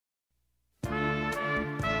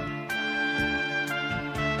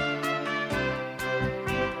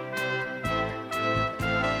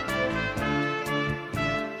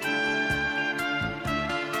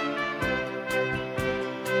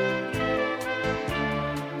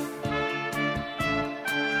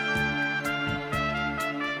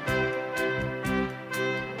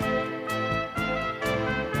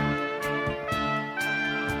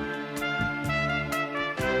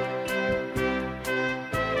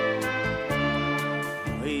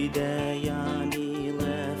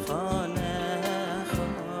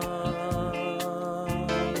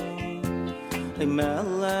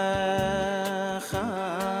melech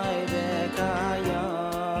chai v'kayam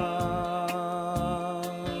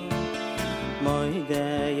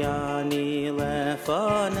moidei ani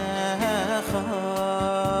lefanecha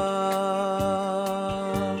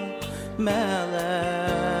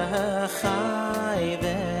melech chai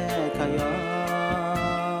v'kayam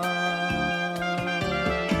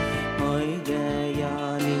moidei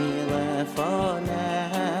ani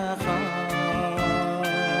lefanecha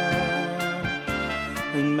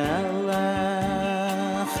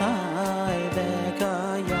melech chai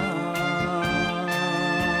v'kayam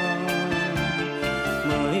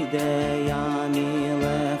moidei ani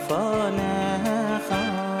lefanecha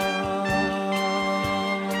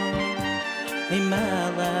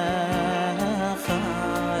melech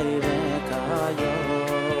chai v'kayam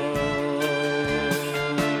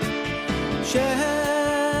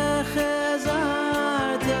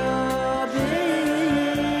shechazart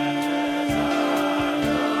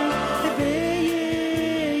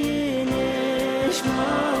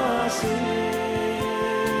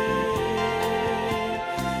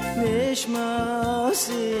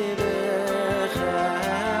nishmasi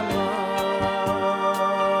b'chama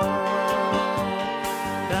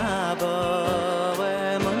Rabbo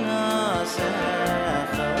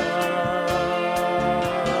emunasecha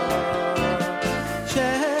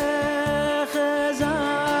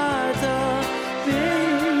shechazarta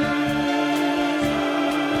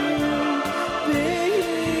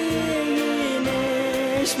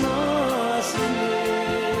nishmasi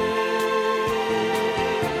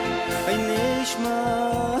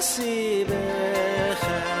nishmasi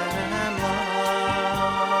b'chama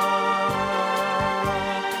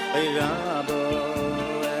Rabbo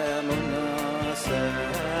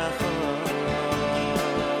emunasecha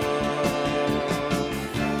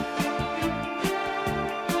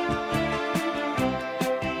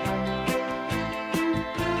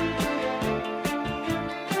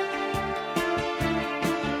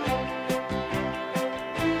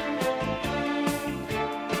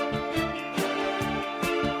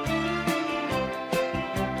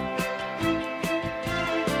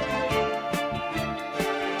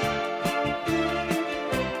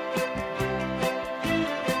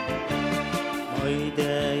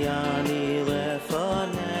moidei ani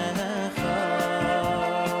lefanecha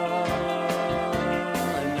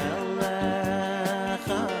melech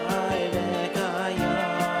chai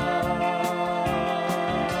v'kayam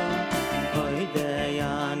moidei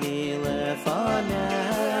ani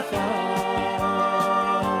lefanecha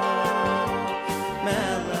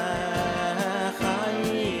melech chai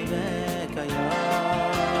v'kayam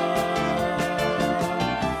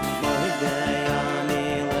moidei ani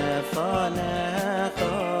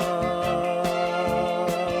lefanecha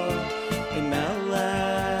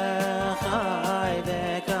melech chai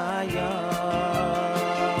v'kayam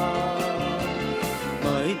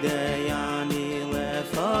moidei ani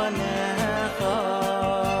lefanecha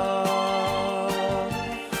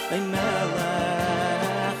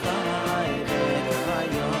melech chai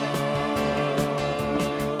v'kayam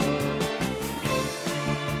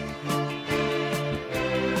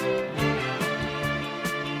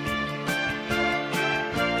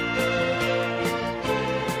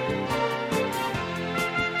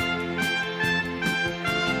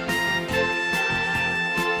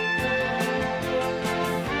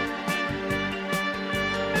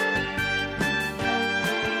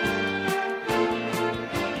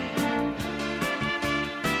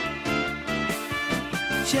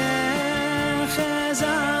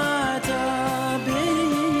shechazarta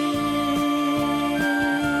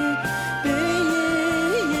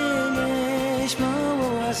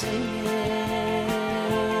nishmasi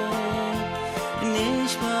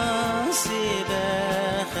nishmasi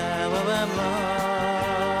b'chama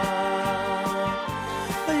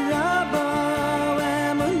Rabbo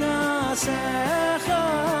emunasecha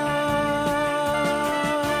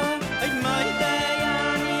moidei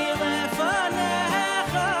ani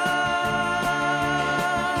lefanecha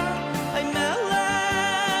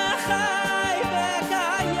melech chai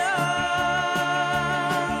v'kayam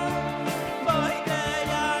moidei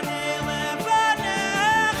ani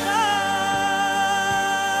lefanecha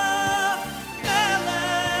melech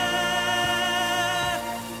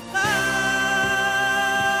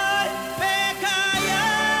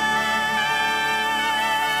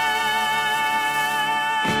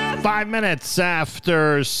 5 minutes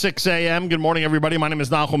after 6 a.m. Good morning, everybody. My name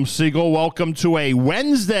is Nachum Siegel. Welcome to a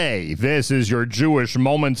Wednesday. This is your Jewish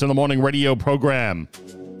Moments in the Morning radio program.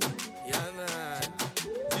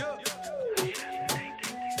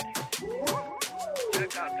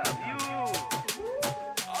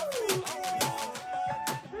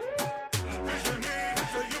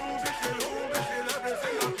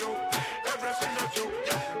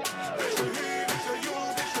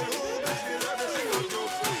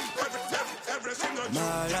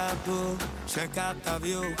 Marabu, check out the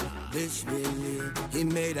view. Bishvili, he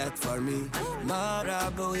made that for me.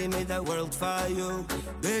 Marabu, he made the world for you.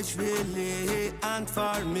 Bishvili, and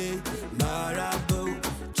for me.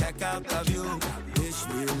 Marabu, check out the view.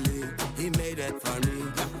 Bishvili, he made it for me.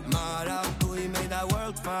 Marabu, he made the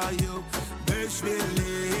world for you.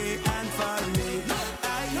 Bishvili, and for me.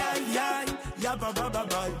 Ay, ay, ay, ya ba ba ba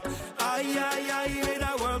ba. Ay, ay, ay, he made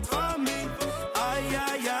the world for me. Ay,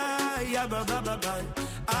 ay, ay, ya ba ba ba ba.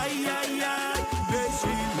 Ay, ay, ay,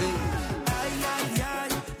 Bishvili. Ay, ay, ay,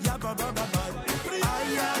 ya ba ba ba ba.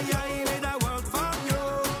 Ay, ay, ay, he made the world for you.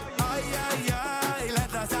 Ay, ay, ay,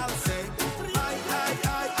 let us all say. Ay, ay,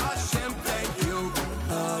 ay, Hashem, thank you.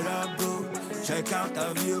 Marabu, check out the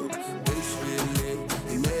view. Bishvili,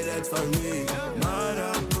 he made it for me.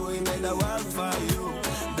 Marabu, he made the world for you.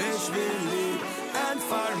 Bishvili, and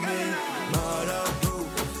for me. Marabu,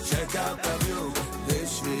 check out the view.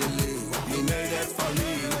 Bishvili, he made it for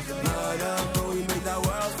me. Marabu, he made the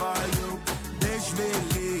world for you.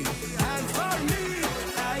 Bishvili, and for me.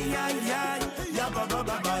 Ay, ay, ay, ya ba ba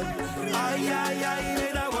ba ba. Ay, ay, ay, he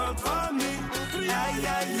made the world for me. Ay,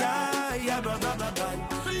 ay, ay, ya ba ba ba ba.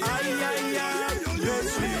 Ay, ay, ay,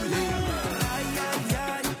 Bishvili. Ay, ay,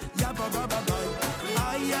 ay, ya ba ba ba ba.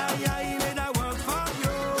 Ay, ay, ay, he made the world for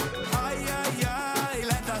you. Ay, ay, ay,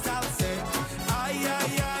 let us all say. Ay,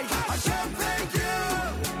 ay, ay, Hashem, thank you.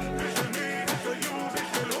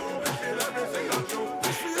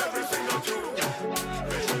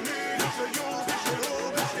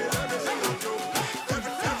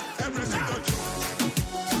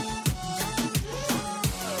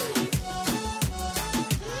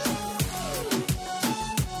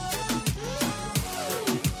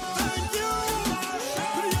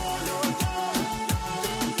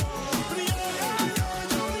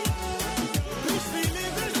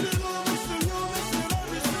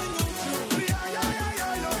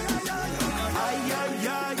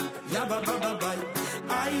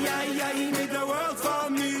 Ay, ay, ay, he made the world for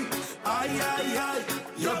me. Ay, ay, ay,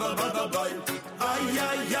 ya ba ba ba ba. Ay,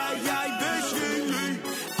 ay, ay, ay, Bishvili.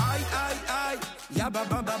 Ay, ay, ay, ya ba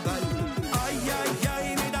ba ba ba. Ay, ay, ay,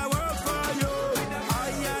 he made the world for you.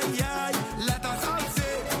 Ay, ay, ay, let us all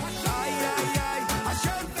say. Ay, ay, ay,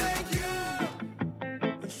 Hashem, thank you.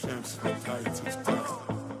 Hashem,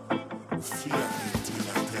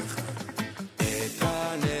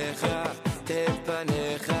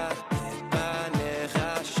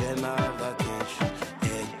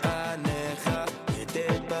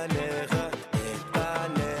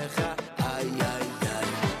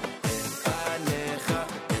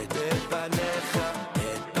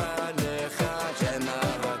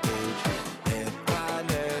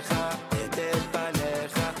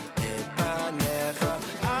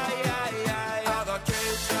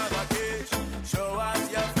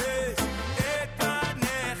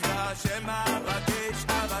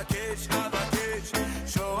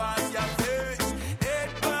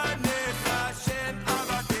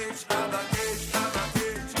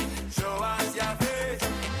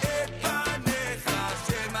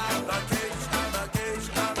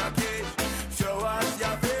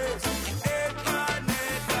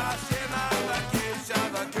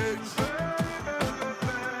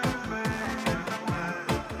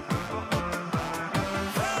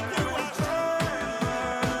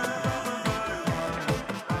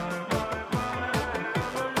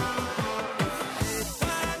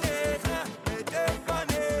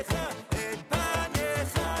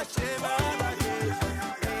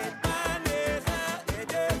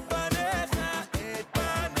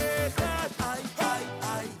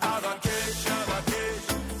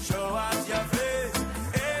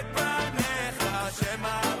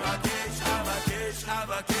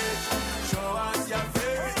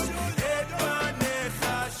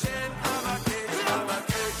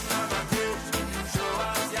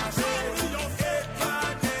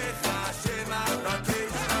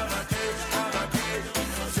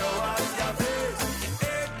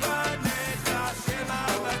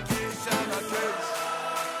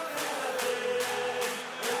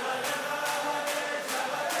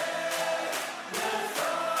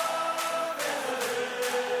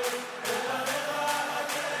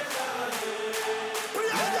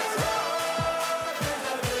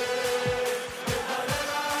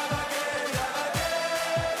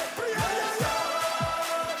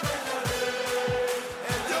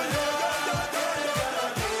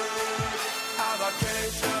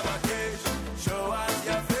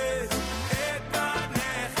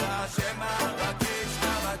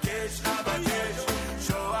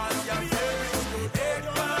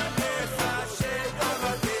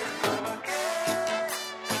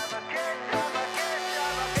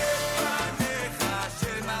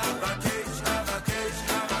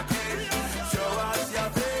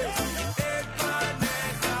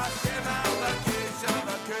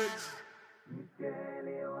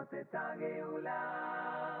 את הגאולה,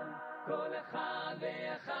 כל אחד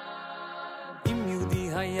ואחד. אם יהודי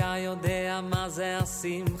היה יודע מה זה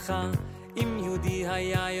השמחה, אם יהודי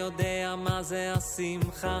היה יודע מה זה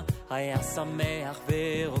השמחה, היה שמח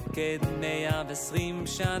ורוקד 120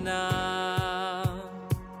 שנה.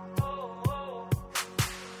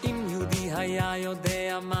 אם יהודי היה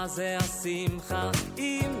יודע מה זה השמחה,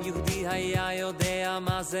 אם יהודי היה יודע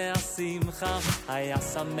מה זה השמחה, היה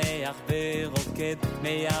שמח ורוקד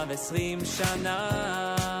 120 שנה.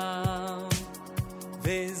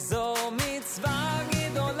 וזו מצווה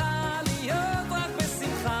גדולה להיות רק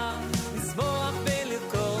בשמחה, לסבוח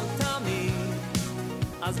ולרקוד תמיד.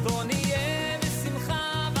 אז בוא נהיה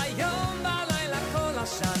בשמחה ביום בלילה כל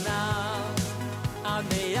השנה, עד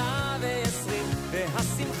 120.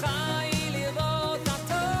 והשמחה היא לראות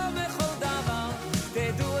הטוב בכל דבר,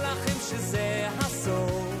 תדעו לכם שזה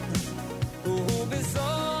הסוד, ובזו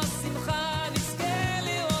השמחה נזכה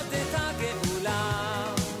לראות את הגאולה,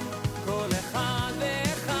 כל אחד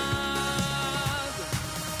ואחד.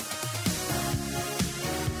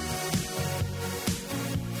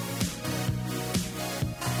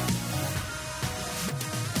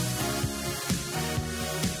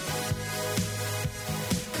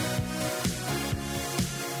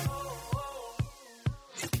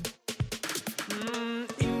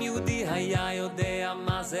 היה יודע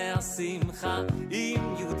מה זה השמחה,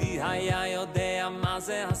 אם יהודי היה יודע מה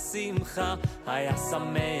זה השמחה, היה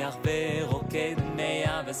שמח ורוקד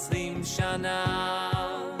 120 שנה.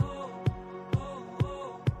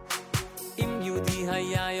 אם יהודי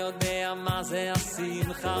היה יודע מה זה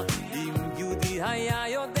השמחה, אם יהודי היה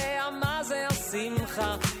יודע מה זה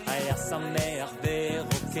השמחה, היה שמח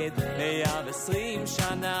ורוקד 120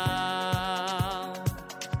 שנה.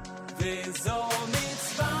 וזו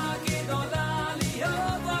מצווה גדולה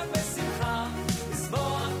להיות רק בשמחה,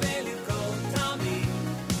 לסבוח ולרקוד תמיד.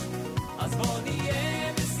 אז בוא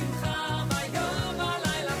נהיה בשמחה ביום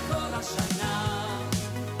בלילה כל השנה,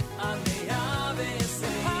 עד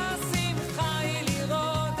 120. השמחה היא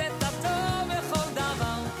לראות את הטוב בכל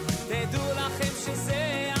דבר, תדעו לכם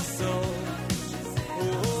שזה הסוף,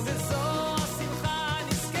 ובזו השמחה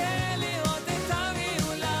נזכה לראות את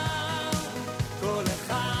הגאולה, כל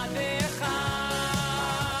אחד ואחד.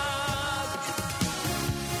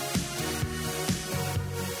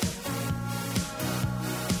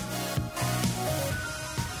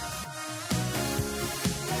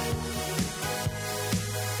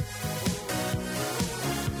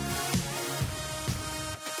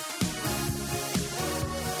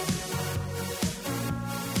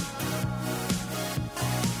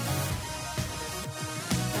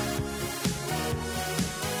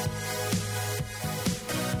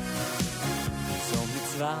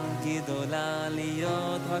 גדולה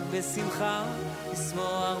להיות רק בשמחה,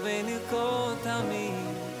 לשמוח ולרקוד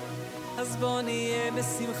תמיד. אז בוא נהיה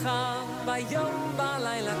בשמחה ביום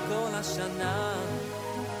בלילה כל השנה,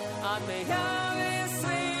 עד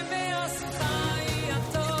 120. והשמחה היא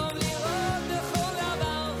הטוב לראות בכל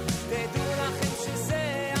דבר, תדעו לכם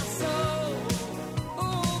שזה הסוף,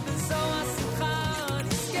 ובזו השמחה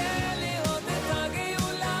נזכה לראות את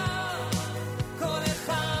הגאולה, כל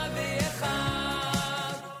אחד ואחד.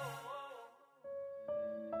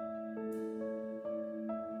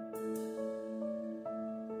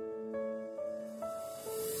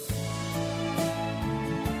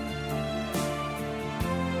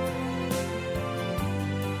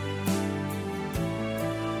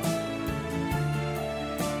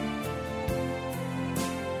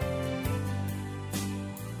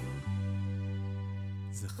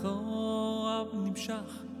 זכור אב נמשך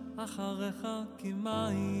אחריך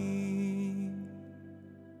כמים,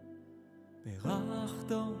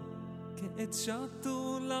 ברכתו כעץ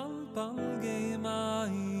שתול על פלגי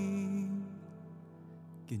מים,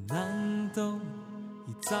 גננתו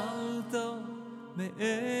הצלתו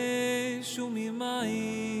מאש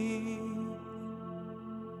וממים,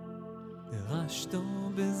 דרשתו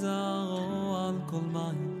בזרעו על כל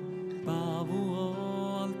מים,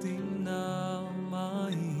 בעבורו אל תמנע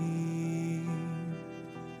מים.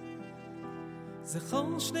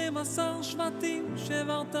 זכור 12 שבטים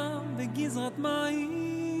שברתם בגזרת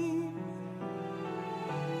מים,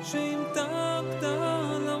 שהמתקת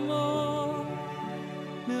על עמו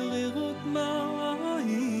מרירות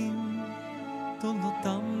מים,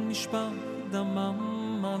 תולדותם נשפך דמם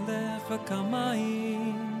מלך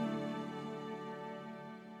וכמים.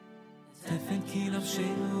 תפן כי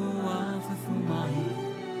נפשנו עפפו מים,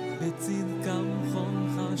 בצדקם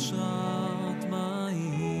חונך אשרת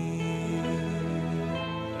מים.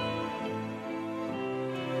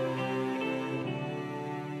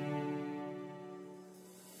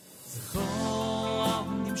 זכור אב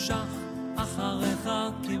נמשך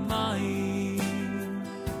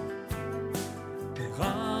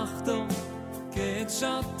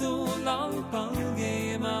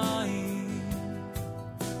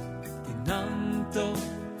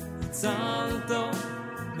הצלתו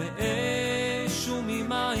מאש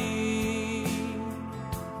וממים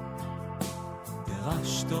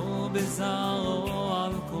דרשתו בזרעו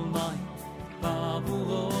על כל מים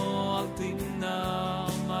בעבורו על תמנע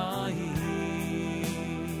מים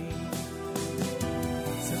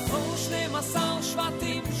זכור 12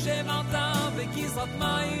 שבטים שברת בגזרת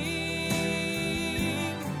מים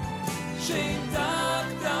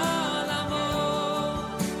שהמתקת על עמו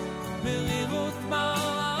מרירות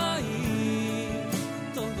מים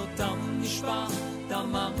תולדותם נשפך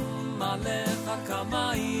דמם עליך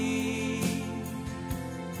כמים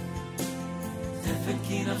תפן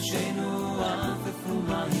כי נפשנו עפפו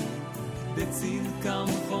מים בצדקם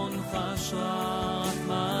חונך השראת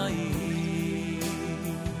מים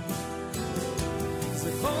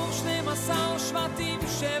זכור 12 שבטים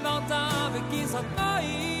שברת בגזרת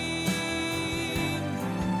מים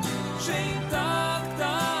שהמתקת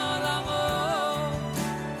על עמו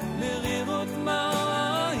מרירות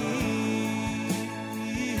מים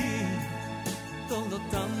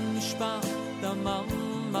תולדותם נשפך דמם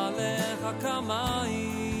עליך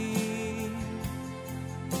כמים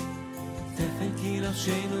תפן כי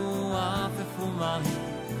נפשנו עפפו מים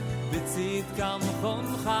בצדקם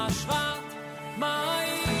חונך השראת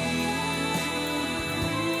מים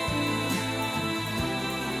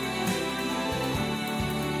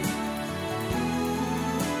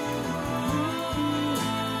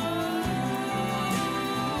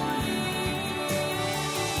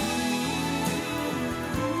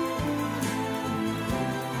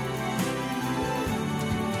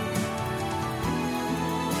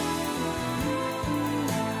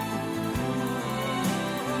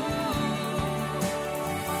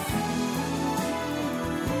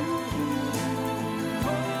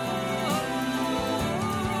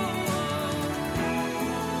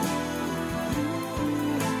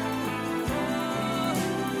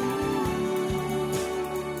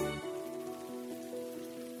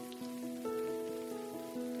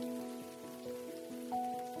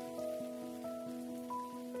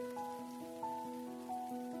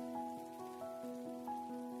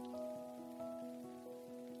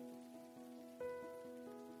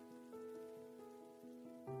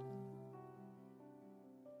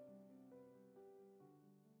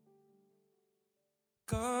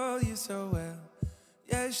כל ישראל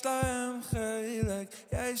יש להם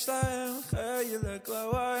חלק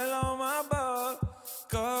לעולם הבא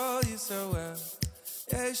כל ישראל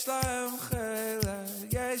יש להם חלק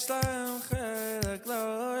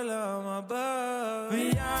לעולם הבא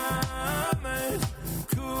ויאמר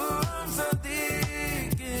כולם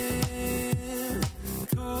צדיקים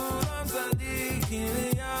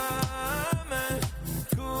ויאמר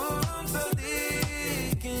כולם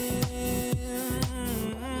צדיקים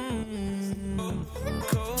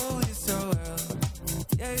כל ישראל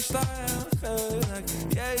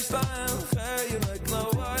יש להם חלק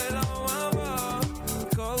לעולם הבא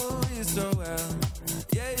כל ישראל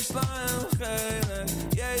יש להם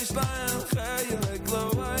חלק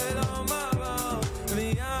לעולם הבא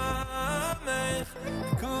ויאמר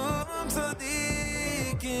כולם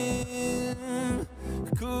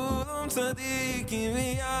צדיקים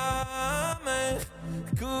ויאמר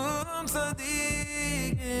כולם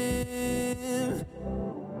צדיקים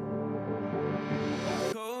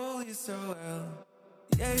כל ישראל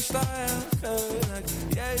יש להם חלק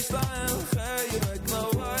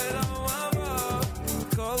לעולם הבא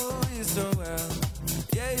כל ישראל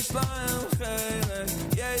יש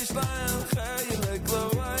להם חלק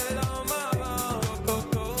לעולם הבא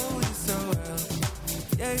כל ישראל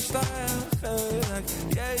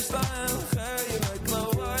יש להם חלק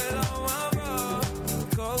לעולם הבא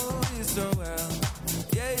כל ישראל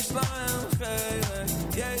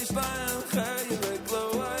יש להם חלק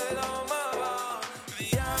לעולם הבא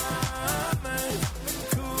ויאמר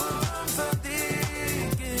כולם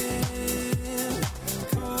צדיקים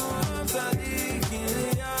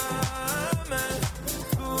ויאמר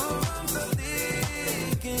כולם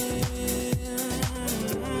צדיקים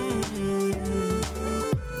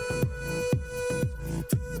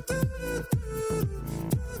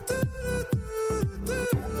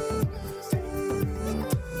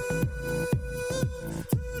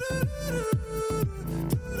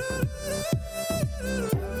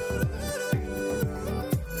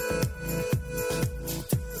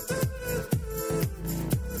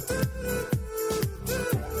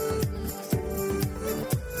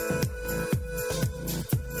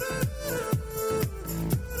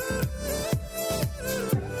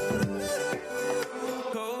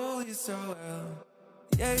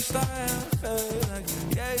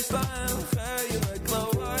יש להם חלק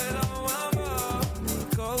לעולם הבא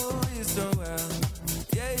כל ישראל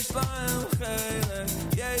יש בהם חלק,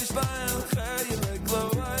 יש בהם חלק,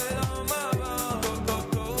 לא אלו מבוא,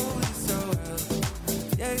 כל ישראל.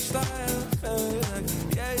 יש בהם חלק,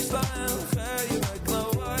 יש בהם חלק,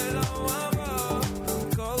 לא אלו מבוא,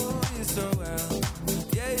 כל ישראל.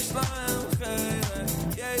 יש בהם חלק,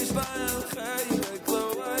 יש בהם חלק,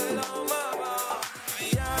 לא אלו מבוא.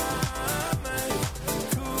 ויאמן,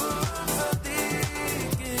 כולם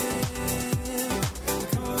צדיקים,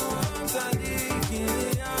 כולם צדיקים,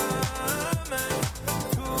 יאמן,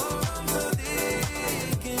 כולם צדיקים.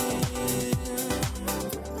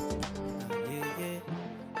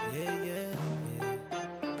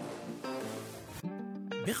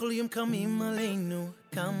 בכל יום קמים עלינו,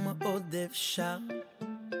 כמה עוד אפשר?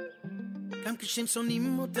 גם כשהם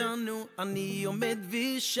שונאים אותנו, אני עומד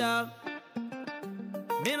ושר.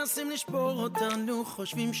 מנסים לשבור אותנו,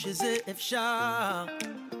 חושבים שזה אפשר.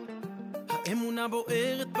 האמונה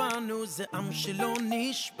בוערת בנו, זה עם שלא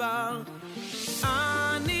נשבר.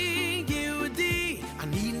 אני יהודי,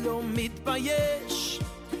 אני לא מתבייש.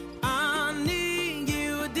 אני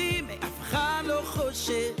יהודי, מאף אחד לא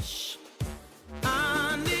חושש.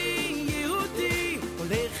 אני יהודי,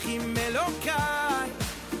 הולך עם אלוקיי.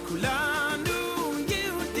 כולנו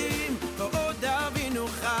יהודים, ועוד אבינו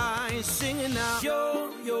חי. Sing it now. Yo,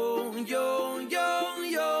 yo, yo, yo,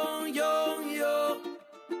 yo, yo, yo.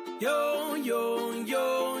 Yo, yo, yo,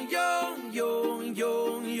 yo, yo, yo,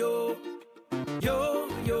 yo. Yo,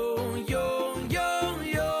 yo, yo, yo,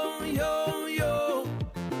 yo, yo, yo.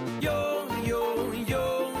 Yo, yo, yo,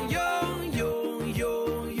 yo, yo, yo,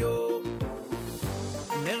 yo.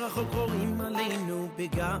 מרחוק רואים עלינו,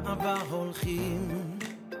 בגאווה הולכים.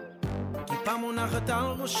 כיפה מונחת על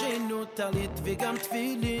ראשנו, טלית וגם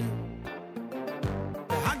תפילין.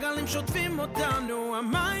 והגלים שוטפים אותנו,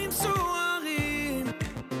 המים סוערים.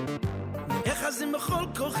 נאחזים בכל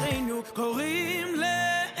כוחנו, קוראים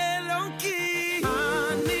לאלוקים.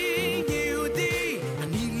 אני יהודי,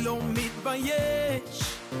 אני לא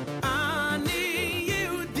מתבייש. אני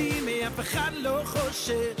יהודי, מאף אחד לא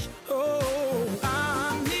חושש.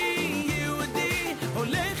 אני יהודי,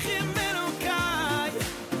 הולך עם אלוקיי.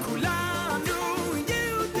 כולנו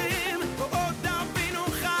יהודים, ועוד אבינו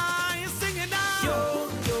חי. Sing it now. Yo,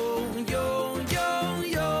 yo, yo, yo,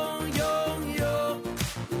 yo, yo, yo.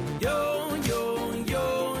 Yo, yo, yo,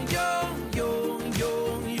 yo, yo, yo,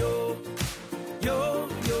 yo. Yo,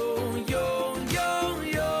 yo, yo, yo,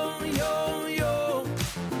 yo, yo, yo.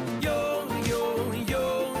 Yo, yo,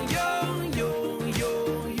 yo, yo, yo,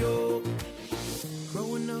 yo.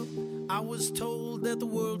 Growing up, I was told that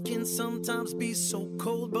the world can sometimes be so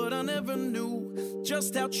cold, but I never knew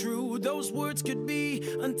just how true those words could be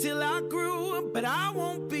until I grew. But I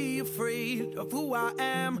won't be afraid of who I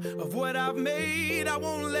am, of what I've made. I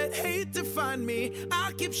won't let hate define me.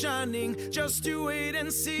 I'll keep shining, just to wait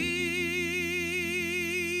and see.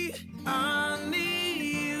 אני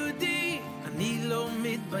יהודי, אני לא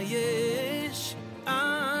מתבייש.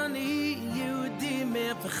 אני יהודי,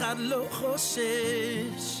 מאף אחד לא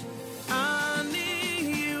חושש. אני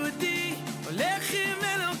יהודי, הולך עם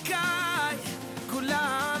אלוקיי.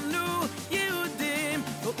 כולנו יהודים,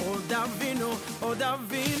 ועוד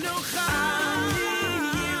אבינו חי. אני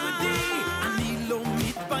יהודי, אני לא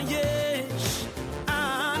מתבייש.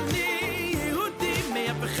 אני יהודי,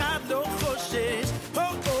 מאף אחד לא חושש.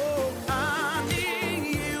 אני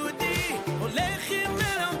יהודי, הולך עם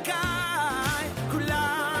אלוקיי.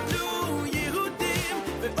 כולנו יהודים,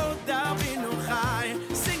 ועוד אבינו חי.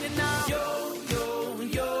 Sing it now. Yo, yo,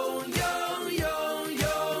 yo, yo, yo,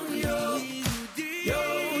 yo, yo. Yo,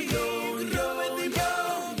 yo, yo, yo,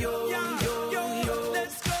 yo, yo, yo.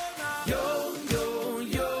 Let's go now. Yo, yo,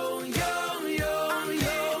 yo, yo, yo,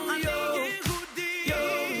 yo, yo. Yo,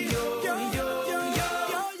 yo, yo,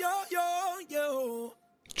 yo, yo, yo.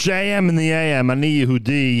 JM in the AM, Ani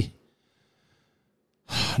Yehudi.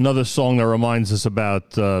 Another song that reminds us about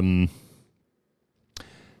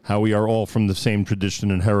how we are all from the same tradition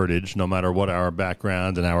and heritage, no matter what our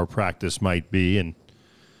background and our practice might be. And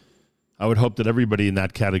I would hope that everybody in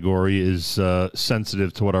that category is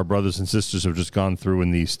sensitive to what our brothers and sisters have just gone through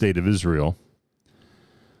in the state of Israel.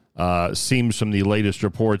 Seems from the latest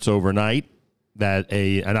reports overnight that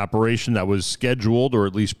an operation that was scheduled or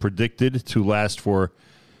at least predicted to last for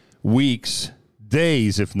weeks,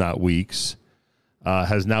 days, if not weeks,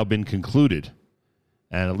 has now been concluded.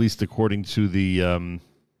 And at least according to the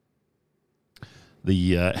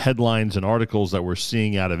headlines and articles that we're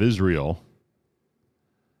seeing out of Israel,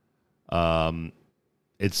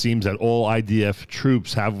 it seems that all IDF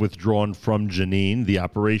troops have withdrawn from Jenin. The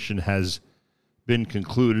operation has been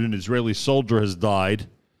concluded. An Israeli soldier has died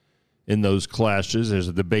in those clashes. There's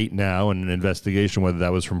a debate now and an investigation whether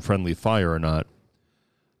that was from friendly fire or not.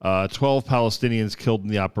 12 Palestinians killed in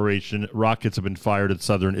the operation. Rockets have been fired at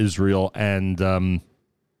southern Israel. And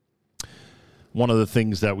one of the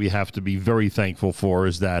things that we have to be very thankful for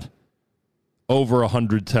is that over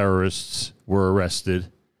 100 terrorists were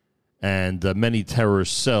arrested, and many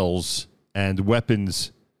terrorist cells and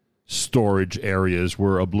weapons storage areas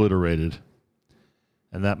were obliterated.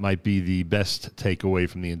 And that might be the best takeaway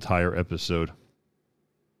from the entire episode.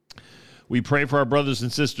 We pray for our brothers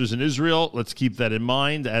and sisters in Israel. Let's keep that in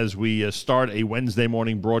mind as we start a Wednesday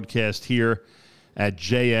morning broadcast here at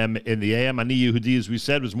JM in the AM. Ani Yehudi, as we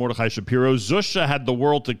said, was Mordechai Shapiro. Zusha had the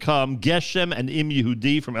world to come. Geshem and Im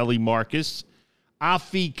Yehudi from Eli Marcus.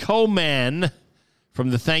 Afi Koman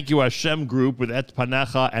from the Thank You Hashem group with Et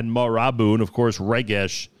Panecha and Morabu. And, of course,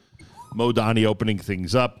 Regesh Modani opening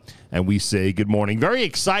things up. And we say good morning. Very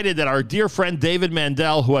excited that our dear friend David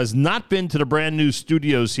Mandel, who has not been to the brand new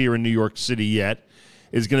studios here in New York City yet,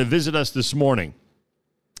 is going to visit us this morning.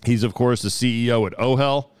 He's, of course, the CEO at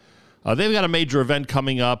Ohel. They've got a major event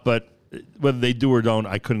coming up, but whether they do or don't,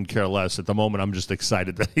 I couldn't care less. At the moment, I'm just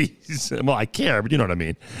excited that he's, well, I care, but you know what I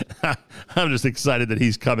mean. I'm just excited that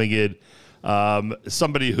he's coming in.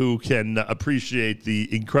 Somebody who can appreciate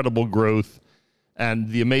the incredible growth and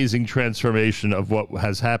the amazing transformation of what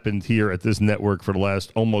has happened here at this network for the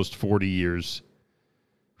last almost 40 years.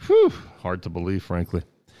 Whew, hard to believe, frankly.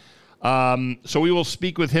 So we will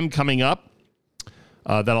speak with him coming up.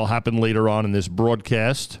 That'll happen later on in this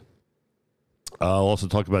broadcast. I'll also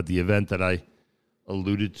talk about the event that I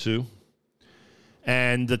alluded to.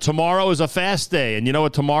 And tomorrow is a fast day. And you know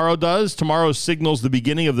what tomorrow does? Tomorrow signals the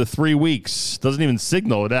beginning of the 3 weeks. Doesn't even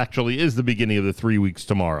signal. It actually is the beginning of the 3 weeks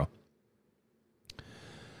tomorrow.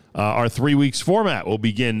 Our 3 weeks format will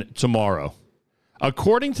begin tomorrow.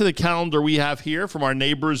 According to the calendar we have here from our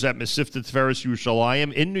neighbors at Mesivta Tiferes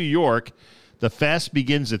Yerushalayim in New York, the fast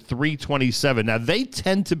begins at 3:27. Now, they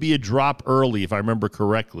tend to be a drop early, if I remember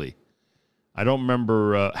correctly. I don't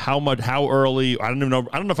remember how early. I don't even know.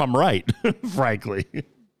 I don't know if I'm right, frankly.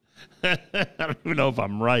 I don't even know if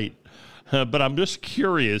I'm right. But I'm just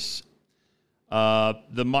curious. The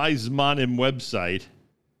Maizmanim website.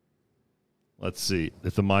 Let's see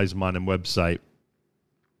if the Maizmanim website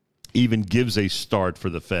even gives a start for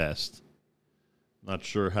the fast. Not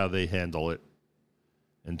sure how they handle it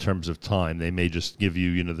in terms of time. They may just give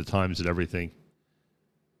you, the times that everything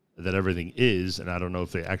is, and I don't know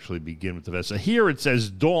if they actually begin with the fast. So here it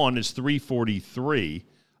says dawn is 3:43.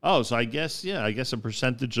 Oh, so I guess a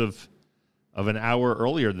percentage of an hour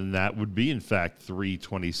earlier than that would be, in fact,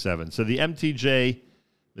 3:27. So the MTJ,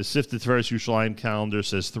 the Mesivta Tiferes Yerushalayim calendar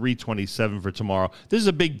says 3:27 for tomorrow. This is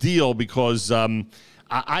a big deal because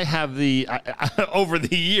I have over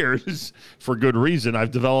the years, for good reason,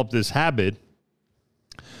 I've developed this habit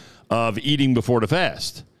of eating before the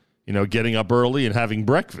fast. Getting up early and having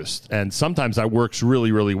breakfast. And sometimes that works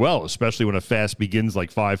really, really well, especially when a fast begins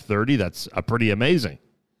like 5:30. That's pretty amazing.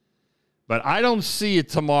 But I don't see it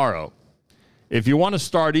tomorrow. If you want to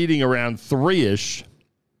start eating around 3-ish,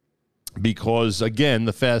 because, again,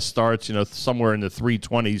 the fast starts, somewhere in the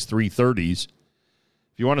 3:20s, 3:30s.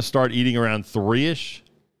 If you want to start eating around 3-ish,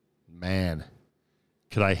 man,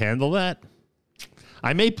 could I handle that?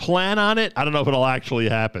 I may plan on it. I don't know if it'll actually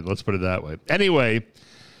happen. Let's put it that way. Anyway,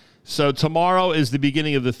 so tomorrow is the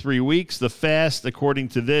beginning of the 3 weeks. The fast, according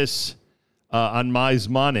to this, on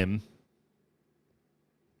Maizmanim,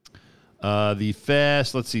 the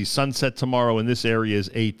fast, let's see, sunset tomorrow in this area is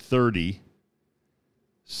 8:30.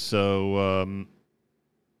 So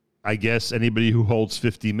I guess anybody who holds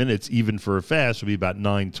 50 minutes, even for a fast, will be about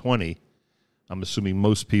 9:20. I'm assuming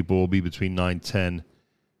most people will be between 9:10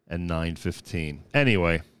 and 9:15.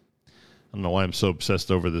 Anyway, I don't know why I'm so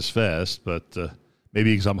obsessed over this fast, but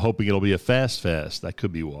maybe because I'm hoping it'll be a fast. That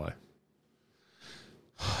could be why.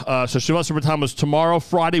 So Shavas B'Tammuz tomorrow,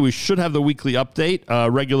 Friday. We should have the weekly update,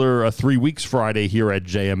 regular 3 weeks Friday here at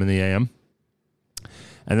JM in the AM.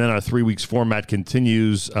 And then our 3 weeks format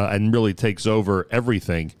continues and really takes over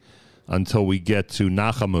everything until we get to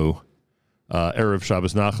Nachamu, Erev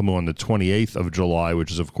Shabbos Nachamu on the 28th of July,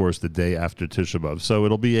 which is, of course, the day after Tisha B'Av. So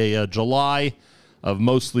it'll be a July of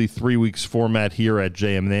mostly 3 weeks format here at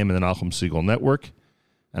JM and the Nachum Segal Network.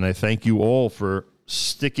 And I thank you all for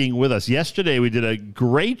sticking with us. Yesterday, we did a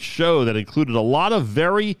great show that included a lot of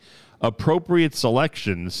very appropriate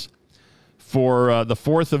selections for the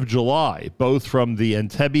 4th of July, both from the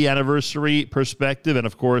Entebbe anniversary perspective and,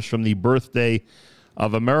 of course, from the Birthday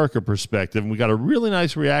of America perspective. And we got a really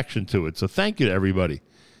nice reaction to it. So thank you to everybody,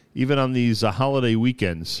 even on these holiday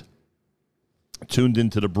weekends, tuned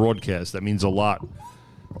into the broadcast. That means a lot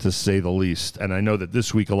to say the least. And I know that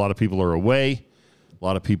this week a lot of people are away. A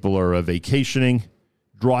lot of people are vacationing,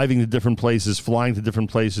 driving to different places, flying to different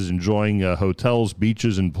places, enjoying hotels,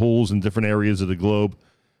 beaches, and pools in different areas of the globe.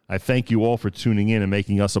 I thank you all for tuning in and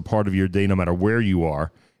making us a part of your day no matter where you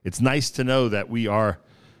are. It's nice to know that we are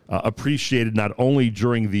appreciated not only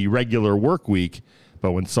during the regular work week,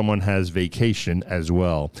 but when someone has vacation as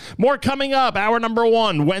well. More coming up. Hour number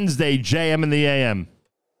 1, Wednesday, JM in the AM.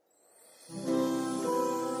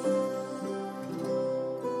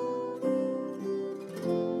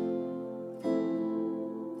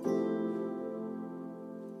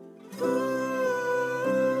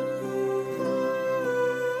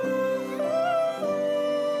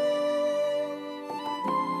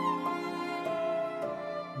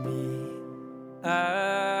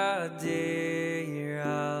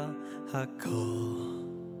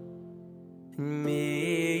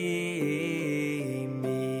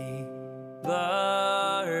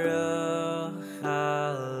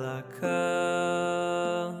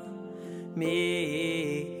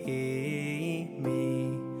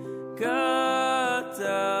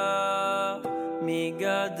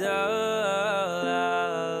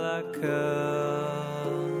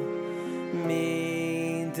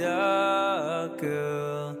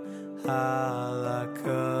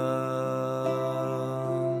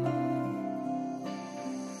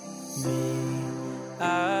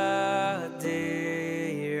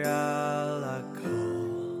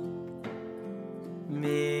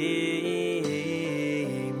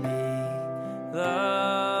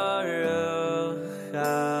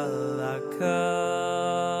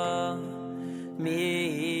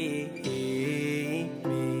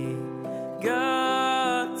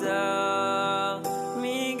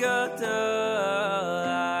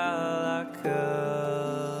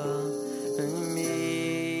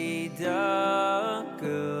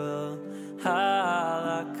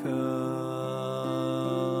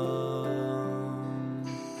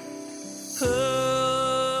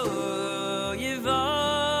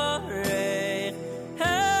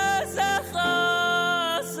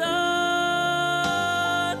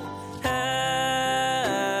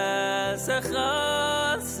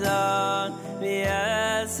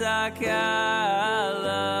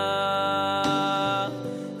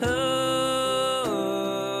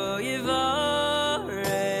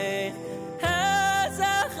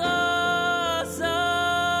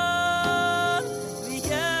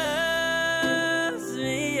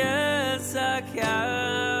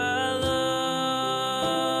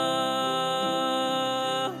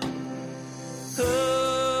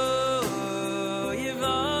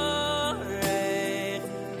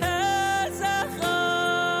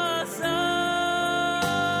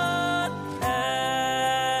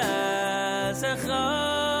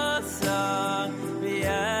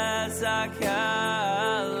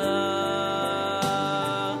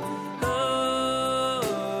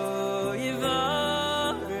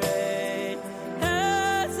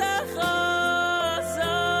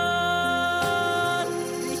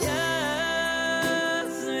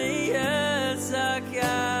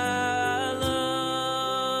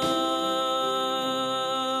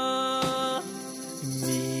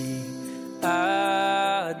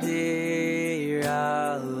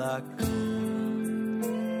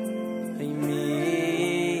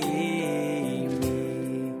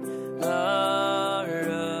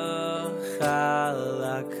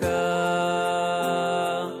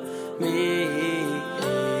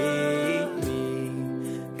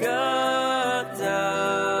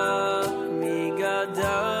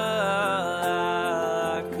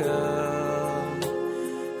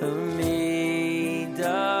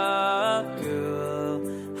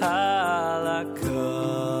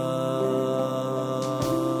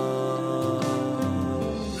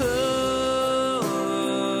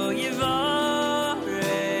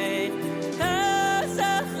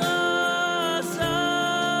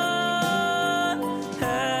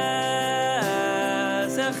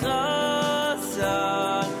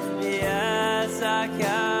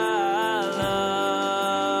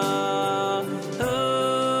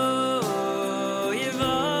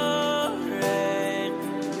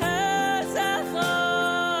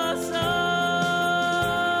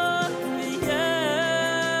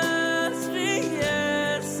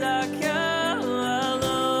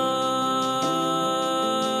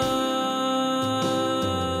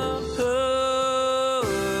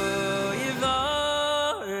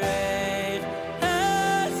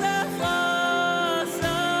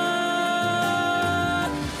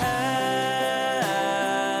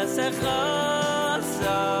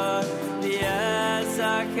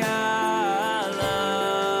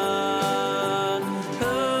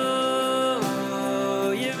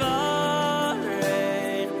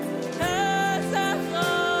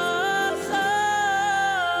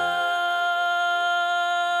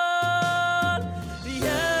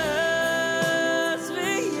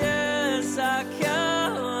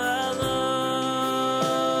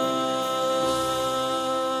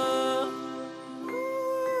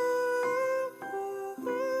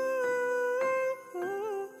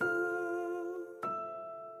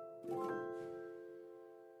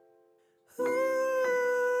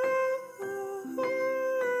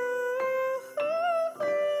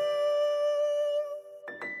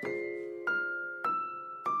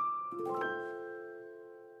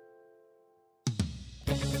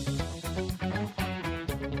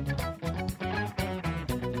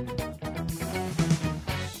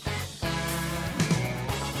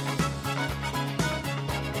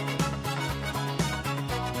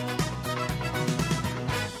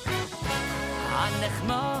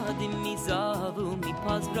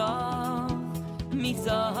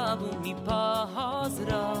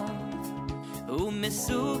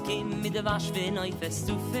 Mesukim mit der Wasch für neu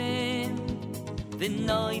festufim wenn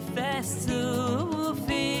neu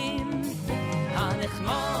festufim hanech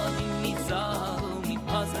mal mi zav mi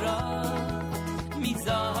pazra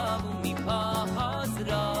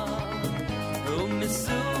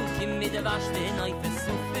Mesukim mit der Wasch für neu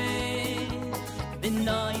festufim wenn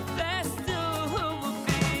neu festufim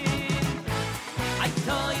I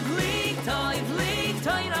toy bleak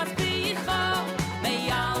das bicha me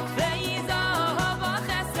yal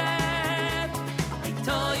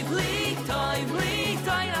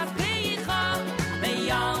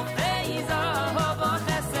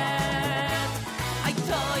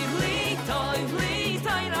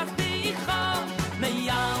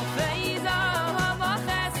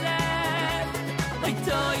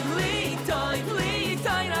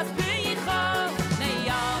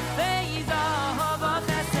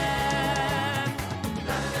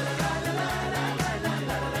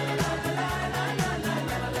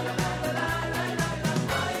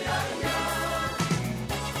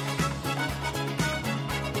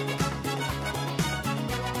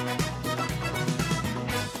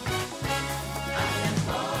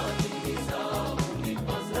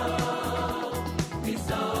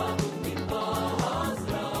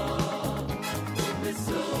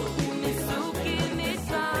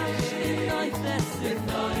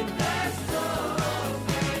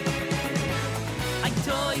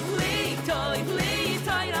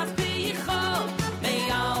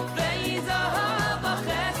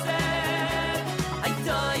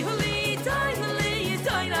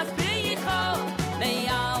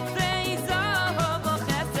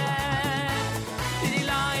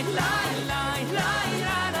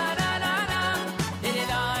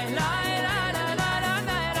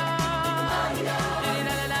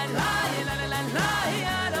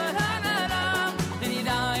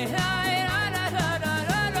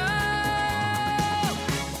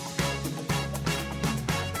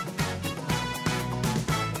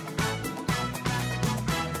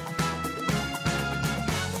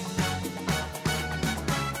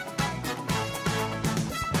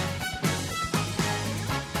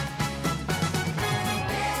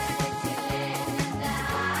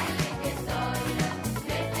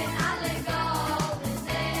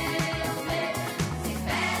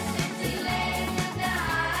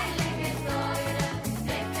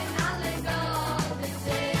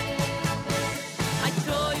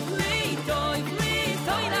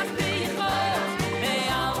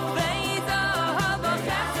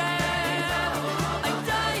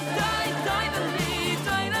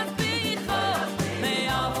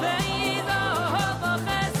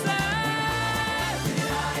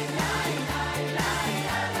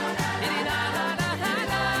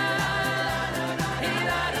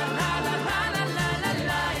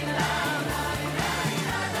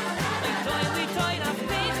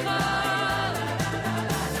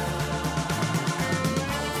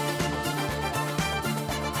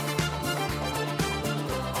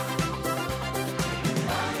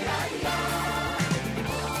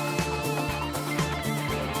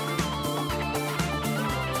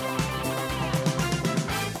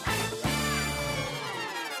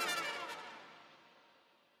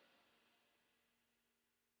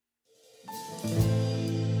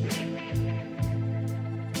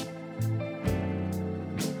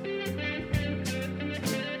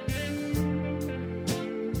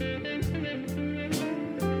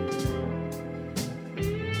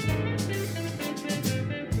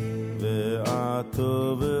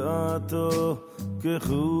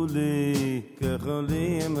כחולי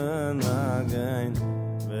מנגן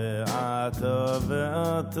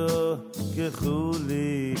ועתו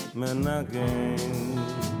כחולי מנגן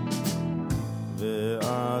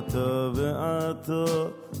ועתו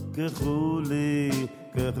כחולי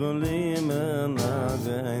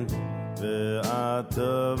מנגן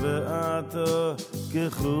ועתו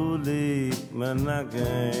כחולי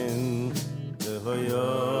מנגן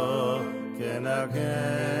כהויו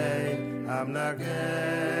כנגן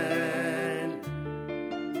המנגן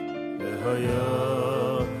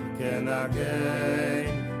כהויו כנגן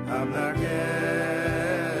המנגן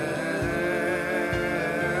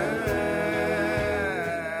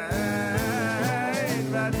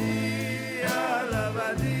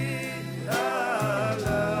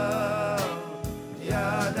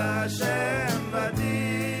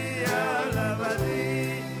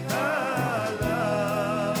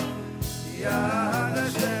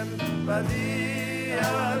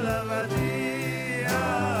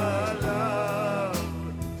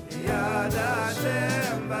Yad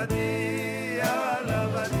Hashem Badi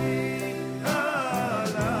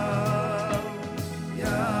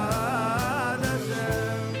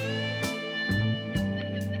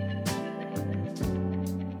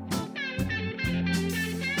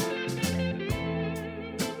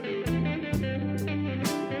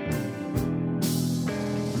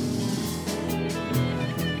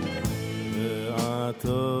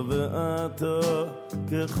ואתו ואתו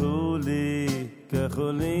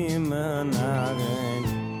כחולי מנגן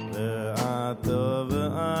ואתו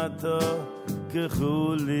ואתו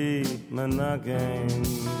כחולי מנגן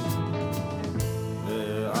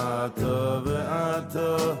ואתו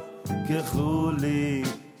ואתו כחולי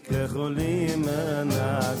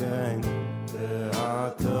מנגן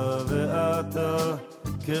ואתו ואתו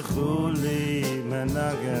כחולי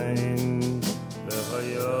מנגן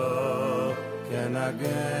והיו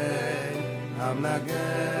כנגן המנגן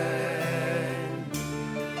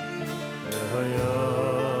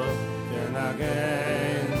והיו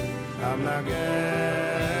כנגן המנגן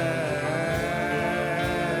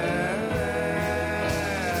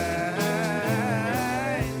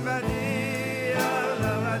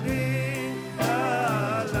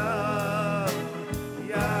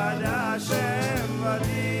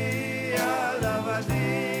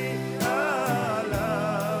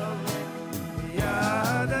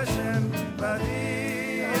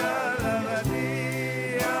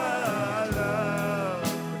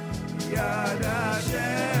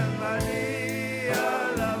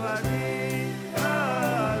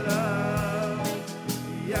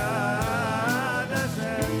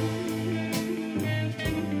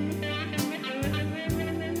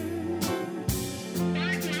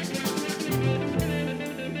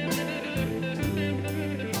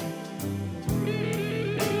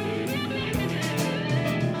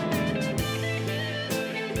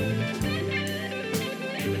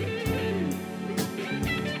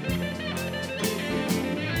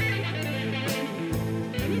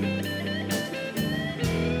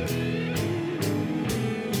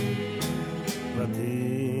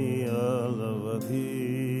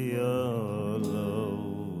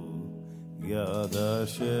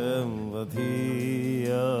Hashem v'ti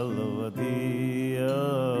alo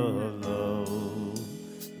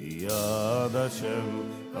Yad Hashem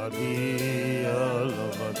v'ti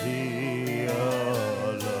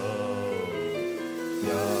alo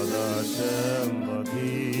Yad Hashem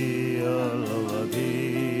v'ti alo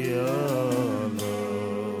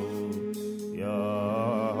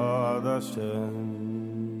Yad Hashem.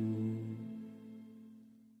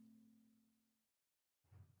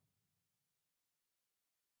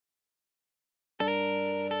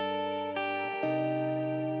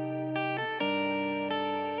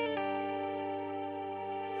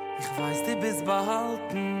 Ich weiß, du bist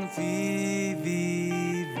behalten, wie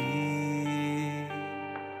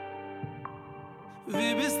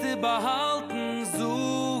bist du behalten,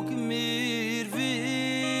 sag mir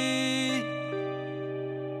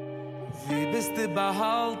wie bist du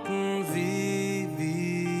behalten, wie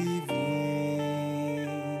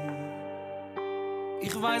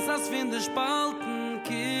ich weiß, als wenn du Spalten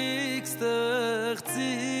kiekst dich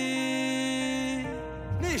zieh,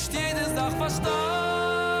 nicht jedes Tag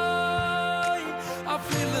versteh I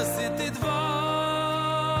feel the city dvai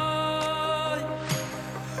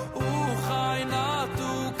Uchayna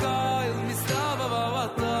tu kail mistava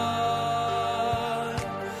vavatay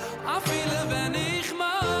I feel wenn ich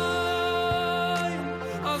mein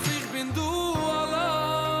Als ich bin du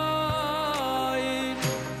allein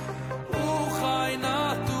Uchayna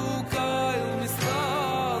tu kail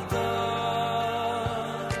mistava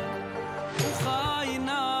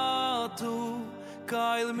Uchayna tu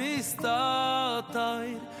kail mistava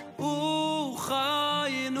Tayr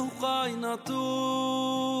uchaynatu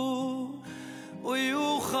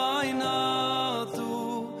uchaynatu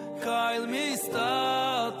kail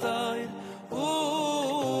mistatayr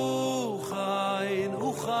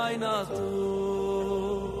uchaynatu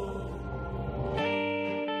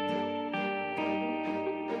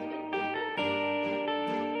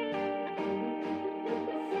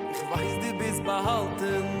Ich weiß du bist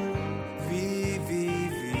behalten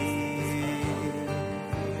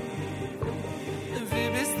wie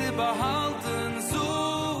bist du behalten,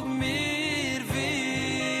 sag mir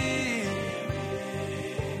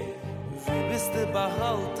wie bist du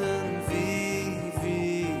behalten, wie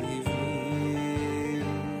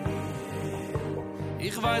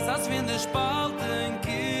ich weiß, als wenn du Spalten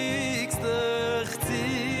kiekst dich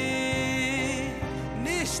zieh,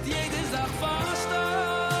 nicht jede Sache versteht.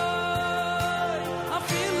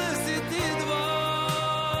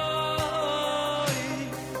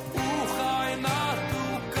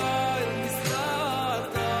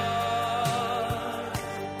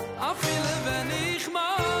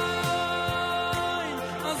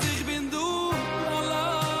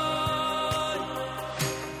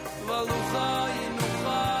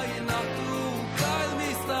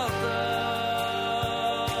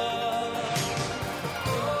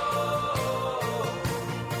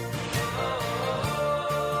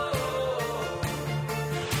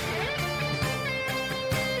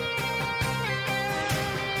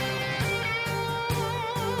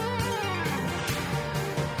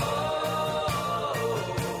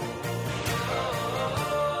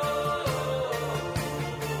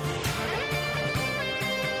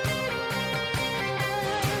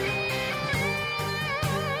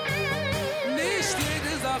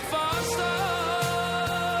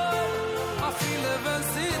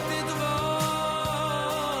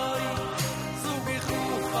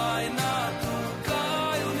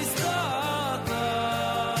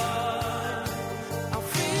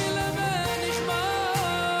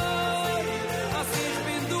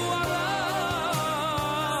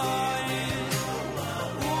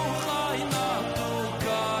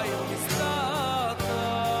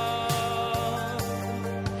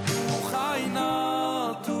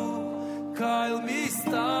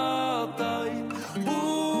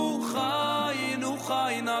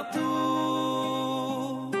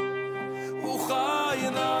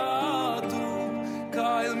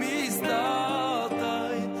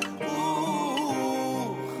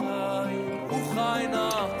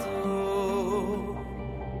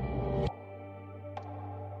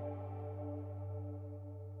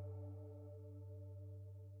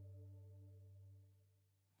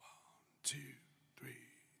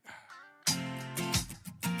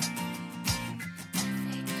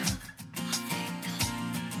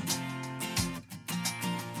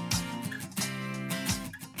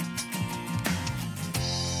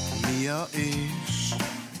 Mia ish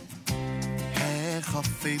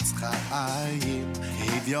Hechafetz chayim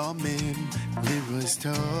Hev yamim Lirois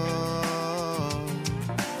tov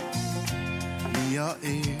Mia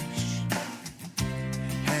ish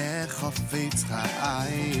Hechafetz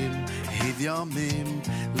chayim Hev yamim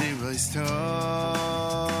Lirois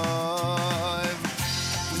tov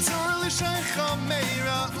Tzor l'shecha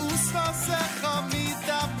meira Usvasecha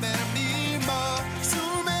midaber mima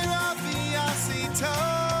Sumera v'yasito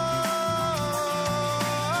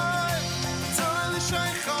Tzor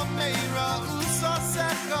l'shecha meira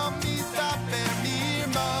Usvasecha midaber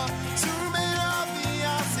mima Sumera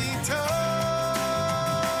v'yasito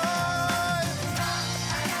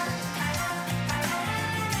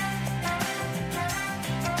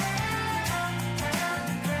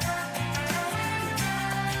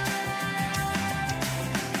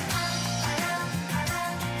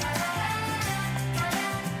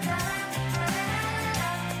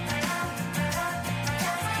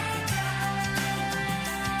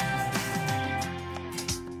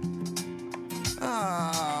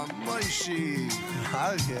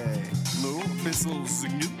Okay. No, bissel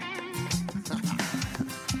singen.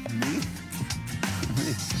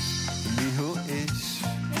 Me who is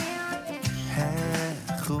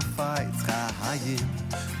Hechufait Chayim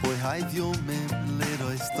Boy Haid Yomim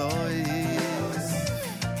Little Stories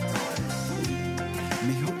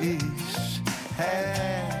Me who is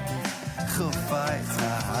Hechufait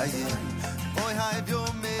Chayim Boy Haid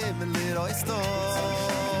Yomim Little Stories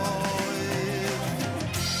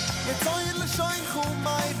Yetzoyin l'shoyin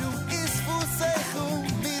chumayru Isfu sechu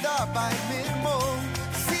Midabay mirmo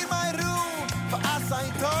Sir mayru V'asay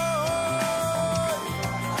toy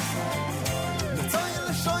Yetzoyin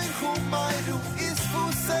l'shoyin chumayru Isfu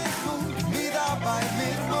sechu Midabay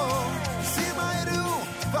mirmo Sir mayru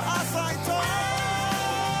V'asay toy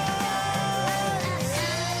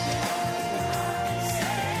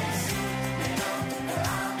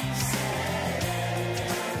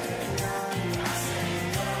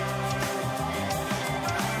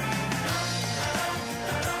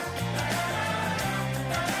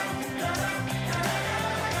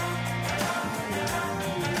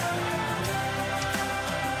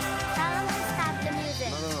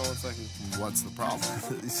What's the problem?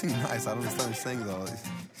 You seem nice. I don't understand what you're saying though.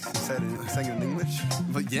 You sang it in English?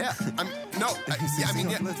 But yeah, I mean,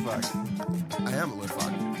 yeah. Litvak. I am a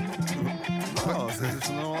Litvak. No, it's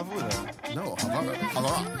no No, Havara.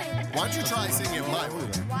 Why don't you try singing it my way?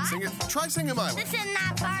 Sing it. Try singing it my way. This is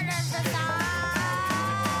not part of the song.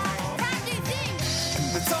 How do you sing?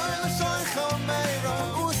 Mitzayin l'shoyin chomeiro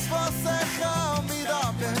Usvasecha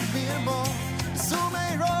midaber mirmo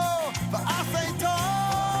Sumeiro v'asay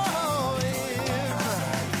toim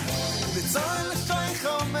Mitzayin l'shoyin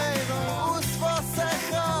chomeiro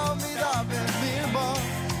Usvasecha midaber mirmo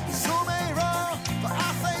Sumeiro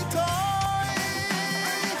v'asay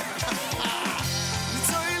toim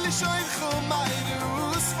Mitzayin l'shoyin chomeiro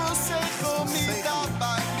Usvasecha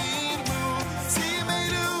midaber mirmo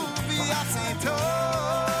Sumeiro v'asay toim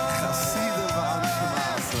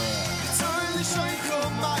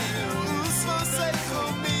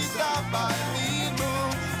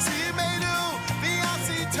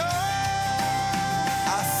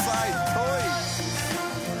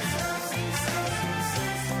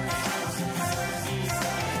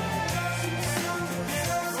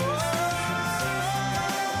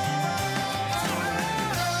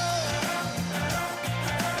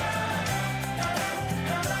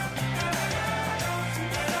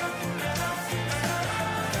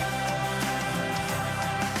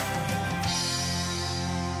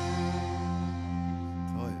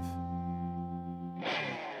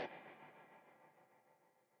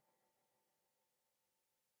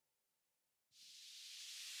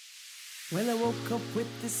Well, I woke up with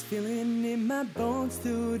this feeling in my bones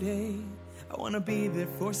today. I wanna be there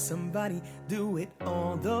for somebody, do it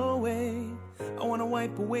all the way. I wanna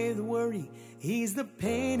wipe away the worry, ease the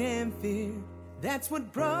pain and fear. That's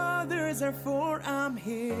what brothers are for, I'm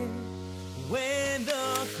here. When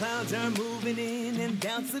the clouds are moving in and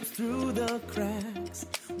doubt slips through the cracks,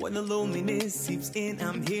 when the loneliness seeps in,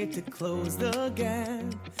 I'm here to close the gap.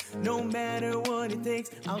 No matter what it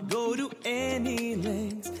takes, I'll go to any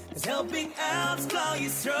lengths, 'cause helping out's Klal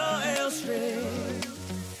Yisrael straight.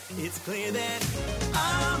 It's clear that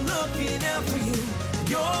I'm looking out for you,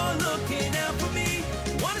 you're looking out for me.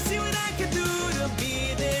 Wanna see what I can do to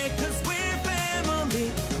be there, 'cause we're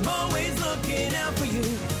family. I'm always looking out for you,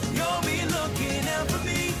 you'll be looking out for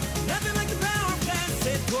me. Nothing like the power of God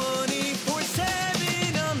said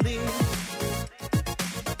 24/7 on me.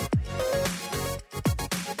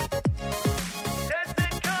 That's the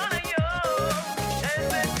corner, yo. That's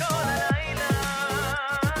the corner.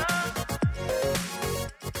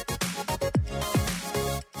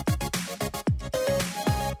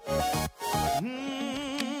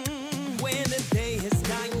 When the day has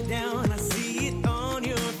dying down, I see it on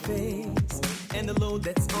your face. And the load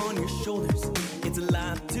that's on your shoulders, it's a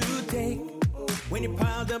lot to take. When you're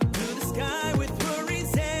piled up to the sky with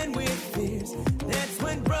worries and with fears, that's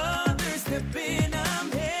when brothers step in. I'm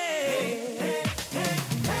hey,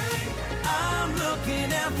 I'm looking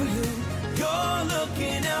out for you, you're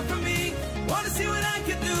looking out for me. Wanna see what I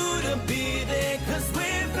can do to be there, 'cause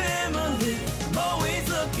we're family. I'm always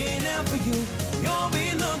looking out for you, you'll be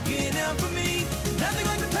looking out for me. Nothing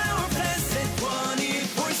like the power of blessed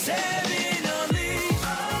 24/7 only.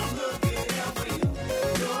 I'm looking out for you,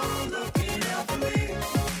 you're looking out for me.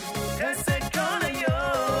 Ese con yo,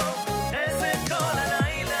 ese con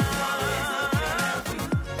Laila.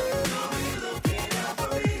 You'll be looking out for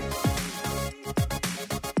me.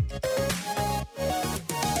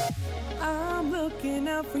 I'm looking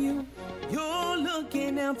out for you, you're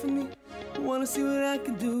looking out for me. Wanna see what I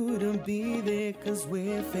can do to be there, 'cause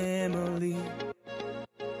we're family.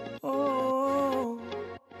 Oh,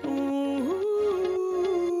 ooh.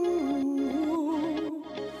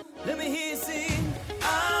 Let me hear you sing.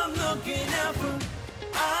 I'm looking out for,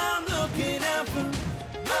 I'm looking out for,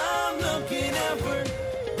 I'm looking out for.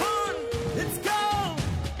 One, let's go.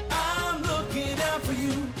 I'm looking out for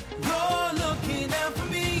you, you're looking out for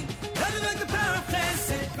me. Nothing like the power of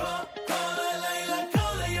classic. Call Layla,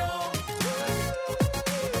 call yo.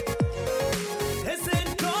 Ese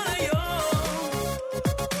call yo.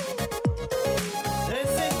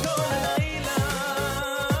 Ese call Layla.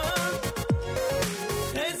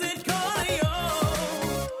 Ese call yo.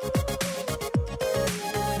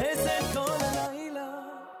 Ese call Layla.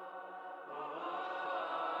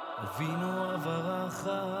 אבינו אברח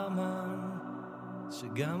המן,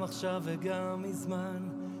 שגם עכשיו וגם מזמן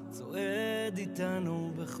צועד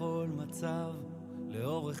איתנו בכל מצב,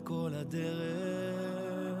 לאורך כל הדרך.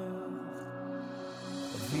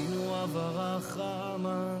 אבינו אברח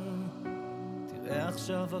המן, תראה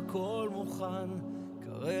עכשיו הכל מוכן,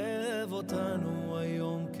 קרב אותנו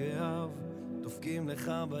היום כאב, דופקים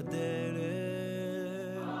לך בדלת.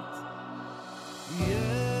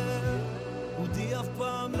 יהודי אף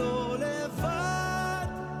פעם לא לבד,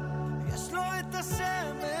 יש לו את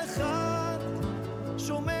השם אחד,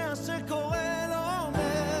 שומע שקורא לו,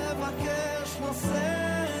 מבקש,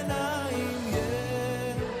 נושא עיניים.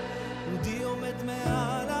 יהודי עומד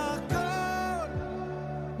מעל הכל,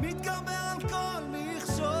 מתגבר על כל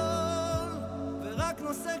מכשול, ורק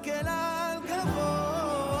נושא כלל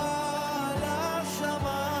גבוה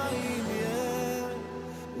לשמיים.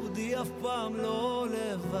 יהודי אף פעם לא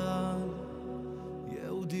לבד,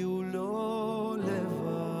 יהודי הוא לא לבד.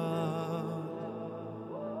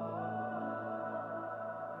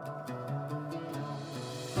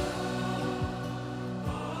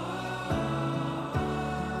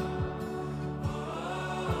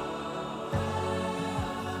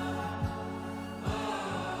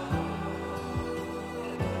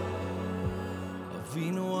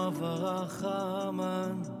 אבינו אברח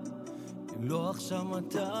המן, אם לא עכשיו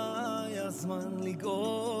מתי הזמן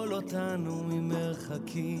לגאול אותנו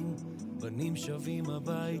ממרחקים, בנים שווים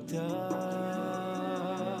הביתה.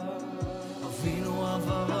 אבינו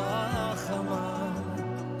אברח המן,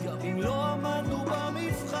 גם אם לא עמדנו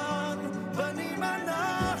במבחן, בנים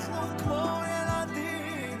אנחנו כמו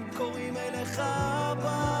ילדים, קוראים אליך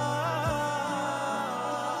אבא.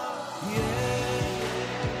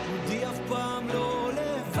 יהודי אף פעם לא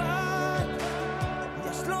לבד,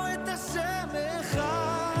 יש לו את השם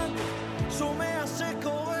אחד, שומע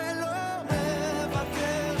שקורא לו,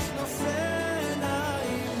 מבקש, נושא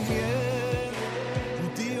עיניים.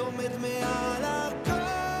 יהודי עומד מעל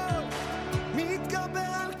הכל,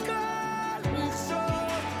 מתגבר על כל מכשול,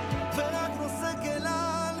 ורק נושא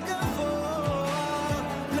כלל גבוה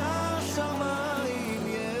לשמיים.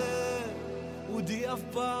 יהודי אף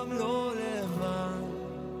פעם לא לבד,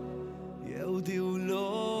 יהודי הוא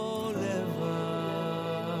לא לבד.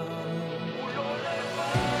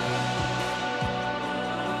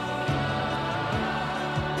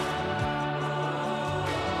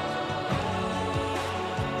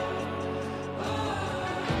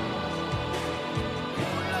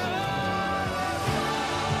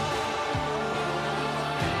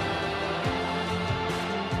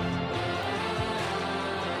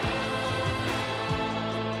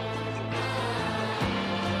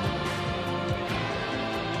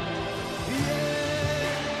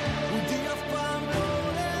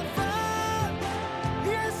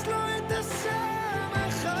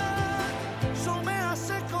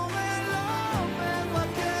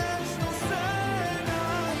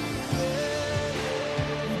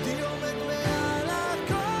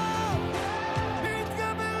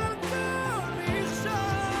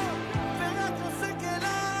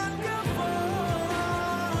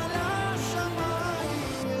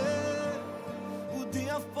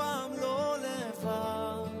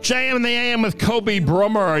 JM in the AM with Kobe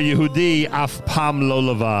Brummer, Yehudi Af Pam Lo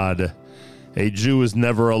Levad. A Jew is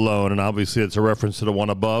never alone, and obviously it's a reference to the one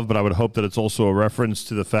above, but I would hope that it's also a reference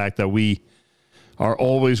to the fact that we are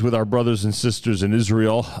always with our brothers and sisters in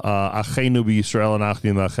Israel, Achenu b'Yisrael and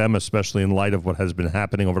Achnu Lachem, especially in light of what has been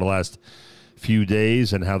happening over the last few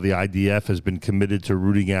days and how the IDF has been committed to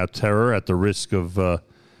rooting out terror at the risk of,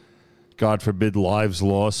 God forbid, lives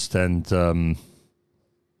lost.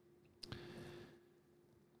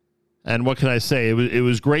 And what can I say? It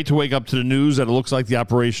was great to wake up to the news that it looks like the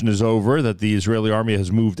operation is over, that the Israeli army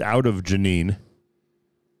has moved out of Jenin.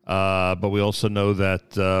 But we also know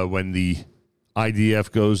that when the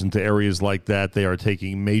IDF goes into areas like that, they are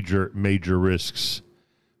taking major, major risks.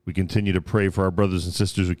 We continue to pray for our brothers and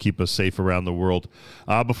sisters who keep us safe around the world.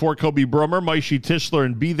 Before Kobe Brummer, Maishi Tischler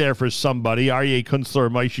and Be There for Somebody, Aryeh Kunstler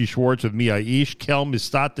and Maishi Schwartz with Mia Ish. Kel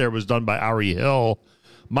Mistat There was done by Ari Hill.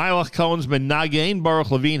 Mylach Cohen's Ben Nagain. Baruch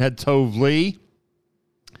Levine had Tov Lee.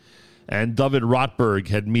 And David Rotberg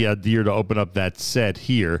had Mia Deer to open up that set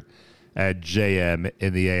here at JM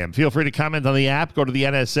in the AM. Feel free to comment on the app. Go to the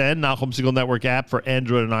NSN, Nachum Segal Network app for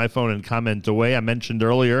Android and iPhone, and comment away. I mentioned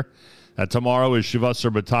earlier that tomorrow is Shivasar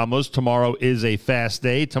B'Tammuz. Tomorrow is a fast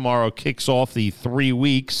day. Tomorrow kicks off the 3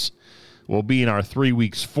 weeks. We'll be in our 3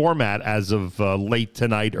 weeks format as of late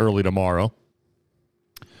tonight, early tomorrow,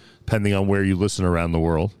 depending on where you listen around the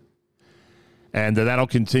world. And that'll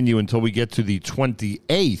continue until we get to the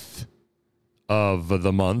 28th of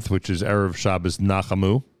the month, which is Erev Shabbos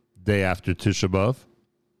Nachamu, day after Tisha B'Av.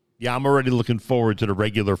 Yeah, I'm already looking forward to the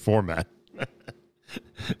regular format.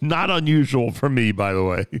 Not unusual for me, by the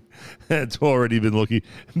way. It's already been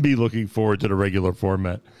looking forward to the regular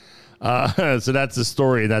format. So that's the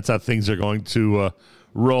story, and that's how things are going to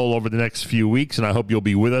roll over the next few weeks, and I hope you'll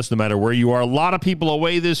be with us no matter where you are. A lot of people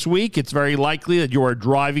away this week. It's very likely that you are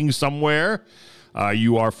driving somewhere,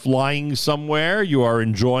 you are flying somewhere, you are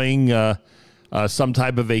enjoying some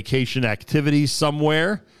type of vacation activity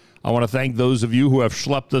somewhere. I want to thank those of you who have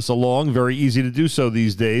schlepped us along. Very easy to do so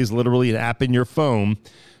these days. Literally an app in your phone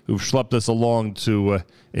who've schlepped us along to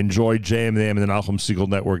enjoy JM and the Nachum Segal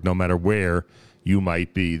Network no matter where you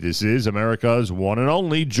might be. This is America's one and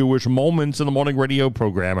only Jewish Moments in the Morning radio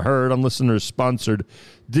program, heard on listeners-sponsored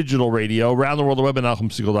digital radio around the world, the web at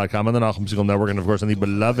NachumSegal.com and the Nachum Segal Network, and, of course, on the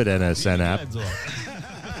beloved NSN app.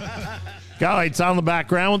 Got lights on the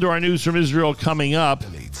background. We'll do our news from Israel coming up.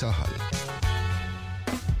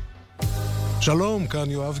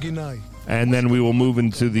 And then we will move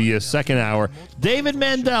into the second hour. David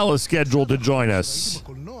Mandel is scheduled to join us.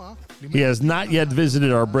 He has not yet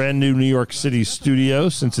visited our brand new New York City studio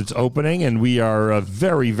since its opening, and we are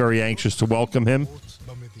very, very anxious to welcome him.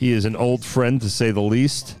 He is an old friend, to say the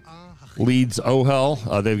least. Leads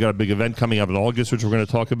Ohel. They've got a big event coming up in August, which we're going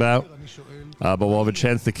to talk about. But we'll have a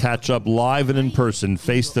chance to catch up live and in person,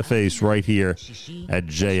 face-to-face, right here at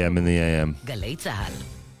JM in the AM.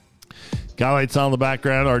 Galay on the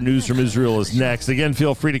background. Our news from Israel is next. Again,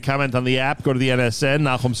 feel free to comment on the app. Go to the NSN,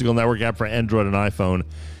 Nachum Segal Network app for Android and iPhone,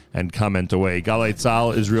 and comment away. Galay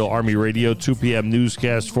Tzal, Israel Army Radio, 2 p.m.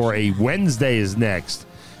 newscast for a Wednesday is next.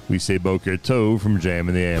 We say Boker Tov from JM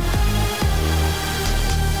in the AM.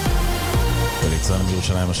 בליצן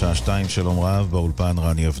בירושלים השעה 2, שלום רב, באולפן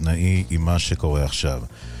רני אבנאי עם מה שקורה עכשיו.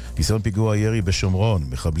 ניסיון פיגוע ירי בשומרון,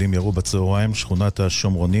 מחבלים ירו בצהריים שכונת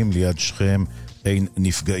השומרונים ליד שכם, אין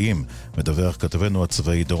נפגעים, מדווח כתבנו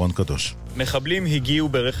הצבאי דורון קדוש. מחבלים הגיעו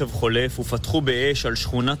ברכב חולף ופתחו באש על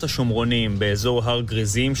שכונת השומרונים באזור הר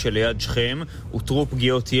גריזים שליד שכם. הותרו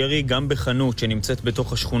פגיעות ירי גם בחנות שנמצאת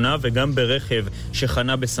בתוך השכונה וגם ברכב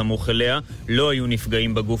שחנה בסמוך אליה. לא היו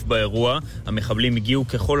נפגעים בגוף באירוע. המחבלים הגיעו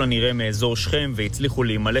ככל הנראה מאזור שכם והצליחו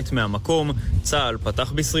להימלט מהמקום. צה"ל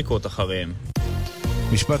פתח בסריקות אחריהם.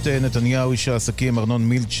 משפט נתניהו, איש העסקים ארנון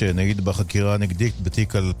מילצ'ן העיד בחקירה נגדית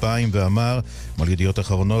בתיק 2000 ואמר על ידיעות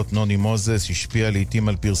אחרונות נוני מוזס השפיע לעתים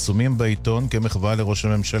על פרסומים בעיתון כמחווה לראש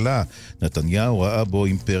הממשלה. נתניהו ראה בו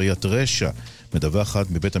אימפריית רשע.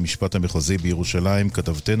 מדווחת מבית המשפט המחוזי בירושלים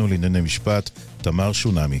כתבתנו לענייני משפט תמר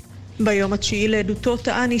שונמי. ביום התשיעי לעדותו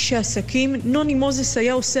טען איש העסקים, נוני מוזס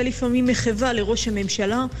היה עושה לפעמים מחווה לראש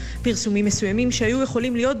הממשלה. פרסומים מסוימים שהיו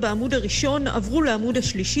יכולים להיות בעמוד הראשון עברו לעמוד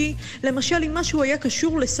השלישי, למשל אם משהו היה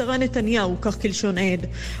קשור לשרה נתניהו, כך כלשון עד.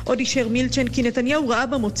 עוד אישר מילצ'ן כי נתניהו ראה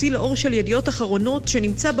במוציא לאור של ידיעות אחרונות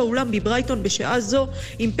שנמצא באולם בברייטון בשעה זו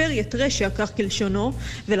אימפריית רשע, כך כלשונו,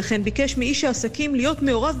 ולכן ביקש מאיש העסקים להיות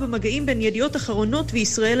מעורב במגעים בין ידיעות אחרונות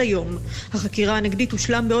וישראל היום. החקירה הנגדית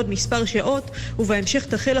הושלם בעוד מספר שעות, ובהמשך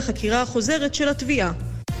תחל החקירה החוזרת של התביעה.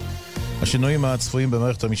 השינויים הצפויים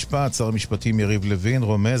במערכת המשפט, שר המשפטים יריב לוין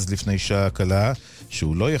רומז לפני שעה קלה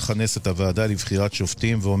שהוא לא יכנס את הוועדה לבחירת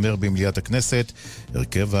שופטים ואומר במליאת הכנסת,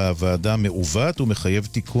 הרכב הוועדה מעוות ומחייב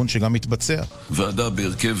תיקון שגם מתבצע. ועדה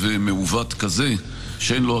בהרכב מעוות כזה,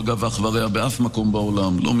 שאין לו אגב אח ורע באף מקום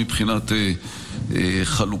בעולם, לא מבחינת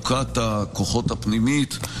חלוקת הכוחות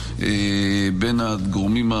הפנימית בין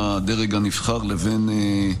הגורמים הדרג הנבחר לבין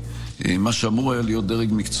מה שאמור היה להיות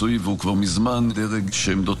דרג מקצועי, והוא כבר מזמן דרג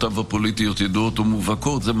שעמדותיו הפוליטיות ידועות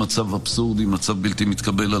ומובהקות. זה מצב אבסורדי, מצב בלתי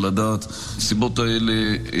מתקבל על הדעת. הסיבות האלה,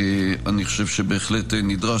 אני חושב שבהחלט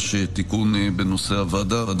נדרש תיקון בנושא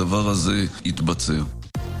הוועדה, הדבר הזה יתבצע.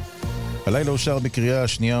 הלילה אושר בקריאה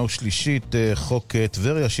השנייה ושלישית חוק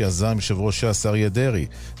טבריה שיזם יושב ראש ש"ס אריה דרעי.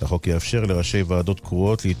 החוק יאפשר לראשי ועדות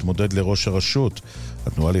קרואות להתמודד לראש הרשות.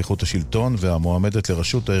 התנועה לאיכות השלטון והמועמדת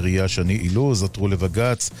לראשות העירייה שני אילוז עתרו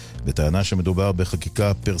לבג"ץ בטענה שמדובר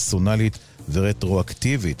בחקיקה פרסונלית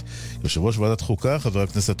ורטרואקטיבית. יושב ראש ועדת חוקה, חבר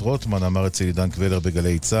הכנסת רוטמן, אמר אצל עידן קבלר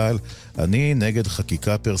בגלי צה"ל, אני נגד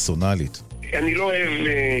חקיקה פרסונלית. אני לא אוהב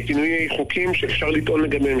כינויי חוקים שאפשר לטעון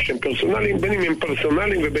לגביהם שהם פרסונליים, בין אם הם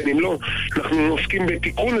פרסונליים ובין אם לא. אנחנו עוסקים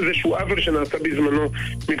בתיקון איזשהו עוול שנעשה בזמנו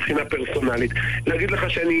מבחינה פרסונלית. להגיד לך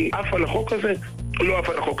שאני עף על החוק הזה? לא עף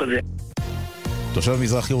על החוק הזה. תושב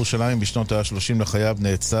מזרח ירושלים בשנות ה-30 לחייו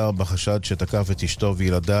נעצר בחשד שתקף את אשתו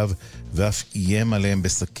וילדיו ואף איים עליהם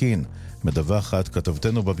בסכין. מדווחת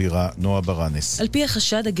כתבתנו בבירה נועה ברנס. על פי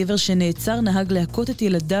החשד, הגבר שנעצר נהג להכות את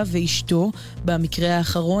ילדיו ואשתו. במקרה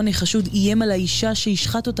האחרון החשוד איים על האישה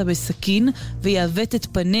שהשחט אותה בסכין ויעוות את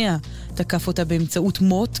פניה. תקף אותה באמצעות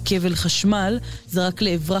מוט, כבל חשמל, זרק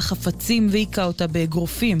לעברה חפצים והיכה אותה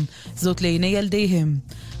באגרופים. זאת לעיני ילדיהם.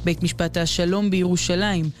 בית משפט השלום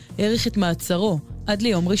בירושלים העריך את מעצרו עד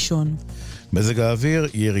ליום ראשון. מזג האוויר,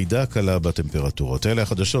 ירידה קלה בטמפרטורות. אלה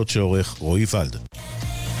החדשות שעורך רועי ולד.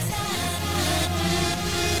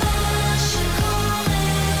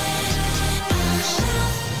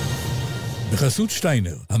 בחסות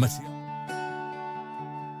שטיינר, המציע.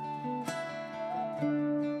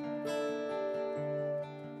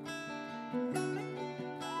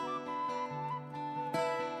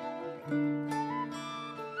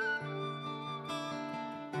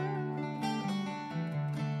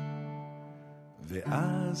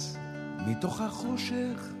 ואז מתוך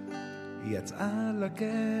החושך יצאה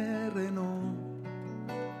לקרנו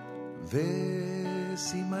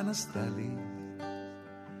וסימן עשתה לי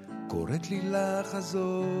קוראת לי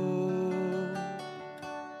לחזור,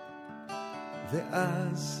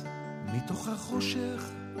 ואז מתוך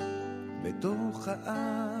החושך בתוך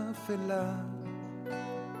האפלה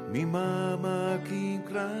ממעמקים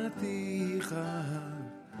קראתיך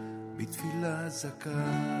בתפילה זכה.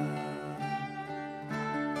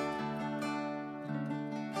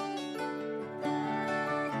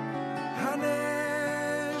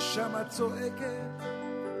 הנשמה צועקת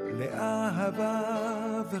לאהבה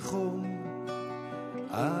וחום,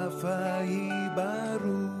 אפה היא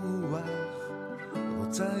ברוח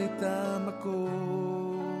רוצה את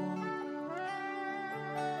המקום.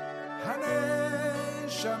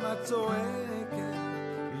 הנשמה צועקת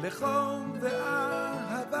לחום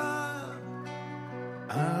ואהבה,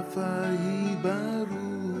 אפה היא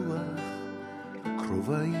ברוח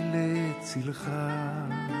קרובה היא לצלך.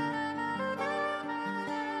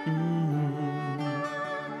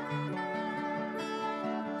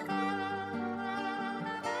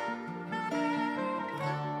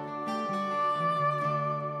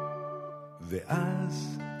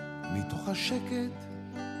 ואז מתוך השקט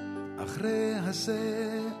אחרי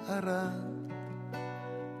הסערה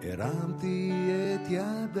הרמתי את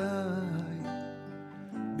ידיי,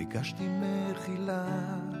 ביקשתי מחילה,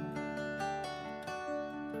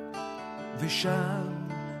 ושם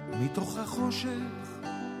מתוך החושך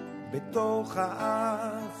בתוך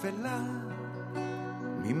האפלה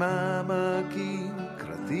ממעמקים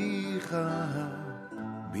קראתיך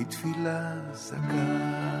בתפילה זכה.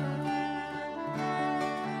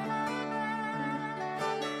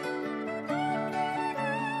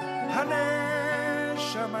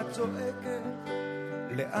 הנשמה צועקת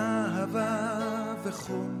לאהבה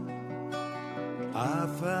וחום,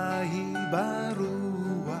 אפה היא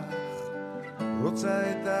ברוח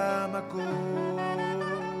רוצה את המקום.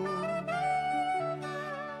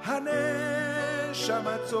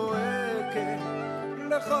 הנשמה צועקת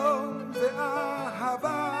לחום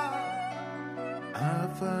ואהבה,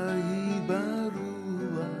 אפה היא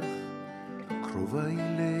ברוח קרובה היא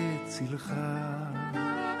לצלך.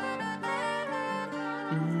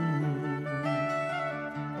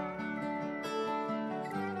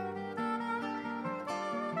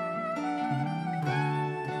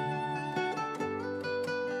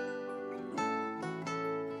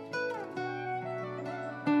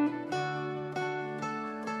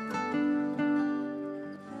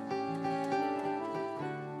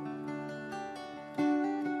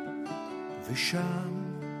 ושם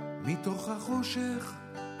מתוך החושך,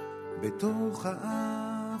 בתוך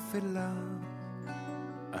האפלה,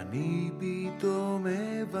 אני פתאום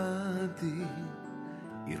הבנתי,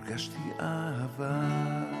 הרגשתי אהבה.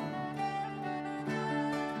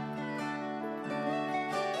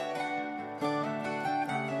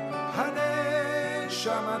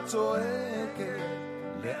 הנשמה צועקת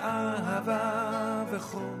לאהבה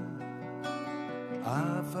וחום,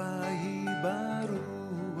 אהבה היא ברוח,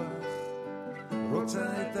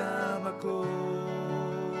 רוצה את המקום.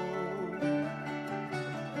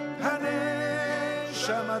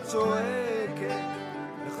 הנשמה צועקת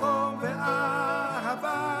לחום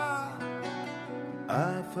ואהבה,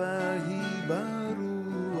 אהבה היא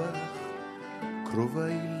ברוח, קרובה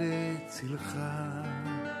היא לצלך.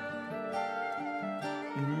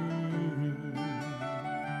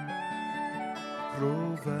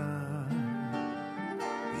 קרובה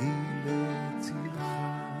היא לצלך.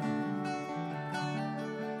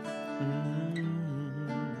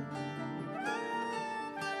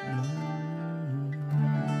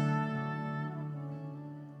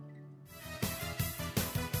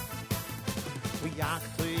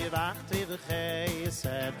 Wacht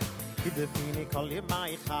said the fini call you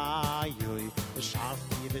my khay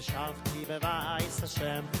the shafti beweis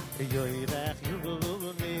Hashem yoy rech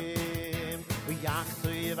yuvulim we wacht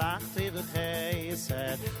the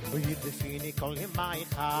said the fini call you my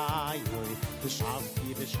khay the shafti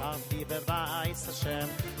beweis Hashem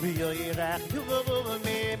yoy rech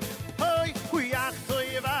yuvulim hoy we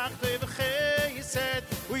wacht the said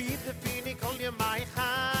the fini call you my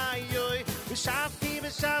khay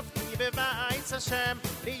Shafti beweis Hashem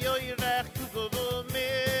yoy rech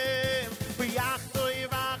yuvulim we wacht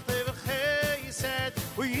the said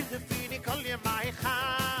we the fini call you my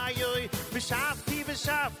khay Shafti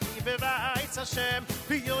beweis Hashem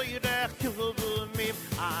yoy rech yuvulim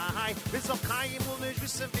ay biz so kein und ich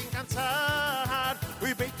wissen wie ganz hart we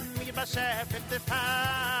beten mir bei Chef in der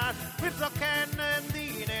Fahrt wir so kennen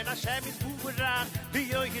die in Hashem is burach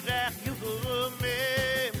yoy rech yuvulim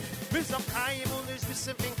wir so kein und ich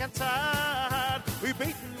wissen wie ganz hart we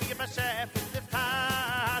beten mir bei Chef in der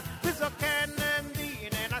Fahrt wir so kennen die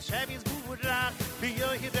in Hashem is burach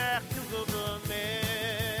yoy rech yuvulim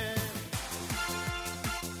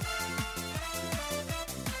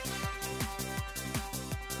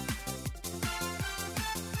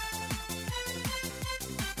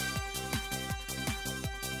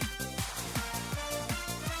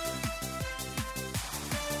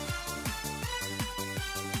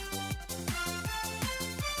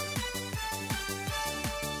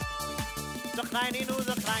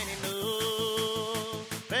the kleine nu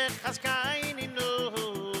weg as keine nu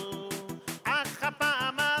ach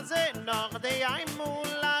pa maze noch de ein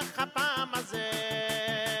mul ach pa maze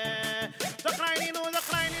the kleine nu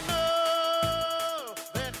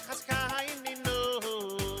weg as keine nu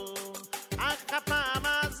ach pa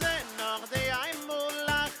maze noch de ein mul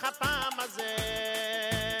ach pa maze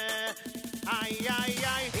ay ay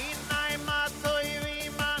ay in ay matoy vi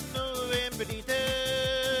manu em brite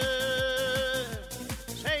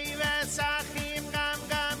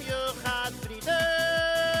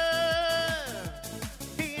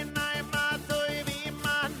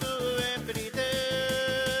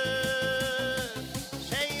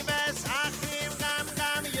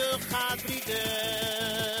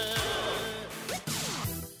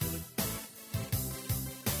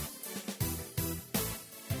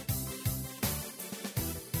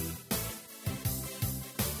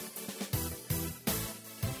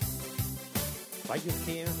Weil ich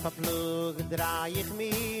den Verflug dreh ich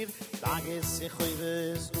mir, sag es ich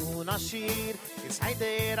heute unaschir, es sei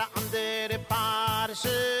der andere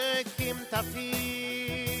Parsche kommt auf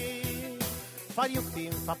hier. Weil ich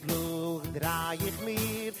den Verflug dreh ich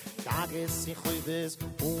mir, sag es ich heute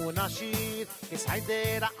unaschir, es sei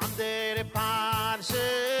der andere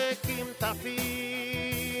Parsche kommt auf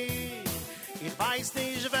hier. Ich weiß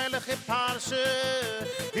nicht welche Parsche,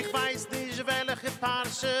 ich weiß nicht welche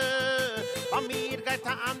Parsche, bei mir geht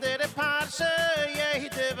eine andere Parsche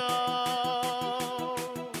jede Woche.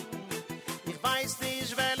 Ich weiß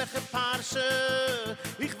nicht welche Parsche,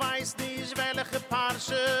 ich weiß nicht welche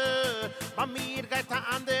Parsche, bei mir geht eine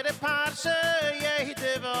andere Parsche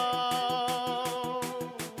jede Woche.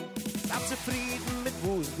 Sei zufrieden mit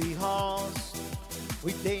wo du hast,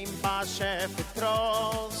 mit dem Parsche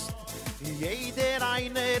vertraust. Jeder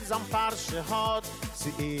einer sein Parsche hat,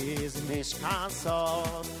 sie ist nicht ganz so.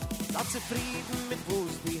 Sei zufrieden mit wo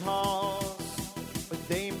du hast, mit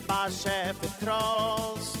dem Parsche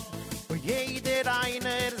vertraust. Und jeder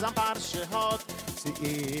einer sein Parsche hat, sie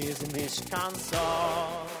ist nicht ganz so.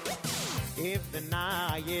 if the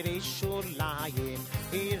night is shulayim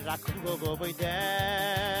iraku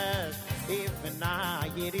boydes if the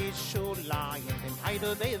night is shulayim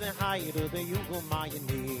then hide the yugo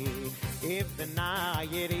mayni if the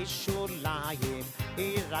night is shulayim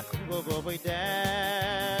iraku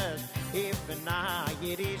boydes if the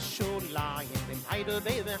night is shulayim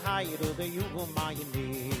then hide the yugo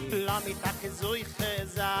mayni la mitak zoy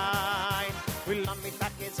khazain will la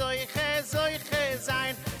mitak zoy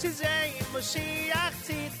khazain tizay Moshiach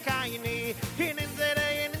tzit kaini in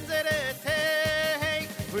zere hey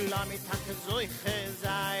will la mitak zoy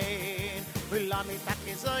khazain will la mitak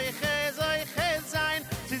zoy khazain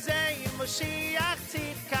tizay Moshiach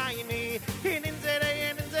tzit kaini in zere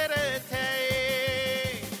hey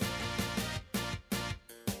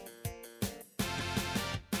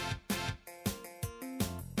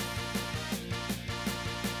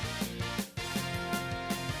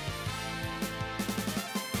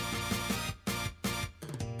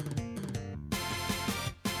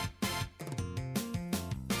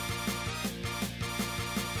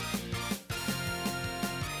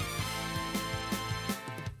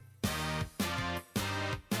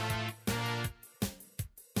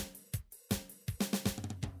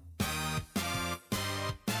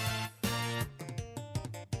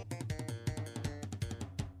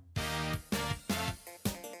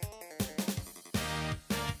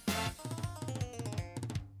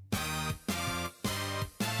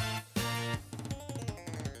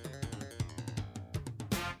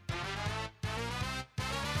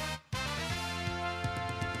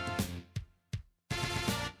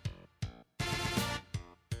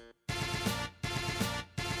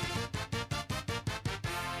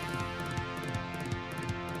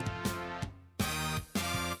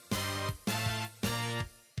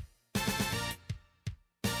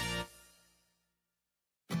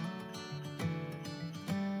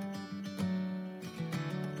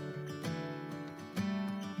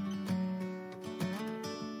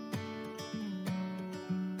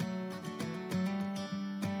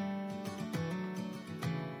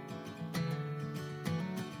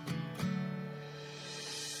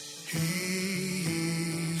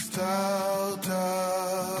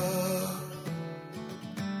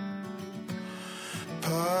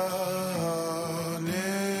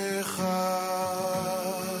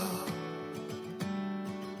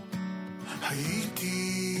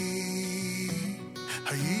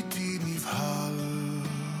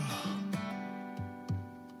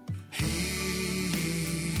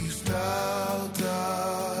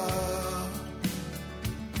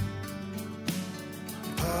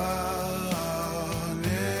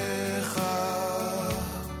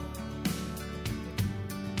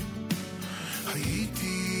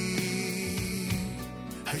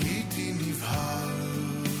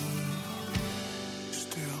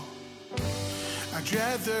I'd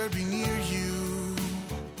rather be near you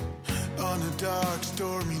on a dark,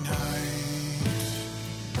 stormy night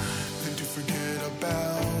than to forget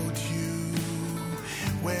about you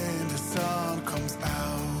when the sun comes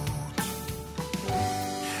out.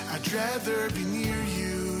 I'd rather be near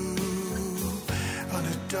you on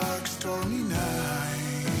a dark, stormy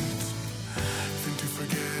night than to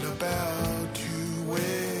forget about you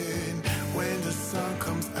when the sun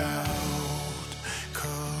comes out.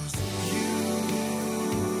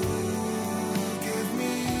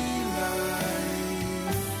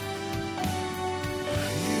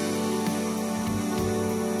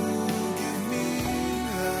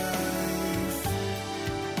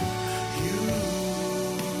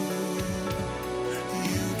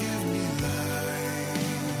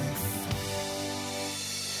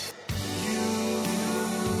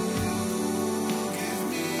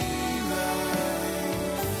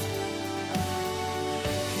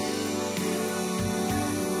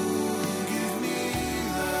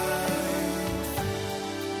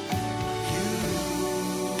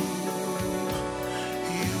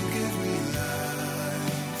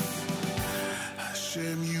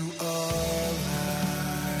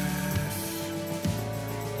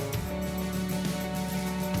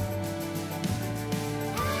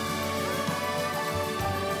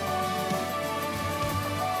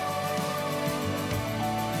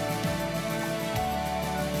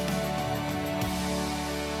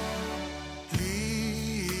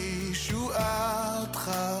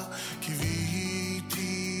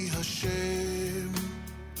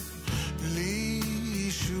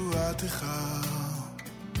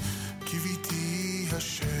 קיוויתי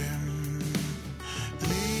השם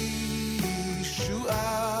לישועתך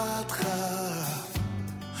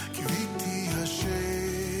קיוויתי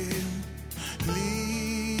השם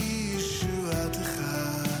לישועתך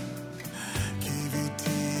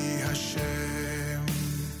קיוויתי השם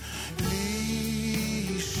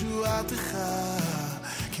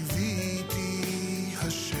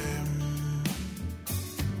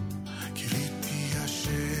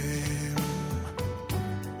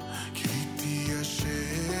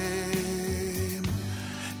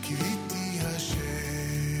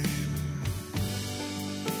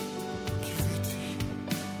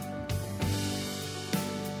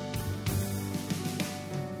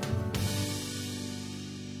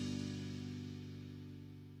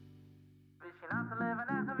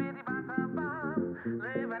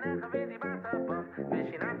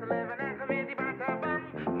Bonecho,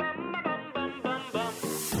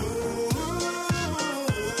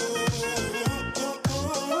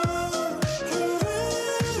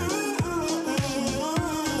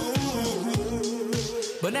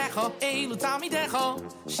 Elu Talmidecho,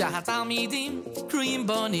 Shahat Talmidim, Kriyim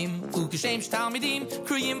Bonim, Ukeshem Talmidim,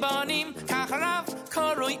 Kriyim Bonim, Kacharav,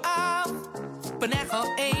 Koroi Av. Bonecho,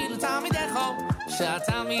 Elu Talmidecho, Shahat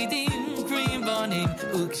Talmidim, Kriyim Bonim,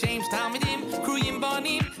 Ukeshem Talmidim, Kriyim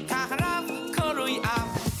Bonim, Kacharav, Koroi Av.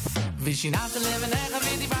 Vishinat levenecha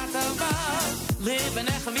vidi batava,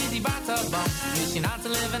 levenecha vidi batava. Vishinat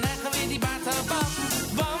levenecha vidi batava,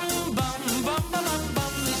 bum bum bum bum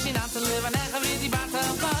bum. Vishinat levenecha vidi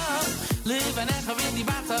batava, levenecha vidi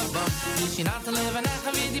batava. Vishinat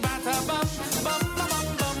levenecha vidi batava, bum bum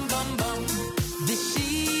bum bum bum.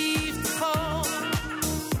 Deshivtcho,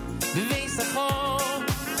 beweischo,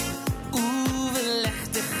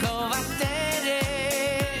 uvelechticho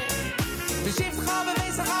vaterech. Deshivtcho,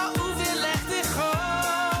 beweischo.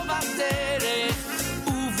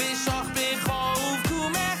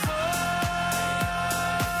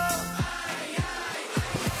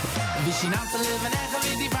 Vishinat levenecha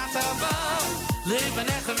vidi batava,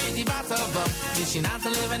 levenecha vidi batava. Vishinat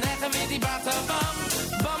levenecha vidi batava,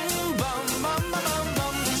 bum bum bum bum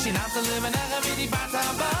bum. Vishinat levenecha vidi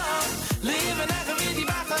batava, levenecha vidi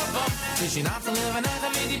batava. Vishinat levenecha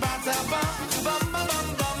vidi batava, bum bum bum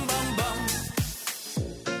bum bum bum.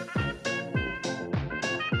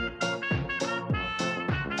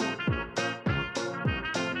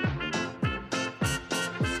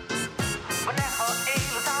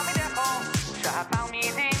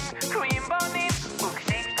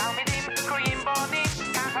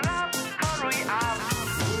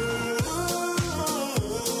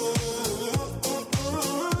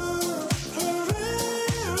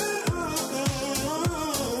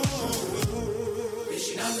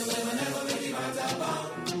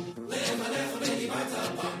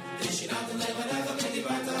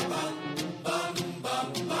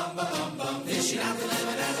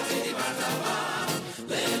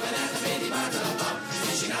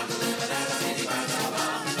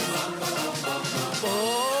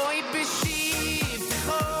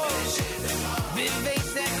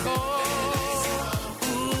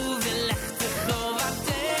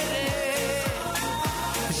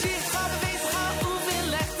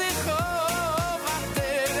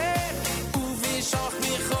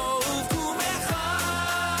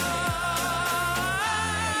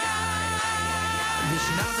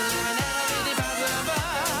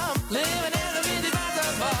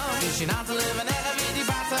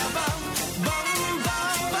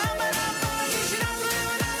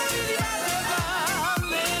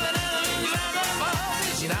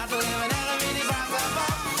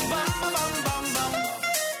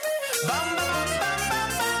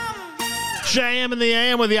 JM in the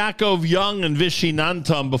AM with Yaakov Young and Vishy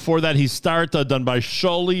Nantam. Before that, he started, done by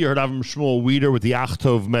Sholi. You heard Avram Shmuel Weeder with the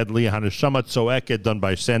Achtov medley. Haneshama Tzoeket, done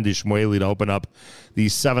by Sandy Shmueli, to open up the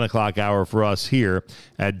 7 o'clock hour for us here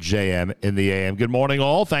at JM in the AM. Good morning,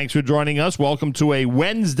 all. Thanks for joining us. Welcome to a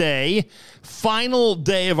Wednesday, final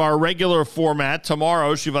day of our regular format.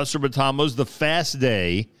 Tomorrow, Shivasar B'Tammuz, the fast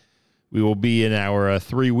day. We will be in our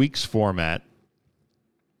 3 weeks format,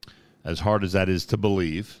 as hard as that is to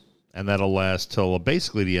believe. And that'll last till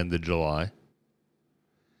basically the end of July.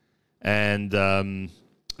 And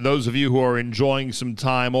those of you who are enjoying some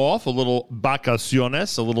time off, a little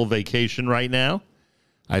vacaciones, a little vacation right now,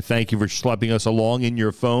 I thank you for schlepping us along in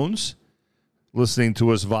your phones, listening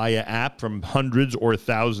to us via app from hundreds or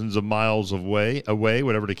thousands of miles away,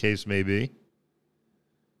 whatever the case may be.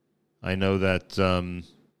 I know that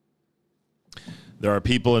there are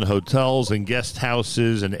people in hotels and guest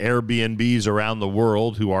houses and Airbnbs around the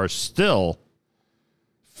world who are still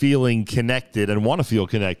feeling connected and want to feel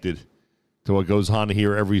connected to what goes on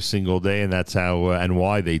here every single day, and that's how and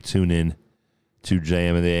why they tune in to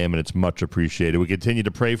JM and the AM, and it's much appreciated. We continue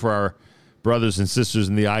to pray for our brothers and sisters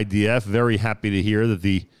in the IDF. Very happy to hear that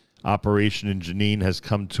the operation in Jenin has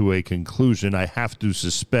come to a conclusion. I have to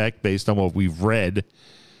suspect, based on what we've read,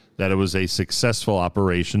 that it was a successful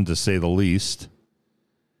operation, to say the least.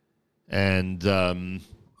 And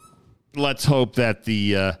let's hope that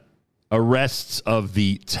the arrests of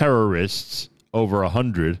the terrorists, over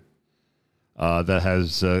 100,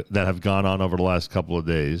 that have gone on over the last couple of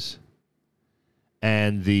days,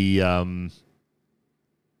 and the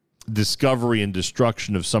discovery and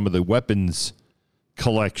destruction of some of the weapons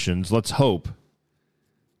collections, let's hope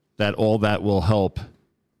that all that will help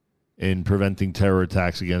in preventing terror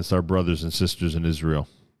attacks against our brothers and sisters in Israel.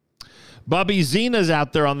 Bobby Zena's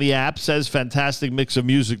out there on the app, says fantastic mix of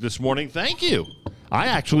music this morning. Thank you. I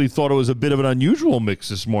actually thought it was a bit of an unusual mix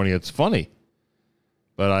this morning. It's funny.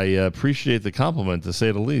 But I appreciate the compliment, to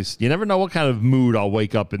say the least. You never know what kind of mood I'll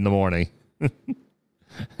wake up in the morning.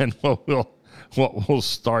 And what will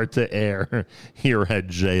start to air here at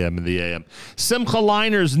JM in the AM. Simcha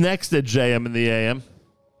Liner's next at JM in the AM.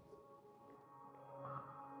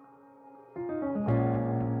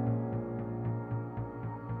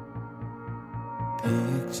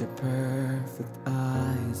 Picture perfect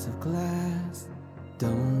eyes of glass.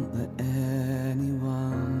 Don't let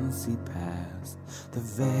anyone see past the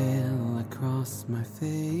veil across my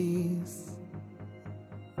face.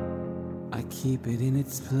 I keep it in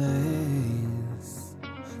its place.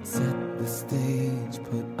 Set the stage,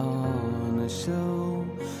 put on a show.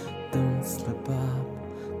 Don't slip up,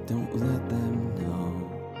 don't let them know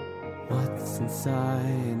what's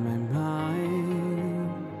inside my mind.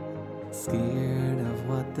 Scared of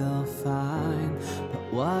what they'll find, but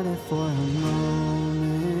what if for a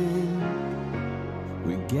moment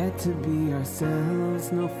we get to be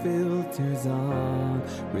ourselves, no filters on,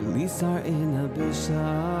 release our inhibitions.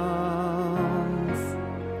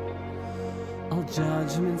 All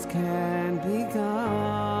judgments can be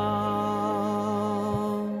gone.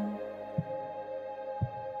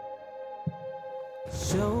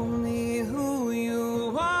 Show me who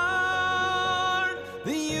you are,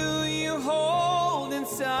 the you hold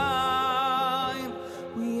inside.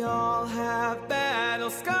 We all have battle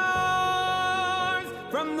scars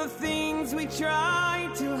from the things we try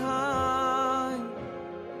to hide.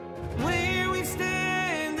 Where we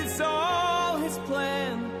stand, it's all his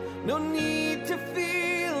plan. No need to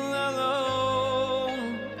feel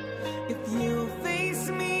alone. If you face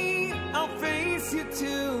me, I'll face you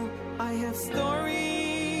too. I have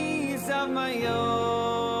stories of my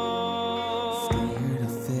own. Scared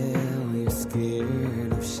of failure,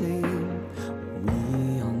 scared of shame.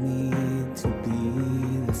 We all need to be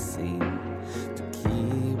the same, to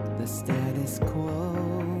keep the status quo.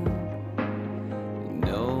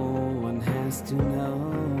 No one has to know.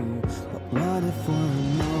 But what if for a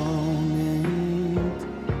moment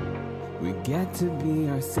we get to be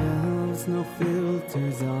ourselves, no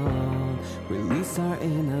filters on, release our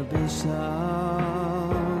inhibitions.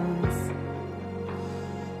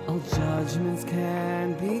 All judgments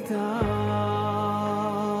can be gone.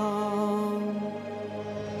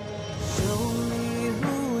 Show me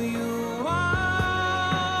who you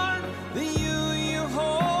are, the you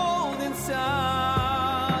hold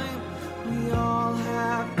inside. We all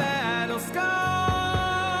have battle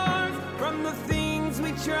scars from the things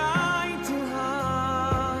we try to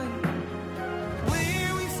hide.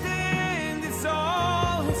 Where we stand, it's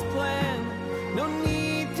all his plan. No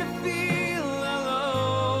need to feel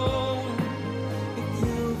alone. If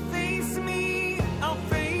you face me, I'll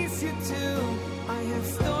face you too. I have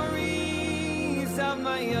stories of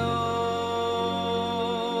my own.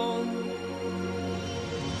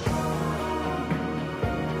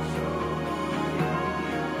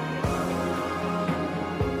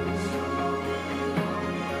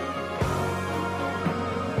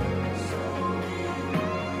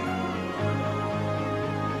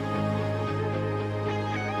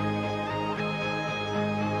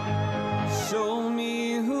 Show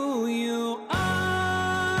me who you are.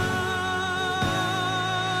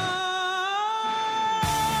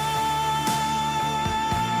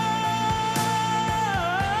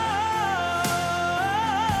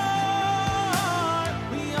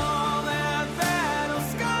 We all have battle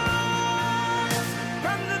scars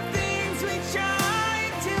from the things we try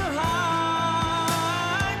to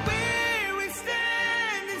hide. Where we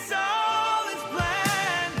stand is all his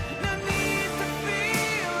plan. No need to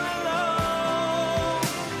feel alone.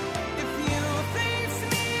 If you face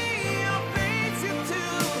me, I'll face you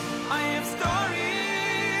too. I have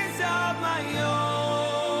stories of my own.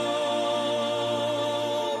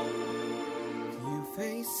 If you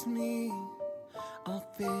face me, I'll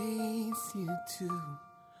face you too.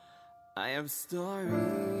 I have stories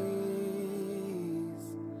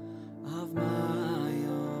of my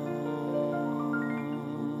own.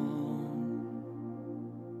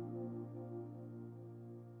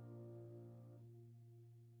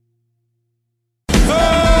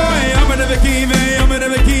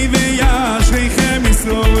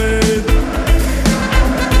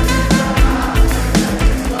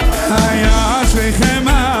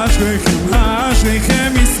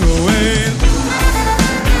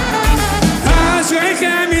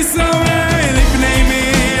 Aşkım İsrail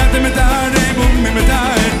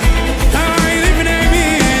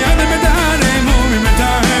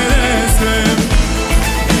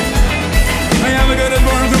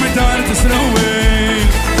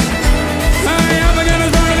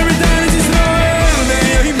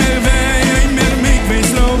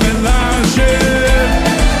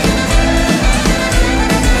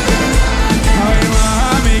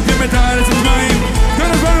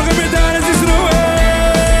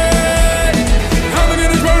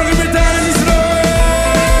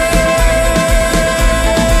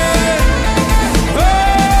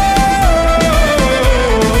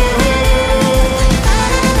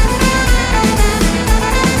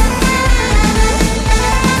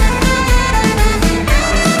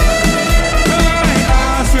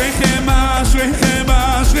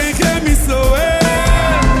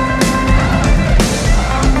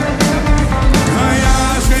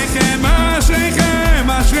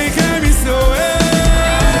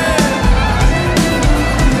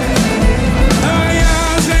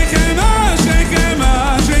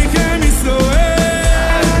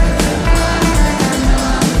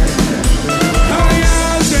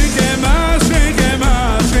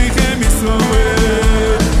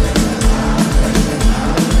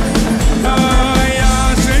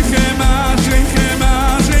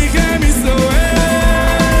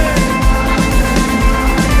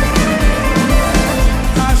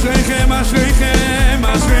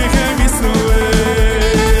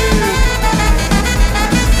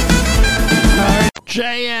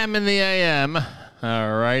JM in the AM.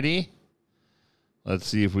 All righty. Let's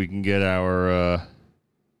see if we can get our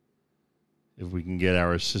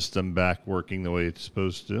system back working the way it's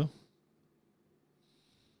supposed to.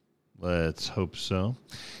 Let's hope so.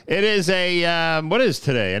 It is a what is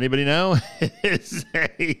today? Anybody know? It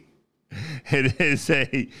is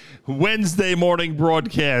a Wednesday morning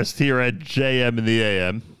broadcast here at JM in the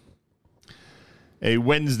AM. A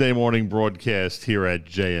Wednesday morning broadcast here at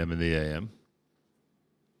JM in the AM.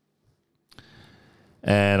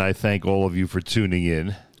 And I thank all of you for tuning in.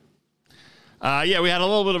 We had a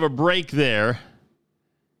little bit of a break there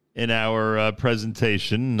in our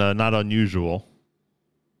presentation. Not unusual.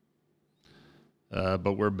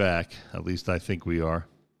 But we're back. At least I think we are.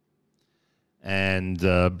 And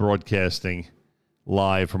broadcasting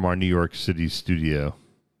live from our New York City studio.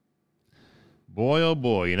 Boy, oh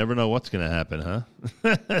boy, you never know what's going to happen, huh?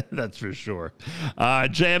 That's for sure.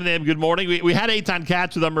 JM Name, good morning. We had Eitan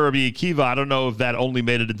Katz with Amar Rabbi Akiva. I don't know if that only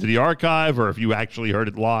made it into the archive or if you actually heard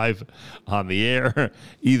it live on the air.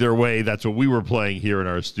 Either way, that's what we were playing here in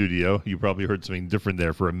our studio. You probably heard something different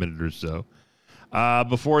there for a minute or so.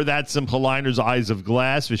 Before that, Simcha Liner's Eyes of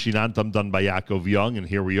Glass, Vishinantam, done by Yaakov Young, and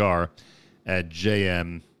here we are at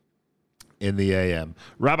JM in the AM.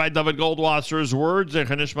 Rabbi David Goldwasser's words,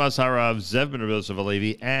 Zecher Nishmas Harav Zev ben Rabbi Yosef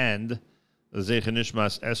Alevi, and Zecher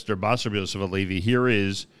Nishmas Esther Bas Rabbi Yosef Alevi. Here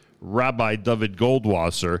is Rabbi David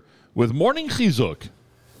Goldwasser with Morning Chizuk.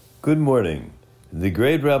 Good morning. The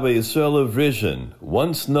great Rabbi Yisrael of Rizhin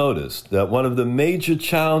once noticed that one of the major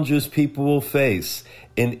challenges people will face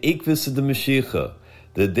in Ikvis de Mashiach,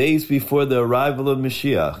 the days before the arrival of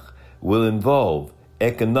Mashiach, will involve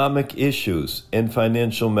economic issues and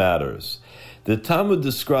financial matters. The Talmud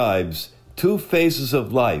describes two phases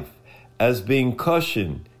of life as being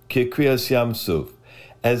koshin, kikriyas yamsuf,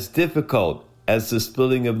 as difficult as the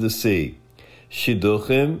splitting of the sea.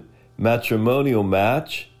 Shiduchim, matrimonial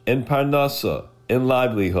match, and parnasa, in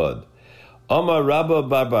livelihood. Omar Rabba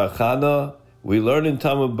Bar Chana, we learn in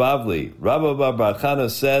Talmud Bavli, Rabba Bar Chana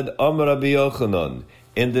said, Omar Rabbi Yochanan,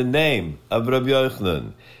 in the name of Rabbi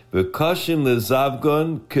Yochanan, V'koshin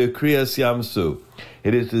lezavgon kekriyas yamsuf.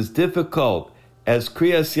 It is as difficult as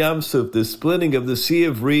kriyas yamsuf, the splitting of the sea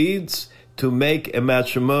of reeds, to make a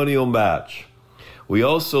matrimonial match. We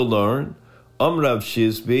also learn, Rav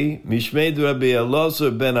Shizbi, Mishmeid Rabbi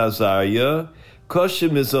Elazar ben Azariah, Koshin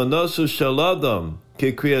mizonosu shaladam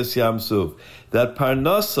kekriyas yamsuf, that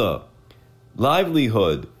parnasa,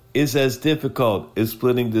 livelihood, is as difficult as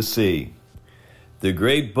splitting the sea. The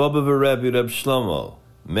great Baba Rebbe Reb Shlomo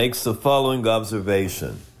makes the following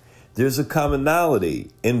observation. There's a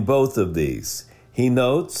commonality in both of these. He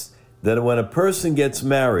notes that when a person gets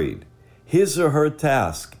married, his or her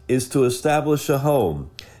task is to establish a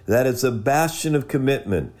home that is a bastion of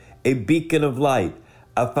commitment, a beacon of light,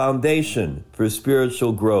 a foundation for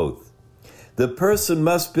spiritual growth. The person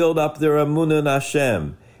must build up their amunah in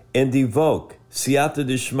Hashem and evoke siyata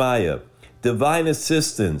d'shmaya, divine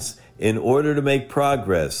assistance, in order to make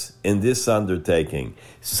progress in this undertaking.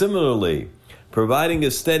 Similarly, providing a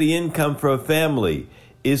steady income for a family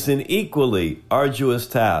is an equally arduous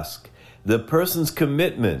task. The person's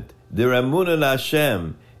commitment, their emunah in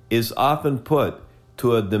Hashem, is often put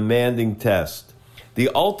to a demanding test. The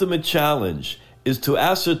ultimate challenge is to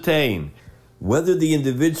ascertain whether the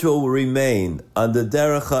individual will remain on the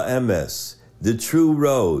derech ha'emes, the true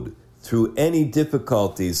road, through any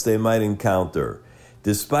difficulties they might encounter.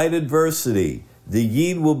 Despite adversity, the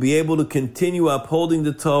Yid will be able to continue upholding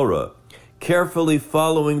the Torah, carefully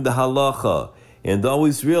following the halacha, and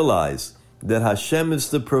always realize that Hashem is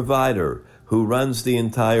the provider who runs the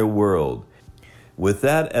entire world. With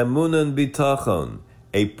that emunah and bitachon,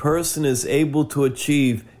 a person is able to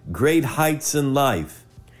achieve great heights in life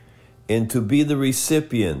and to be the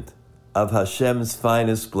recipient of Hashem's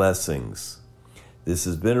finest blessings. This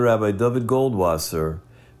has been Rabbi David Goldwasser,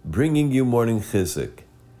 bringing you Morning Chizuk.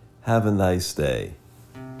 Have a nice day.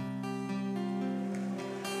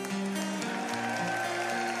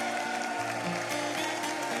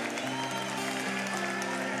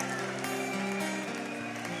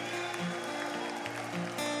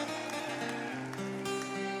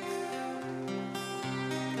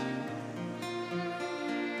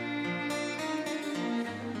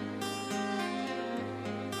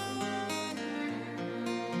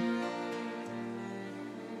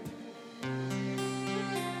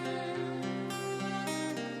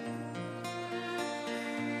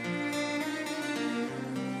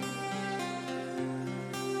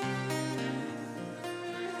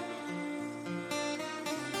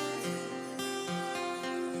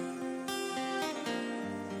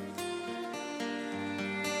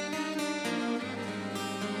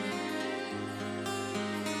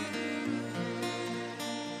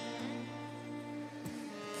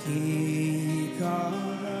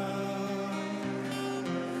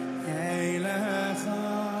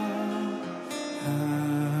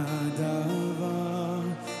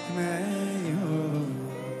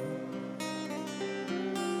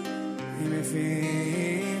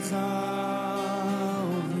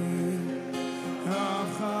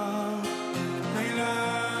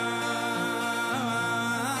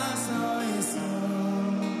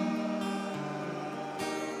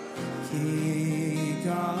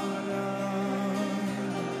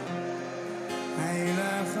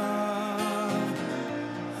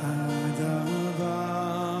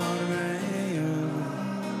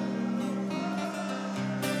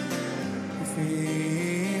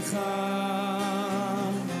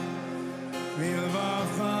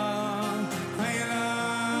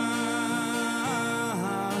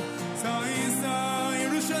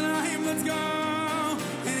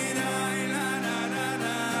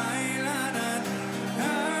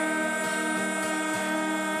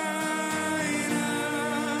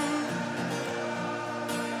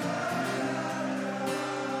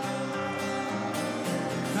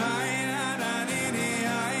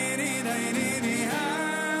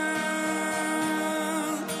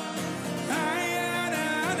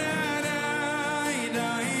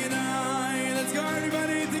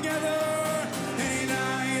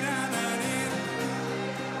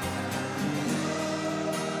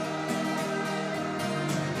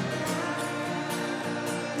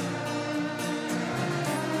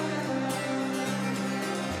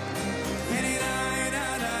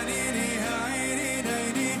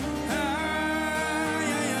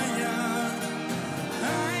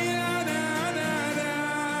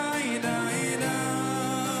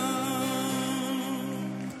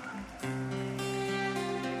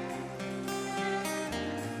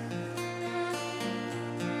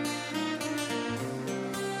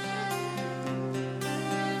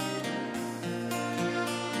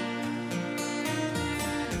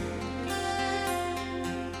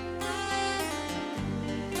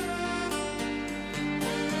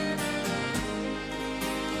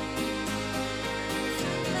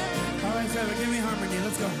 Seven, give me harmony.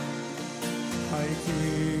 Let's go.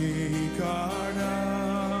 Haiki Karna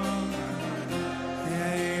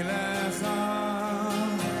Eilecha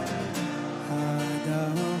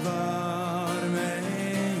Hadavar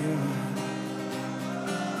Meir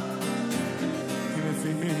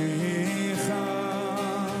Kimeficha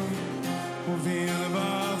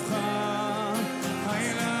Uvilvavcha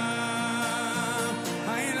Haila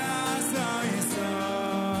Haila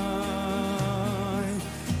Saisai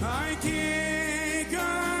Haiki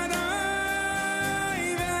Karna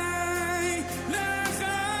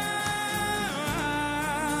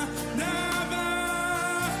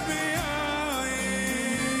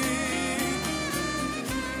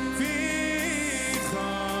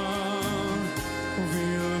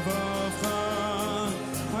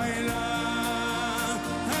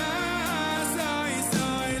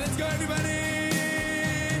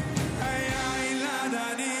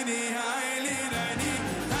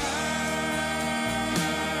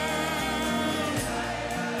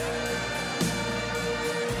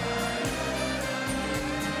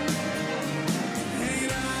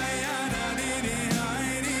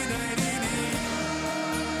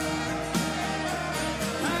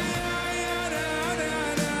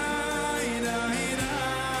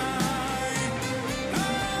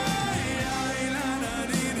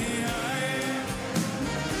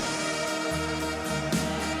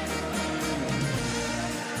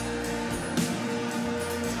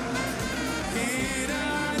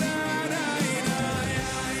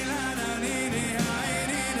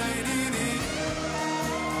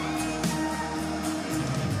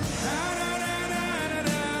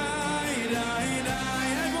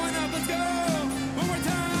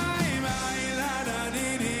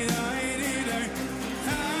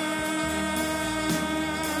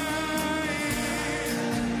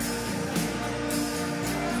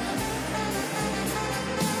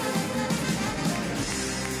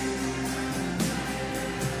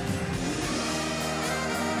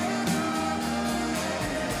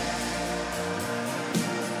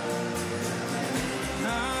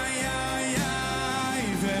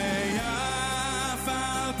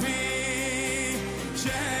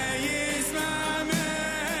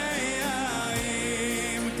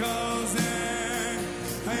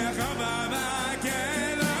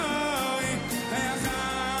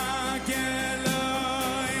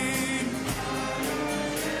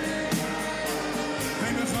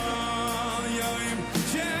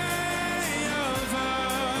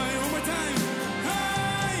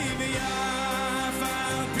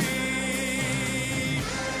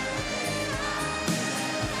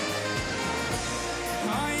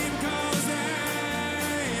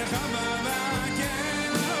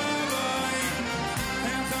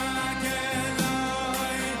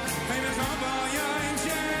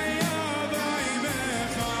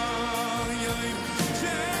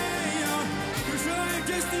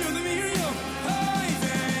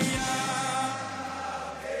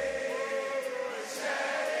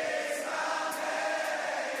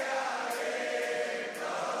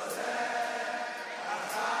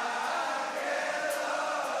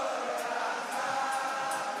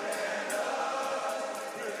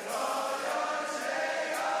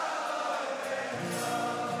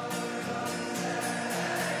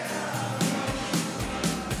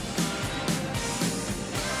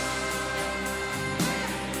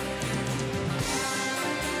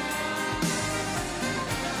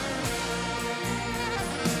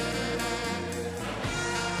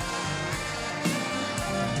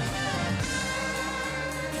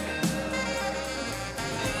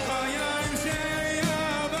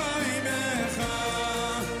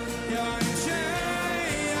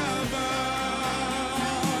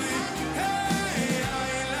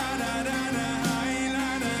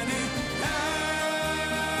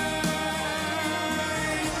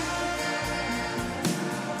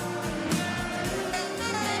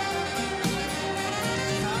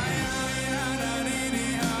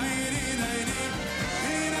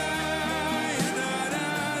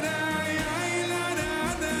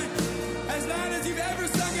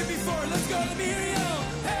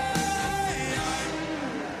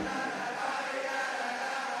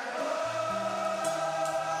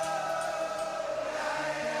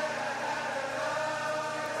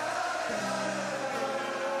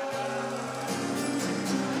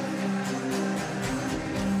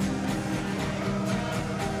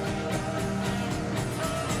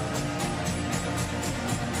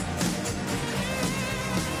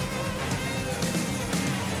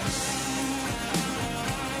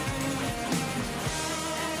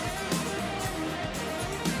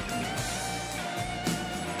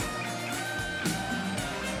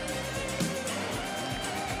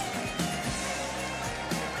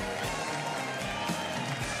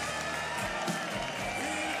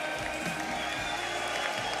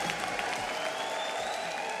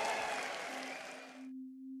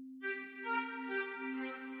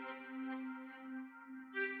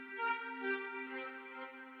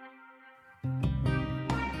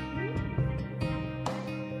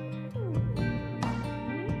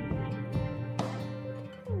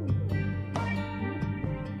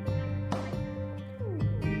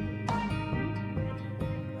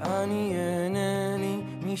אני אינני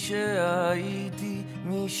מי שהייתי,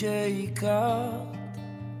 מי שהכרת.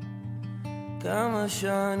 כמה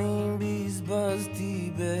שנים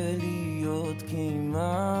בזבזתי בלהיות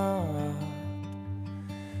כמעט,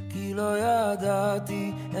 כי לא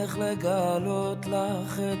ידעתי איך לגלות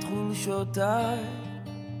לך את חולשותיי.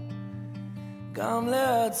 גם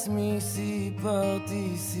לעצמי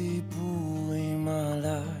סיפרתי סיפורים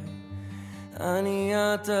עליי. אני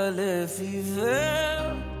עטלף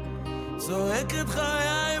עיוור, צועק את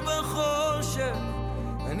חיי בחושך,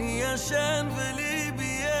 אני ישן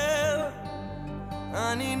וליבי ער.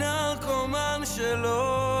 אני נרקומן של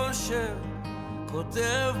אושר,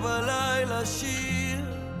 כותב בלילה שיר,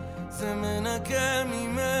 זה מנקה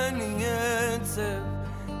ממני עצב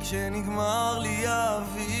כשנגמר לי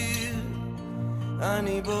האוויר.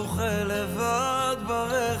 אני בוכה לבד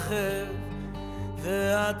ברכב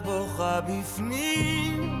ואת בוכה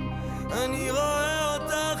בפנים, אני רואה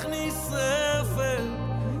אותך נשרפת,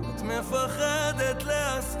 את מפחדת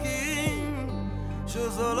להסכים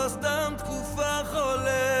שזו לא סתם תקופה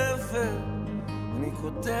חולפת. אני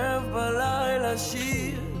כותב בלילה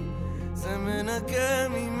שיר, זה מנקה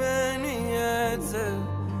ממני עצב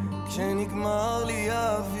כשנגמר לי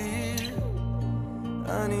האוויר.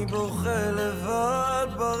 אני בוכה לבד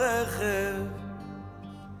ברכב,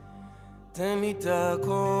 תן לי את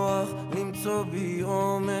הכוח למצוא בי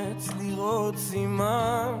אומץ לראות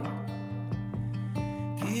סימן,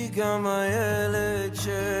 כי גם הילד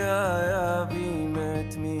שהיה בי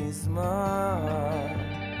מת מזמן.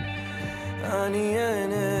 אני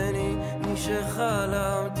אינני מי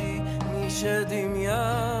שחלמתי, מי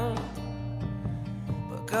שדמיית,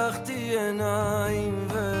 פקחתי עיניים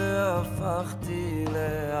והפכתי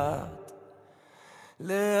לאט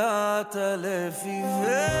לאט אלף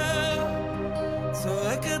עיוור,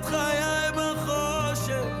 צועק את חיי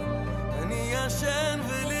בחושך, אני ישן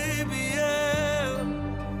וליבי ער.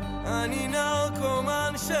 אני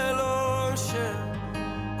נרקומן של אושר,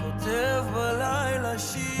 כותב בלילה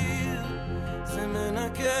שיר, זה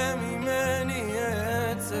מנקה ממני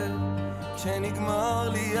עצב כשנגמר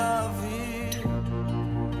לי האוויר.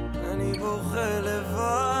 אני בוכה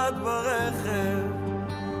לבד ברכב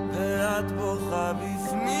ואת בוכה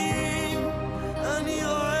בפנים, אני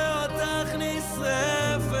רואה אותך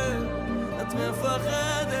נשרפת, את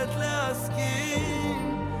מפחדת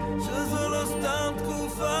להסכים שזו לא סתם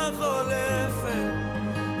תקופה חולפת.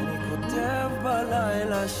 אני כותב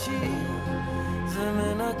בלילה שיר, זה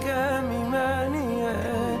מנקה ממני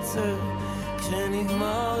עצב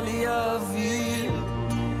כשנגמר לי האוויר.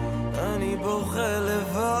 אני בוכה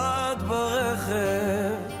לבד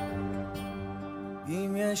ברכב.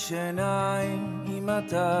 אם יש עיניים, אם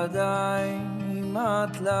את עדיין, אם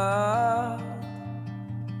את לאט,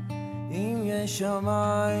 אם יש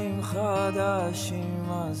שמיים חדשים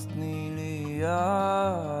אז תני לי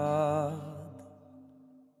יד.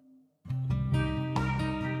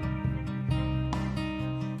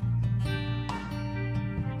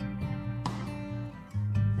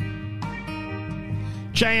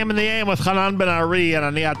 JM in the AM with Hanan Ben Ari and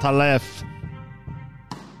Aniyat Talef.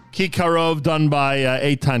 Kikarov done by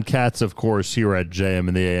Eitan Katz, of course, here at JM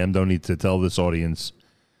in the AM. Don't need to tell this audience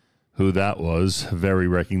who that was. Very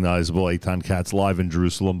recognizable. Eitan Katz live in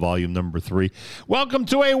Jerusalem, volume number 3. Welcome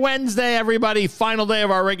to a Wednesday, everybody. Final day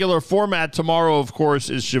of our regular format. Tomorrow, of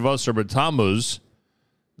course, is Shavasar B'Tammuz.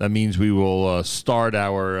 That means we will start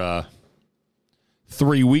our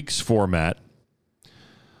 3 weeks format.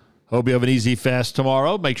 Hope you have an easy fast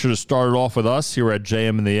tomorrow. Make sure to start it off with us here at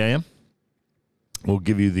JM in the AM. We'll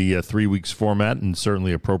give you the 3 weeks format and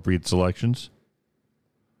certainly appropriate selections.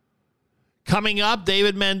 Coming up,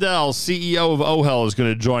 David Mandel, CEO of Ohel, is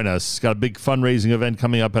going to join us. He's got a big fundraising event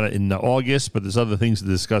coming up in August, but there's other things to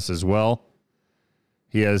discuss as well.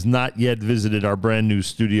 He has not yet visited our brand new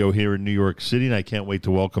studio here in New York City, and I can't wait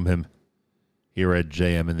to welcome him here at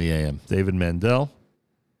JM in the AM. David Mandel,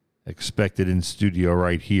 expected in studio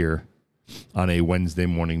right here on a Wednesday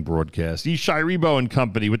morning broadcast. Yishai Rebo and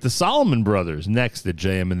Company with the Solomon Brothers next at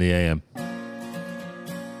JM in the AM.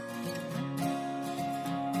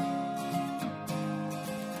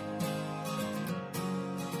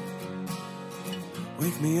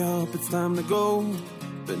 Wake me up, it's time to go.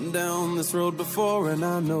 Been down this road before and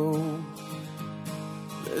I know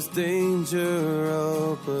there's danger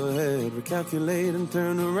up ahead. Recalculate and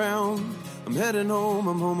turn around. I'm heading home,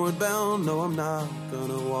 I'm homeward bound. No, I'm not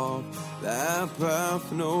gonna walk that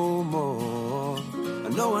path no more. I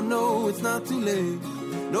know it's not too late.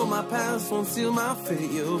 No, my past won't seal my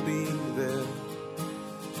fate. You'll be there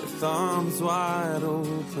with arms wide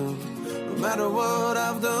open. No matter what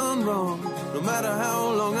I've done wrong, no matter how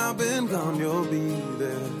long I've been gone, you'll be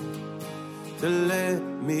there to let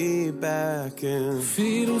me back in.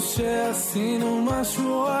 אפילו שעשינו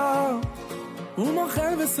משהו רע, הוא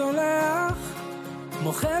מוחל וסולח,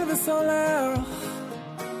 מוחל וסולח,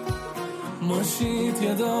 מושיט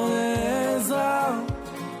ידו לעזרה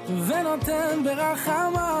ונותן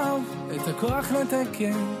ברחמיו את הכוח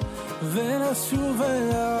לתקן ולשוב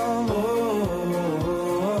אליו.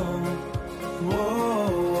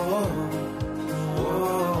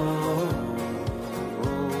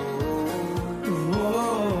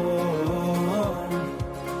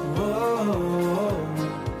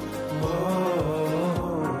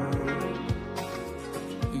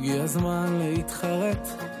 הגיע הזמן להתחרט,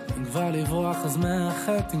 אם כבר לברוח אז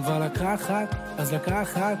מאחת, אם כבר לקחת אז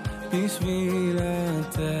לקחת בשביל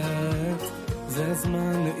לתת. זה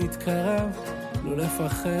הזמן להתקרב, לא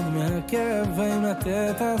לפחד מהכאב, ואם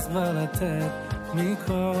לתת אז כבר לתת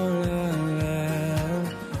מכל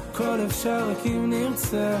הלב. כל אפשר רק אם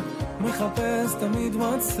נרצה, מחפש תמיד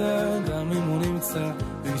מוצא, גם אם הוא נמצא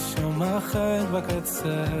אישום אחר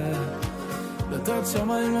בקצה. דלתות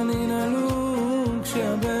שמיים לא ננעלו,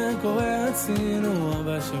 כשהבן קורא הצינו,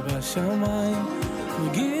 אבא שבשמיים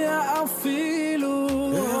מגיע אפילו.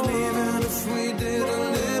 And even if we did a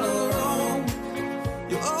little wrong,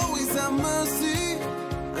 you always have mercy,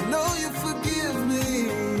 I know you forgive me.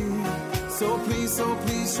 So please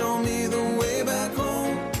show me the way back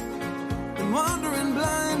home. Been wandering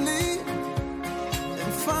blindly,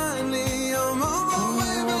 and finally I'm on my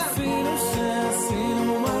way back home. אפילו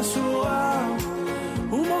שעשינו משהו רע,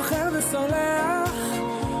 הוא מוחל וסולח,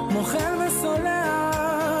 מוחל וסולח,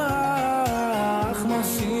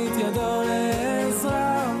 מושיט ידו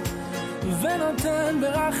לעזרה ונותן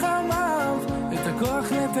ברחמיו את הכוח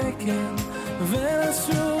לתקן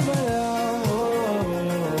ולשוב אליו.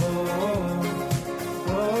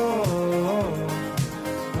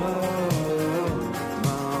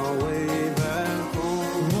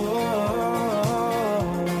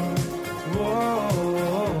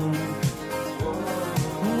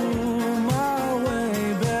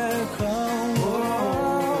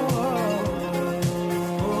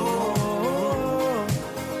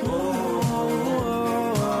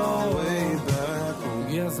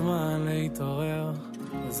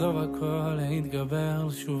 עזוב הכל להתגבר,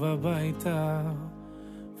 שוב הביתה.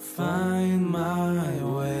 Find my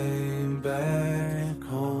way back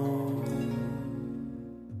home.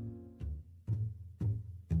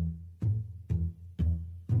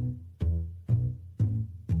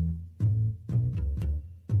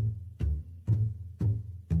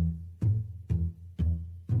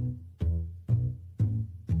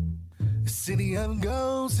 City of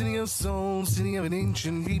gold, city of soul, city of an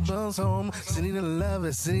ancient people's home, city that I love,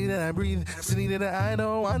 a city that I breathe, city that I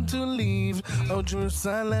don't want to leave. Oh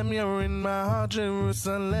Jerusalem, you're in my heart,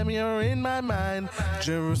 Jerusalem, you're in my mind,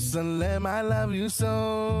 Jerusalem, I love you so.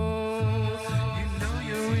 You know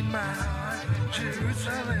you're in my heart,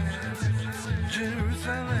 Jerusalem,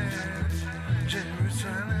 Jerusalem,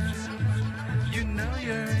 Jerusalem. You know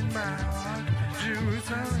you're in my heart,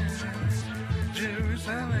 Jerusalem,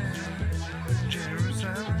 Jerusalem.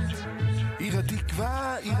 עיר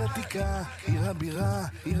התקווה, עיר עתיקה, עיר הבירה,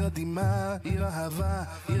 עיר הדמעה, עיר האהבה,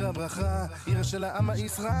 עיר הברכה, עיר של העם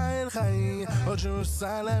הישראל חי. Oh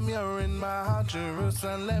Jerusalem, you're in my heart,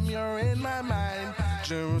 Jerusalem, you're in my mind,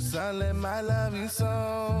 Jerusalem, I love you so.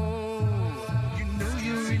 You know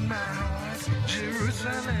you're in my heart,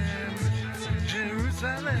 Jerusalem,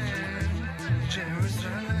 Jerusalem,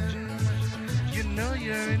 Jerusalem. You know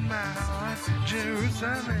you're in my heart,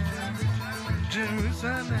 Jerusalem,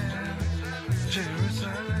 Jerusalem,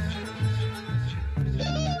 Jerusalem.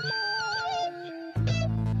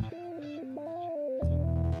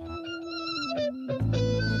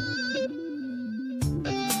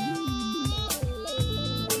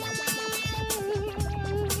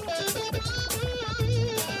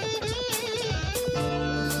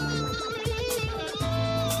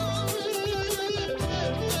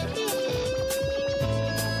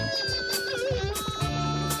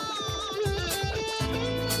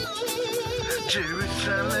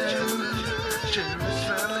 Jerusalem, Jerusalem,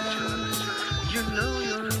 you know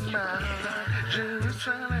you're in my heart,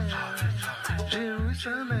 Jerusalem,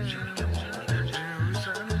 Jerusalem,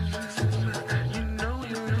 Jerusalem, you know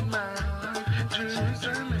you're in my heart,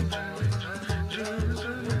 Jerusalem, Jerusalem,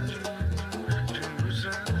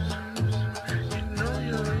 Jerusalem, you know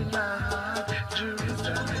you're in my heart,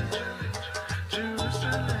 Jerusalem,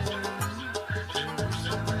 Jerusalem,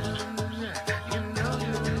 Jerusalem, you know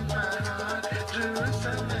you're in my heart,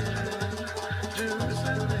 Jerusalem,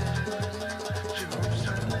 Jerusalem,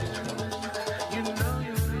 Jerusalem, you know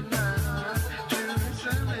you're in my heart,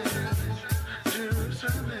 Jerusalem,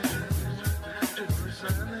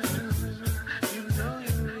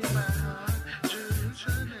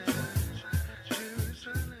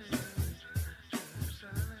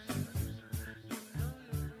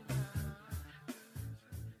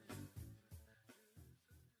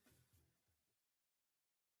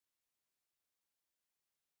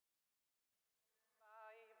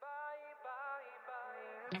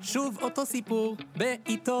 שוב אותו סיפור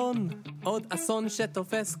בעיתון, עוד אסון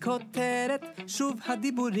שתופס כותרת, שוב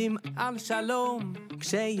הדיבורים על שלום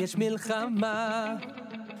כשיש מלחמה.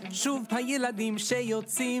 שוב הילדים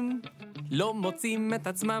שיוצאים לא מוצאים את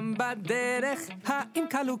עצמם בדרך, האם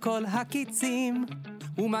קלו כל הקיצים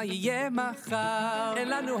ומה יהיה מחר? אין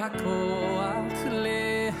לנו הכוח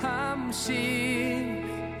להמשיך,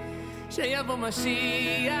 שיבוא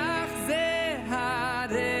משיח זה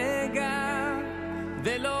הרגע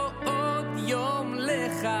ולא עוד יום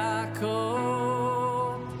לחכות.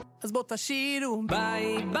 אז בוא תשירו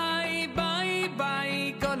ביי ביי ביי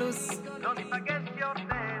ביי גולוס, לא ניפגש יותר.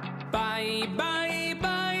 ביי ביי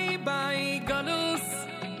ביי ביי גולוס,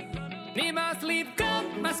 נמאס לבכות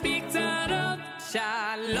מספיק צרות,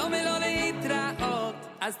 שלום ולא להתראות.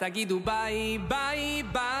 אז תגידו ביי ביי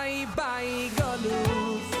ביי ביי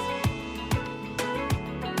גולוס.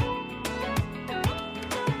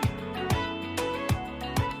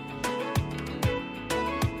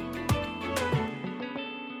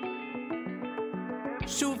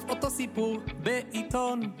 שוב אותו סיפור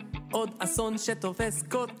בעיתון, עוד אסון שתופס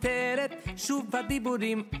כותרת, שוב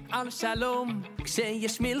הדיבורים על שלום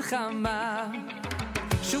כשיש מלחמה.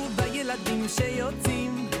 שוב הילדים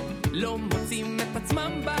שיוצאים לא מוצאים את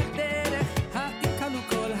עצמם בדרך, האם קלו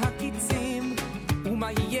כל הקיצים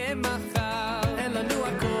ומה יהיה מחר? אין לנו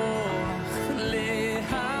הכוח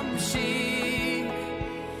להמשיך,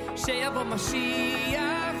 שיבוא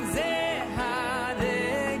משיח זה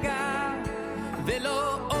הרגע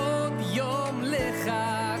ולא עוד יום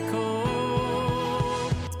לחכות.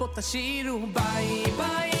 אז בוא תשירו ביי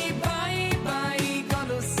ביי ביי ביי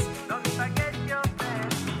גולוס, לא ניפגש יותר.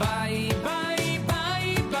 ביי ביי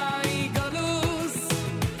ביי ביי גולוס,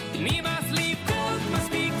 נמאס לבכות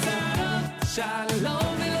מספיק צרות,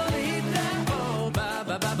 שלום ולא להתראות.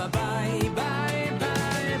 ביי ביי ביי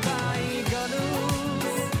ביי ביי גולוס.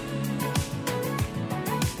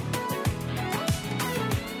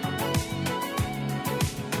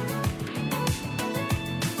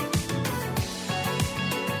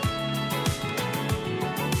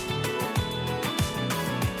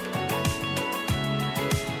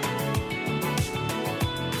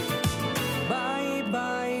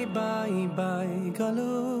 Bye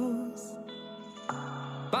galus,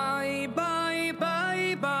 bye bye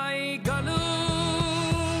bye bye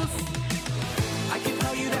galus. I can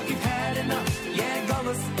tell you that we've had enough. Yeah,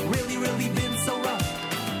 galus, really really been so rough.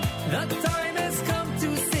 The time has come to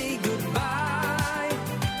say goodbye.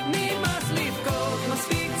 Nimas livkot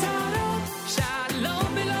masvik tarot, shalom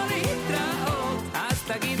velo litraot. Az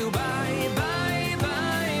tagidu bye bye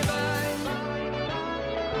bye bye.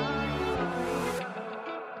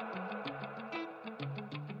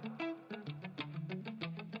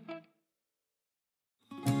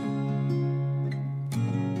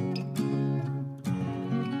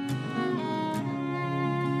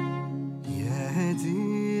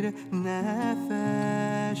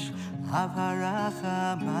 נפש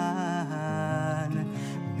הרחמן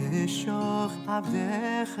משוך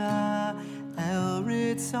עבדך אל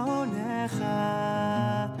רצונך,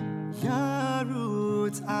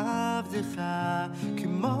 ירוץ עבדך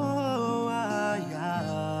כמו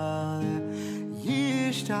אייל,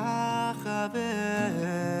 ישתחווה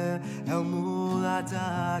אל מול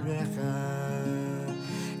הדרך,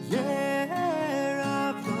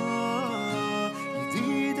 ירב לו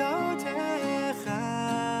ידידותיך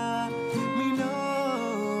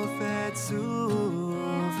מנופת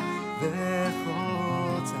צוף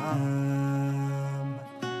וחותם.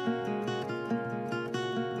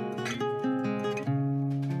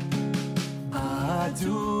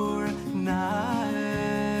 הדור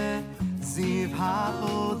נאה זיו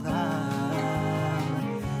העולם,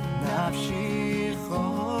 נפשי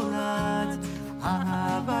חולת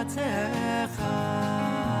אהבתך,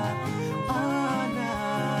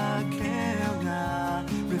 אנא קרנה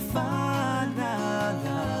בפנה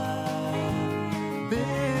לה,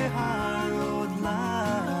 בהרוד לה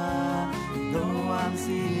לא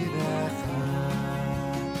אמזירך,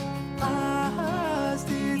 אז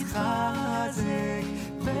תתחזק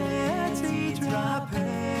ותתרפא,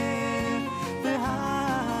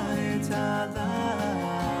 והייתה לה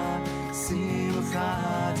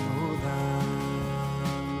שמחת עולם.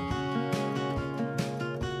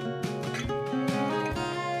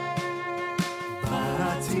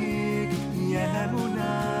 ותיק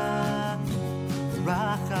אמונה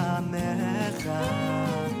רחמך,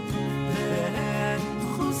 ואין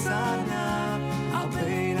חוסנה על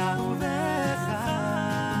פני אהובך,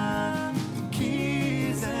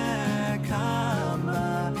 כי זה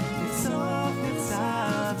כמה לצוף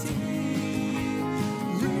נחשפתי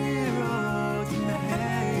לראות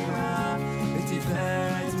מהם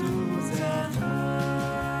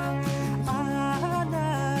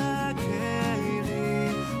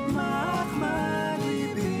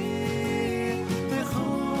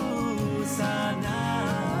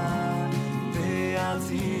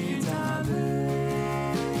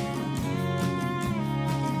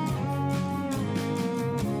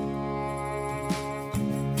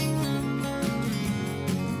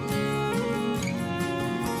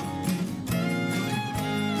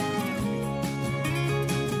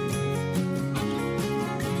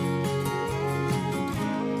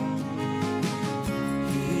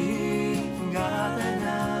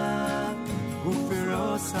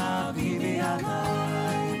Habibi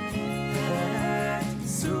Alai Et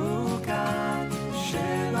Sukkot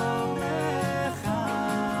Shalom Lecha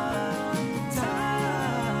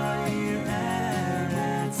Ta'ir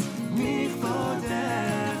Eretz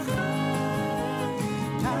Michvodecha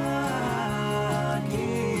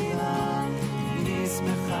Nagira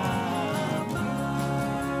Nismecha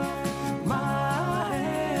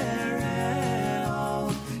Ma'ereo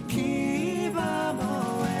Kiva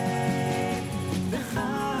Moed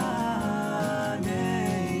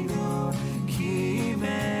V'chaneinu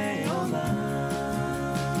Kimei Olam.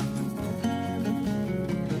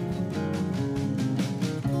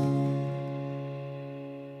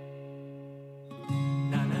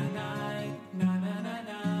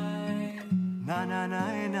 Na na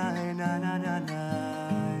na na na na na na na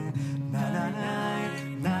na na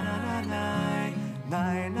na na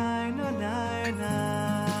na na na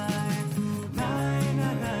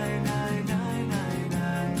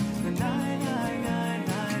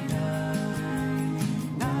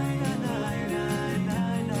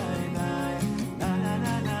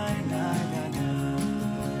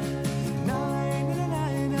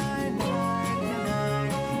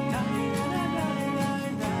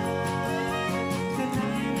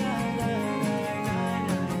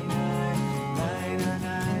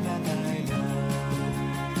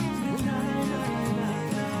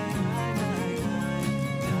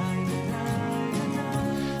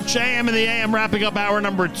JM in the AM wrapping up hour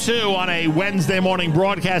number 2 on a Wednesday morning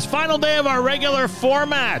broadcast. Final day of our regular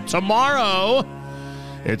format. Tomorrow,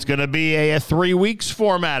 it's going to be a 3 weeks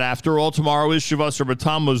format. After all, tomorrow is Shavas or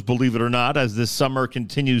B'Tammuz, believe it or not, as this summer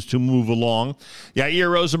continues to move along.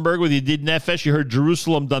 Yair Rosenberg with Yedid Nefesh. You heard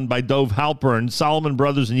Jerusalem done by Dov Halpern. Solomon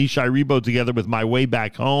Brothers and Yishai Rebo together with My Way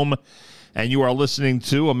Back Home. And you are listening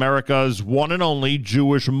to America's one and only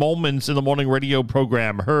Jewish Moments in the Morning radio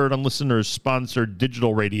program, heard on listeners-sponsored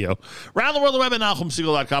digital radio. Around the world, the web at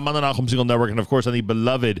NachumSegal.com, on the Nachum Segal Network, and, of course, on the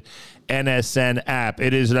beloved NSN app.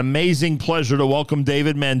 It is an amazing pleasure to welcome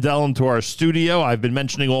David Mandel into our studio. I've been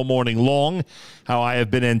mentioning all morning long how I have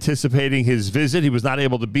been anticipating his visit. He was not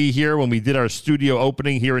able to be here when we did our studio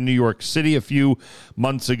opening here in New York City a few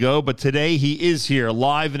months ago, but today he is here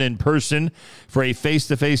live and in person for a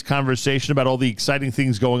face-to-face conversation about all the exciting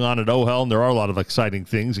things going on at Ohel, and there are a lot of exciting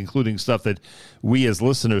things, including stuff that we as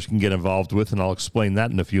listeners can get involved with, and I'll explain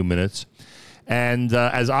that in a few minutes. And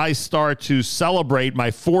as I start to celebrate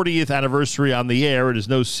my 40th anniversary on the air, it is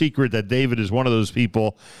no secret that David is one of those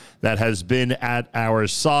people that has been at our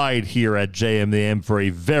side here at JMAM for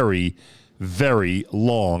a very, very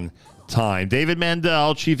long time. David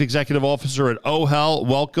Mandel, Chief Executive Officer at Ohel,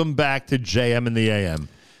 welcome back to JM in the AM.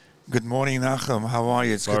 Good morning, Nachum. How are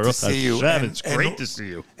you? It's good to see you. It's great to see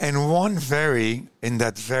you. And one very, in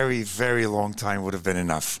that very, very long time would have been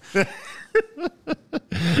enough.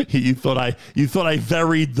 You thought I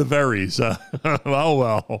varied the varies. Oh,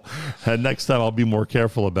 well. And next time I'll be more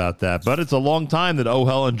careful about that. But it's a long time that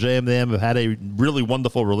Ohel and JMAM have had a really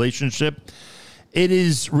wonderful relationship. It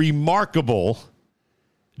is remarkable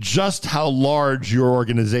just how large your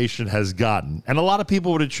organization has gotten. And a lot of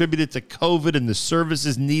people would attribute it to COVID and the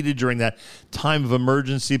services needed during that time of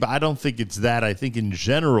emergency, but I don't think it's that. I think in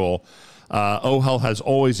general, Ohel has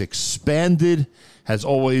always expanded, has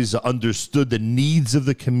always understood the needs of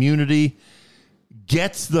the community,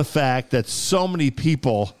 gets the fact that so many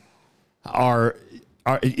people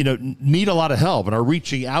need a lot of help and are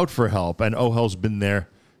reaching out for help, and Ohel's been there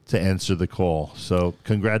to answer the call. So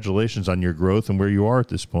congratulations on your growth and where you are at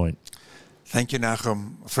this point. Thank you,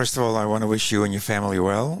 Nachum. First of all, I want to wish you and your family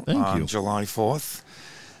well on July 4th.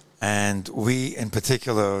 And we, in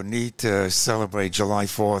particular, need to celebrate July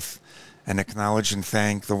 4th and acknowledge and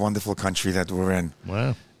thank the wonderful country that we're in.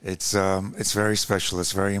 Wow. It's very special.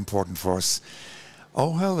 It's very important for us.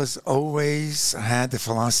 Ohel has always had the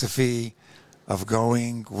philosophy of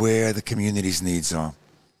going where the community's needs are.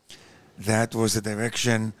 That was the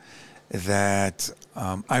direction that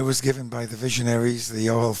I was given by the visionaries, the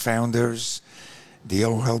Ohel founders, the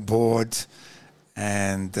Ohel board,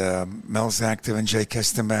 and Mel Zachter and Jay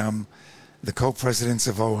Kestenbaum, the co-presidents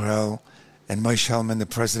of Ohel, and Moshe Hellman, the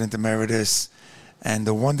president emeritus, and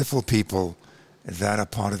the wonderful people that are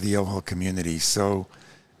part of the Ohel community. So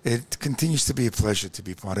it continues to be a pleasure to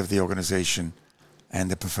be part of the organization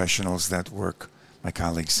and the professionals that work, my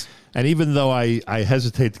colleagues. And even though I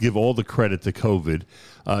hesitate to give all the credit to COVID,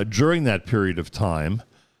 during that period of time,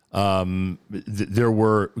 there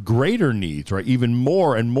were greater needs, right? Even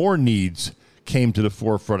more and more needs came to the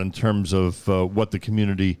forefront in terms of what the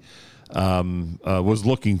community was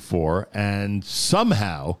looking for. And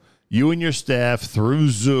somehow, you and your staff, through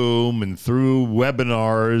Zoom and through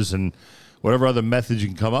webinars and whatever other methods you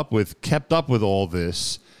can come up with, kept up with all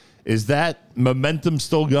this. Is that momentum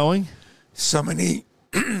still going? So many,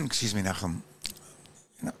 excuse me, Nachum.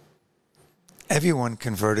 Everyone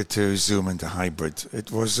converted to Zoom and to hybrid.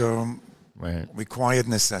 It was a required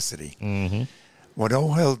necessity. Mm-hmm. What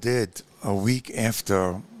Ohel did a week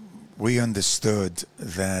after we understood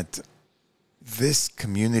that this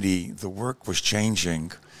community, the work was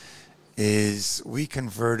changing, is we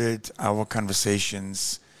converted our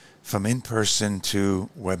conversations from in-person to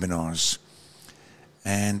webinars.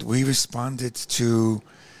 And we responded to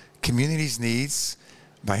community's needs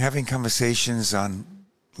by having conversations on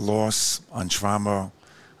loss, on trauma,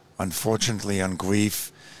 unfortunately on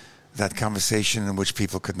grief, that conversation in which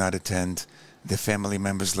people could not attend, their family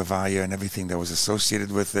members, Levaya, and everything that was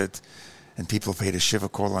associated with it, and people paid a shiva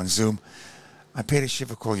call on Zoom. I paid a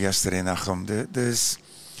shiva call yesterday, Nachum. There's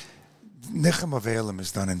Nicham Avelim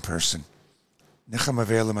is done in person. Nicham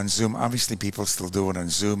Avelim on Zoom, obviously people still do it on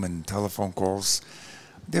Zoom and telephone calls.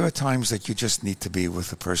 There are times that you just need to be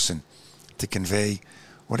with a person to convey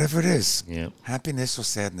whatever it is, happiness or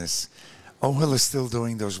sadness. Ohel is still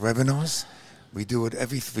doing those webinars. We do it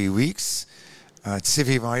every 3 weeks.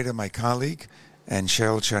 Tzivi Ryder, my colleague, and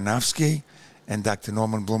Cheryl Chernovsky, and Dr.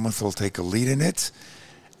 Norman Blumenthal take a lead in it.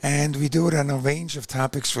 And we do it on a range of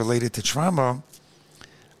topics related to trauma.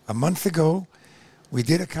 A month ago, we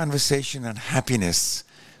did a conversation on happiness.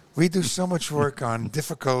 We do so much work on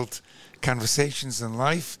difficult conversations in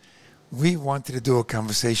life. We wanted to do a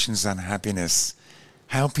conversations on happiness.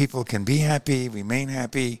 How people can be happy, remain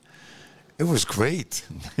happy. It was great.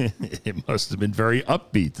 It must have been very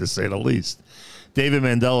upbeat, to say the least. David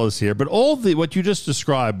Mandel is here. But what you just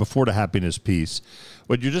described before the happiness piece,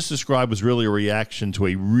 what you just described was really a reaction to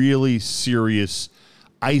a really serious,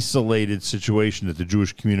 isolated situation that the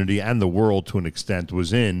Jewish community and the world, to an extent,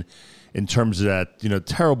 was in terms of that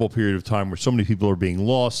terrible period of time where so many people are being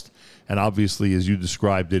lost. And obviously, as you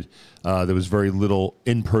described it, there was very little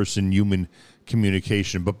in-person human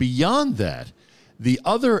communication. But beyond that, the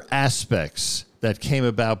other aspects that came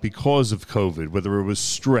about because of COVID, whether it was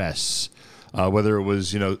stress, whether it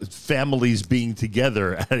was, families being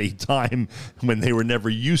together at a time when they were never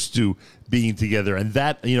used to being together, and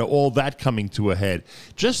that, all that coming to a head.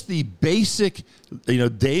 Just the basic,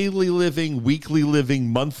 daily living, weekly living,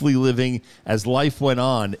 monthly living as life went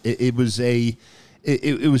on. It was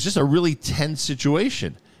just a really tense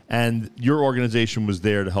situation. And your organization was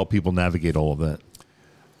there to help people navigate all of that.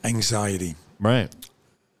 Anxiety. Right.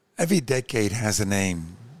 Every decade has a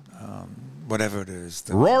name, whatever it is.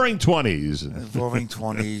 The Roaring 20s. Roaring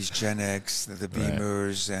 20s, Gen X, the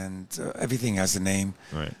Beamers, and everything has a name.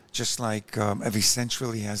 Right. Just like every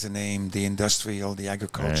century has a name, the industrial, the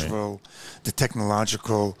agricultural, the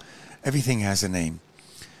technological, everything has a name.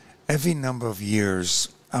 Every number of years,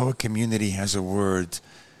 our community has a word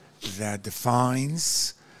that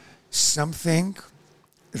defines something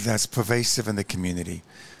that's pervasive in the community.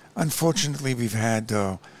 Unfortunately, we've had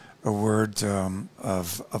a word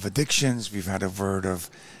of addictions. We've had a word of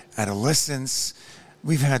adolescence.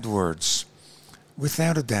 We've had words.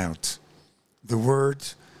 Without a doubt, the word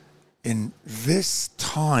in this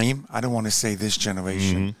time, I don't want to say this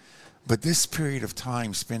generation, but this period of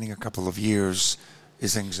time, spanning a couple of years,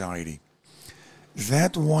 is anxiety.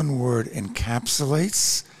 That one word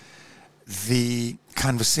encapsulates the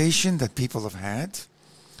conversation that people have had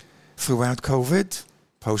throughout COVID,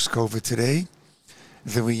 post-COVID today,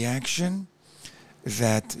 the reaction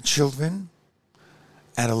that children,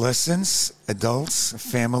 adolescents, adults,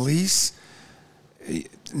 families,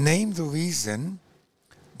 name the reason,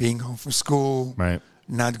 being home from school,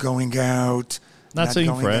 not going out, not seeing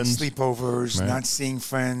going friends, on sleepovers, not seeing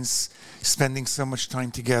friends, spending so much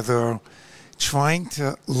time together, trying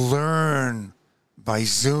to learn by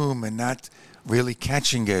Zoom and not really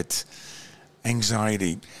catching it.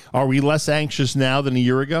 Anxiety. Are we less anxious now than a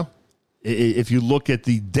year ago? If you look at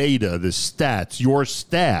the data, the stats, your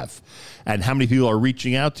staff, and how many people are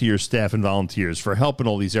reaching out to your staff and volunteers for help in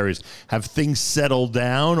all these areas, have things settled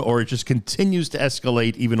down, or it just continues to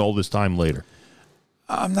escalate even all this time later?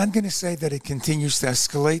 I'm not going to say that it continues to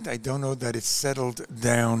escalate. I don't know that it's settled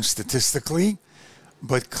down statistically,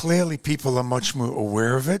 but clearly people are much more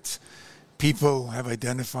aware of it. People have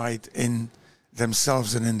identified in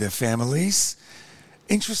themselves and in their families.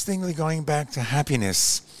 Interestingly, going back to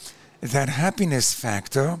happiness, that happiness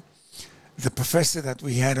factor, the professor that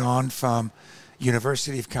we had on from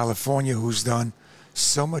University of California, who's done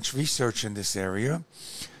so much research in this area,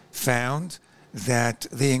 found that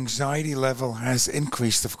the anxiety level has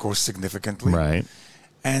increased, of course, significantly. Right.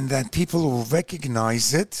 And that people who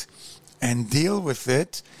recognize it and deal with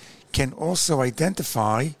it can also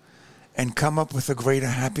identify and come up with a greater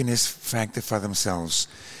happiness factor for themselves.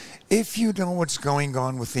 If you know what's going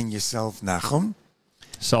on within yourself, Nachum,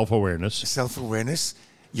 self-awareness,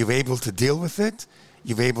 you're able to deal with it,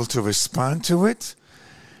 you're able to respond to it.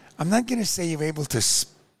 I'm not going to say you're able to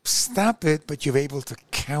stop it, but you're able to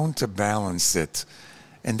counterbalance it.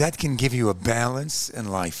 And that can give you a balance in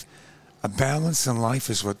life. A balance in life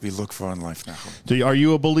is what we look for in life, Nachum. Are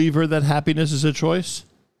you a believer that happiness is a choice?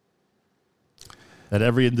 That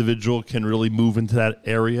every individual can really move into that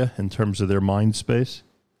area in terms of their mind space?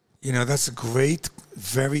 You know, that's a great,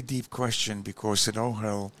 very deep question, because at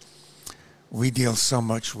Ohel, we deal so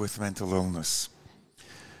much with mental illness.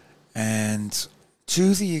 And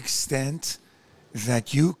to the extent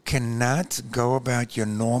that you cannot go about your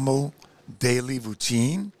normal daily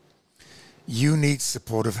routine, you need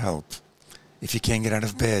supportive help. If you can't get out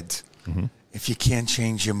of bed, if you can't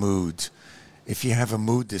change your mood, if you have a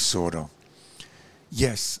mood disorder.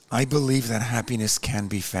 Yes, I believe that happiness can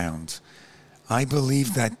be found. I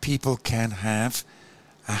believe that people can have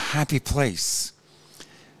a happy place.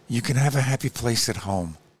 You can have a happy place at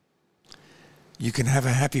home. You can have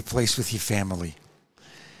a happy place with your family.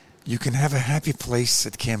 You can have a happy place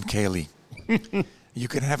at Camp Kaylee. You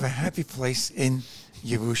can have a happy place in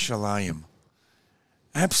Yerushalayim.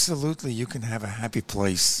 Absolutely, you can have a happy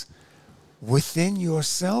place within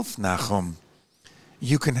yourself, Nachum.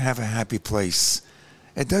 You can have a happy place.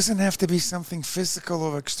 It doesn't have to be something physical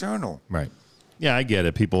or external. Right. Yeah, I get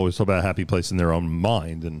it. People always talk about a happy place in their own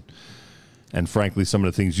mind, and frankly, some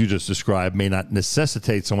of the things you just described may not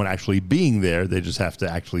necessitate someone actually being there. They just have to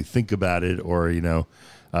actually think about it, or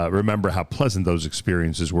remember how pleasant those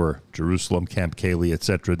experiences were. Jerusalem, Camp Kaylee,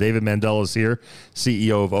 etc. David Mandel is here,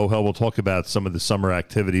 CEO of Ohel. We'll talk about some of the summer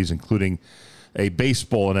activities, including a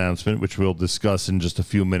baseball announcement, which we'll discuss in just a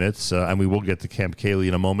few minutes, and we will get to Camp Kaylee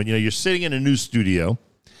in a moment. You know, you're sitting in a new studio.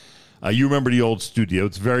 You remember the old studio.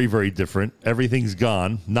 It's very, very different. Everything's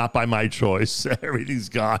gone, not by my choice. Everything's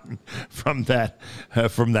gone from that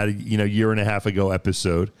year and a half ago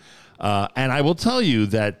episode. And I will tell you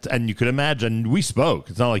that, and you can imagine, we spoke.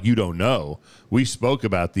 It's not like you don't know. We spoke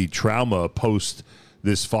about the trauma post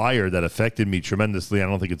this fire that affected me tremendously. I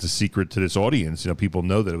don't think it's a secret to this audience. You know, people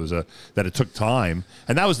know that that it took time.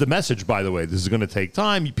 And that was the message, by the way. This is going to take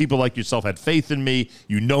time. People like yourself had faith in me.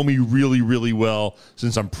 You know me really, really well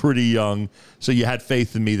since I'm pretty young. So you had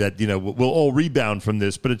faith in me that, we'll all rebound from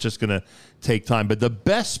this, but it's just going to take time. But the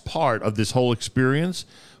best part of this whole experience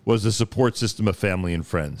was the support system of family and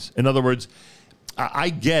friends. In other words, I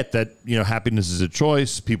get that, happiness is a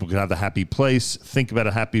choice. People can have a happy place, think about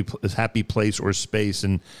a happy place or space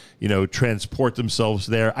and, transport themselves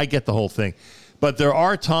there. I get the whole thing. But there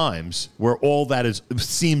are times where all that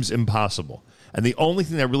seems impossible. And the only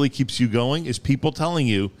thing that really keeps you going is people telling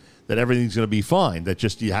you that everything's going to be fine, that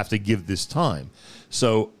just you have to give this time.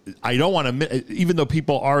 So I don't want to, even though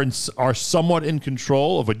people are somewhat in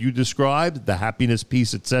control of what you described, the happiness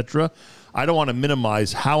piece, etc., I don't want to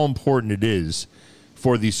minimize how important it is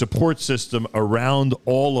for the support system around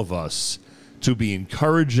all of us to be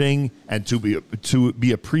encouraging and to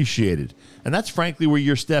be appreciated. And that's frankly where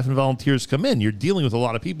your staff and volunteers come in. You're dealing with a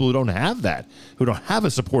lot of people who don't have that, who don't have a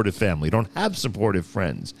supportive family, don't have supportive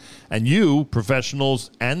friends. And you,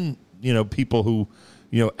 professionals and, people who,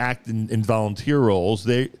 act in volunteer roles,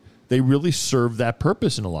 they really serve that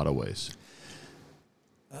purpose in a lot of ways.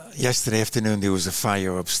 Yesterday afternoon, there was a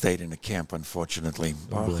fire upstate in a camp, unfortunately.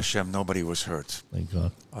 Baruch Hashem, nobody was hurt. Thank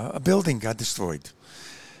God. A building got destroyed.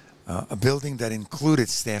 A building that included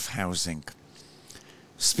staff housing.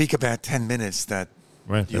 Speak about 10 minutes that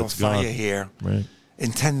your fire here. Right.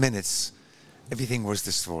 In 10 minutes, everything was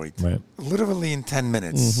destroyed. Right. Literally in 10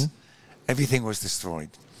 minutes, everything was destroyed.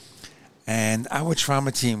 And our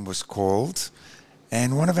trauma team was called,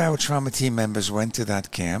 and one of our trauma team members went to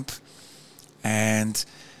that camp, and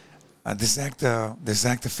the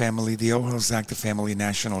Zakta family, the Ohel Zakta Family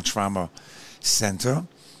National Trauma Center,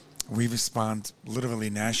 we respond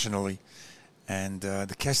literally nationally, and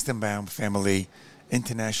the Kestenbaum Family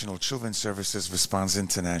International Children's Services responds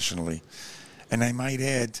internationally. And I might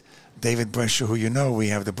add, David Brescher, who you know, we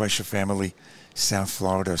have the Brescher Family South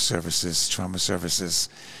Florida Services, Trauma Services.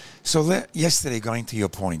 So yesterday, going to your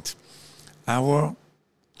point, our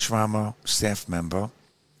trauma staff member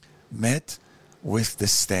met with the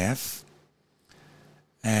staff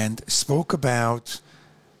and spoke about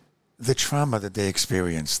the trauma that they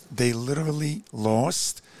experienced. They literally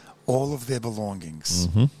lost all of their belongings.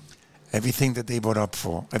 Everything that they bought up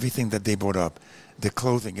for, everything that they bought up, their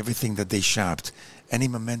clothing, everything that they shopped, any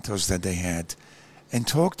mementos that they had, and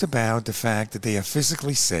talked about the fact that they are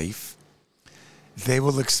physically safe. They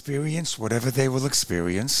will experience whatever they will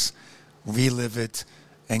experience relive it,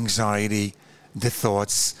 anxiety, the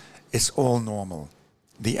thoughts. It's all normal.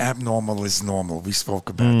 The abnormal is normal. We spoke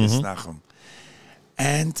about this, Nachum.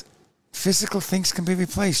 And physical things can be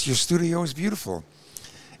replaced. Your studio is beautiful.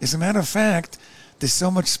 As a matter of fact, there's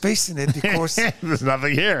so much space in it because there's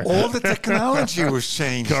nothing here. All the technology was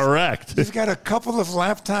changed. Correct. You've got a couple of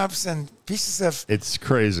laptops and pieces of it's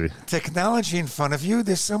crazy technology in front of you.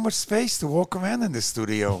 There's so much space to walk around in the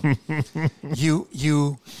studio.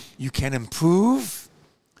 you can improve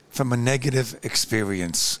from a negative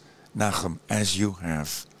experience, Nachum, as you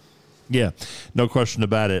have. Yeah, no question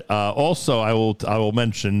about it. Also, I will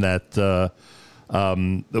mention that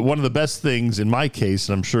one of the best things in my case,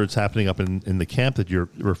 and I'm sure it's happening up in the camp that you're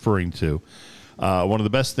referring to, one of the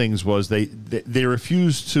best things was they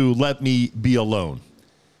refused to let me be alone,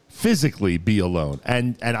 physically be alone.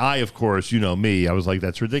 And I, of course, you know me, I was like,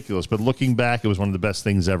 that's ridiculous. But looking back, it was one of the best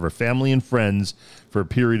things ever. Family and friends for a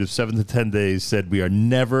period of 7 to 10 days said we are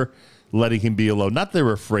never letting him be alone. Not that they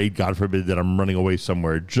were afraid, God forbid, that I'm running away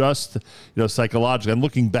somewhere. Just, psychologically. And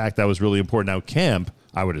looking back, that was really important. Now, camp,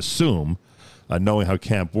 I would assume, knowing how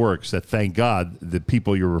camp works, that thank God the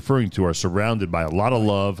people you're referring to are surrounded by a lot of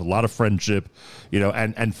love, a lot of friendship,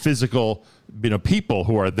 and physical, people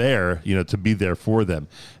who are there, to be there for them.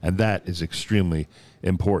 And that is extremely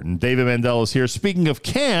important. David Mandel is here. Speaking of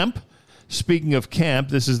camp,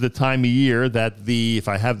 this is the time of year that if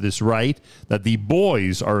I have this right, that the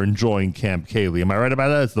boys are enjoying Camp Kaylee. Am I right about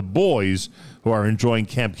that? It's the boys who are enjoying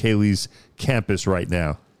Camp Kaylee's campus right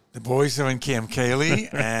now. The boys are in Camp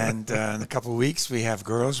Kaylee, and in a couple of weeks we have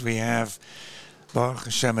girls. We have, Baruch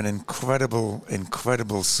Hashem, an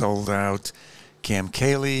incredible sold-out Camp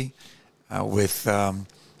Kaylee with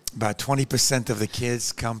about 20% of the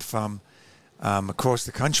kids come from across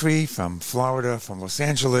the country, from Florida, from Los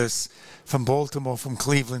Angeles, from Baltimore, from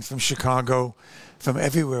Cleveland, from Chicago, from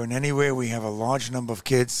everywhere and anywhere. We have a large number of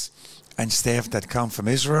kids and staff that come from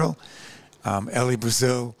Israel. Eli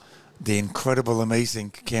Brazil, the incredible, amazing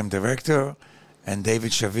camp director, and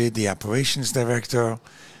David Shavid, the operations director,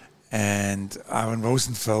 and Aaron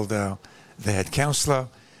Rosenfelder, the head counselor.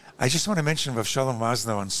 I just want to mention Rav Shalom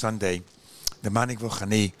Rosner on Sunday, the Manik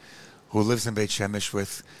Vochani, who lives in Beit Shemesh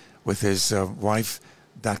with his wife,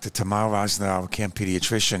 Dr. Tamar Rosner, our camp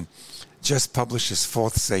pediatrician, just published his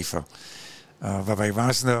 4th Sefer. Rabbi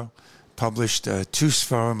Rosner published 2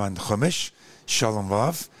 Sfarim on Chumash, Shalom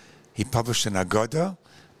Vav. He published an Agoda,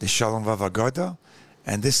 the Shalom Vav Agoda,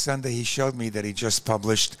 and this Sunday he showed me that he just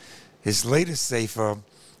published his latest Sefer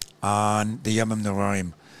on the Yamim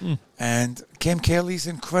Noraim. And Camp Kaylee is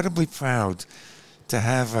incredibly proud to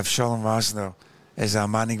have Rav Shalom Rosner as our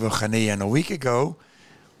Manik Vochani. And a week ago,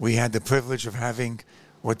 we had the privilege of having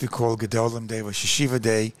what we call Gedolim Day, Rosh Hashiva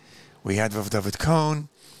Day. We had Rav David Cohn,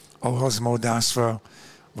 Ohel Modasra,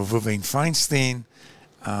 Rav Ruvain Feinstein,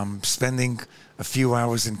 spending a few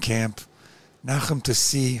hours in camp. Nachum, to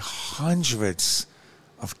see hundreds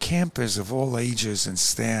of campers of all ages and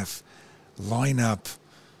staff line up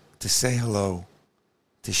to say hello,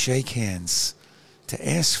 to shake hands, to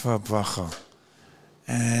ask for a bracha.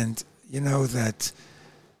 And you know that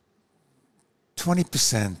 20%,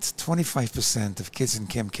 25% of kids in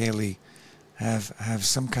Camp Kaylee have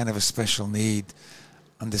some kind of a special need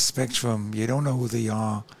on the spectrum. You don't know who they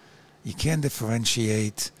are. You can't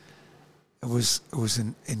differentiate. It was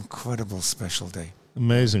an incredible special day.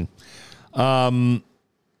 Amazing. So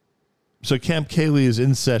Camp Kaylee is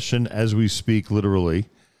in session as we speak, literally.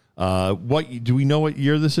 What do we know what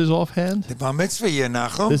year this is offhand? The Bar Mitzvah year,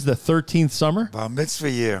 Nachum. This is the 13th summer? Bar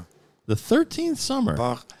Mitzvah year. The 13th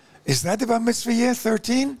summer. Is that the Bar Mitzvah year,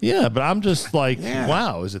 13? Yeah, but I'm just like,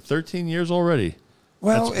 wow, is it 13 years already?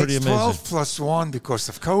 Well, that's pretty it's amazing. 12 plus 1 because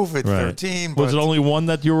of COVID, Right. 13. Was it only one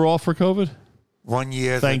that you were off for COVID? 1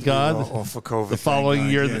 year Thank that God. we were off for COVID. The following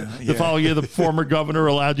year, the following year, the former governor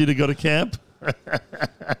allowed you to go to camp?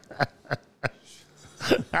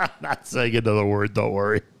 I'm not saying another word, don't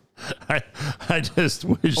worry. I just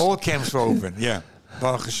wish... All camps were open, yeah.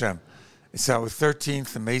 Baruch Hashem. It's our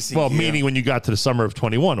 13th amazing Well, year. meaning when you got to the summer of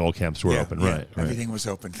 21, all camps were open, right? Everything was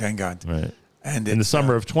open, thank God. Right. And in the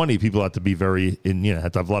summer of 20, people had to be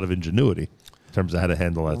had to have a lot of ingenuity in terms of how to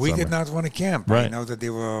handle that we summer. did not want to camp. Right. I know that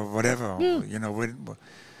they were whatever. You know,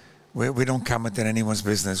 we don't comment on anyone's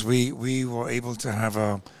business. We were able to have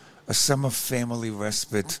a summer family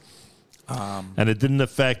respite. And it didn't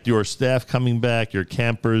affect your staff coming back, your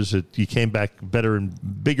campers. You came back better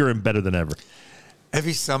and bigger and better than ever.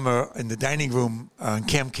 Every summer in the dining room in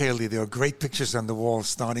Camp Kaylee, there are great pictures on the wall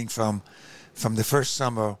starting from the first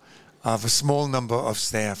summer of a small number of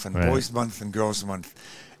staff and Boys Month and Girls Month.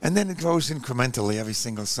 And then it grows incrementally every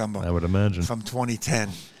single summer. I would imagine. From 2010.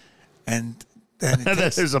 And then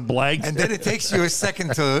there's a blank. And then it takes you a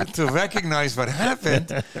second to recognize what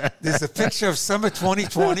happened. There's a picture of summer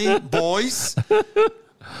 2020 boys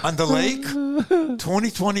on the lake,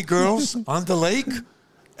 2020 girls on the lake,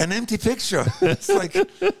 an empty picture. It's like,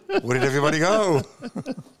 where did everybody go?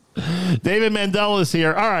 David Mandel is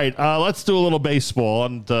here. All right, let's do a little baseball,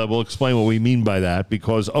 and we'll explain what we mean by that,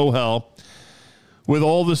 because Ohel, with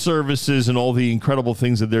all the services and all the incredible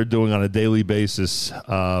things that they're doing on a daily basis,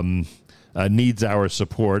 needs our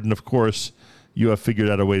support. And, of course, you have figured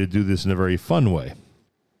out a way to do this in a very fun way.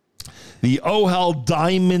 The Ohel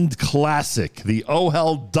Diamond Classic. The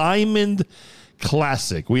Ohel Diamond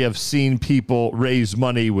Classic. We have seen people raise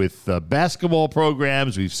money with basketball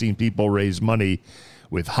programs. We've seen people raise money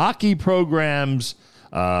with hockey programs.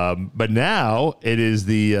 But now it is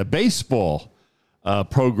the baseball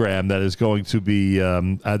program that is going to be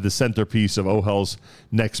the centerpiece of Ohel's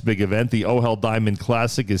next big event. The Ohel Diamond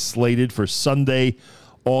Classic is slated for Sunday,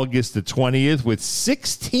 August the 20th, with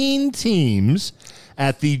 16 teams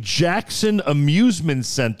at the Jackson Amusement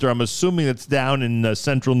Center. I'm assuming it's down in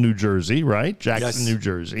central New Jersey, right? Jackson, New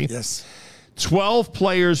Jersey. Yes. 12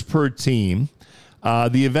 players per team.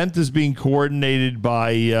 The event is being coordinated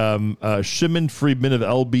by Shimon Friedman of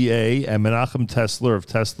LBA and Menachem Tesler of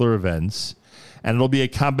Tesler Events. And it'll be a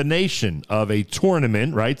combination of a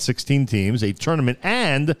tournament, right? 16 teams, a tournament,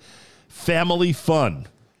 and family fun.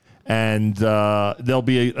 And there'll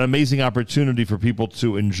be an amazing opportunity for people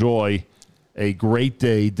to enjoy a great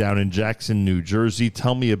day down in Jackson, New Jersey.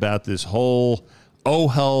 Tell me about this whole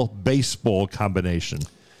Ohel baseball combination.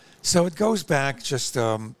 So it goes back just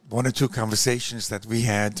one or two conversations that we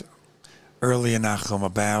had early in Nachum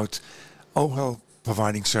about Ohel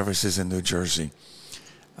providing services in New Jersey.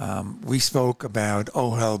 We spoke about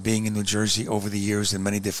Ohel being in New Jersey over the years in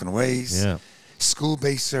many different ways. Yeah.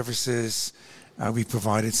 School-based services. We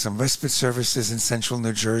provided some respite services in central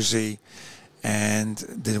New Jersey. And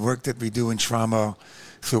the work that we do in trauma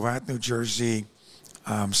throughout New Jersey,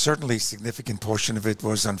 certainly a significant portion of it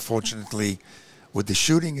was, unfortunately, with the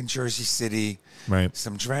shooting in Jersey City, right?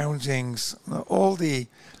 Some drownings, all the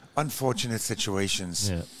unfortunate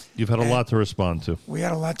situations. Yeah. You've had a lot to respond to. We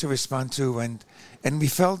had a lot to respond to, and we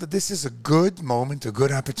felt that this is a good moment, a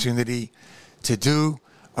good opportunity to do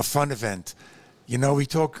a fun event. You know, we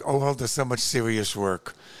talk, Ohel does so much serious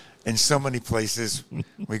work in so many places.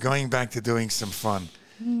 We're going back to doing some fun.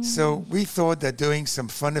 So we thought that doing some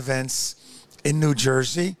fun events in New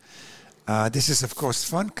Jersey, this is, of course,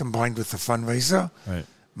 fun combined with the fundraiser. Right.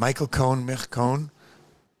 Michael Cohn, Mich Cohn,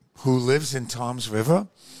 who lives in Toms River,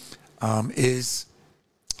 is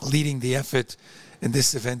leading the effort in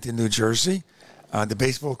this event in New Jersey, the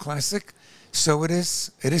Baseball Classic. So it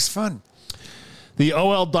is fun. The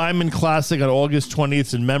Ohel Diamond Classic on August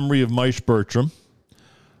 20th in memory of Moshe Bertram.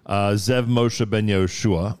 Zev Moshe Ben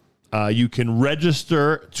Yoshua. You can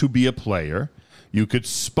register to be a player. You could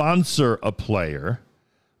sponsor a player.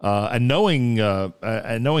 And knowing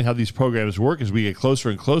how these programs work, as we get closer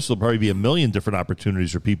and closer, there'll probably be a million different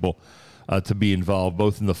opportunities for people to be involved,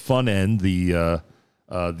 both in the fun end, the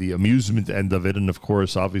amusement end of it, and of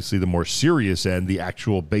course, obviously, the more serious end, the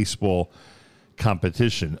actual baseball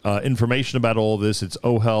competition. Information about all this, it's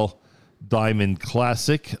Ohel Diamond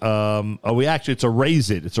Classic. It's a Raise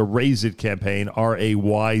It. It's a Raise It campaign,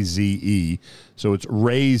 RAYZE. So it's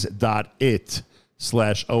raise.it/Ohel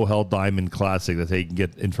Diamond Classic. That's how you can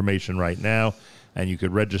get information right now, and you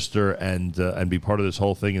could register and be part of this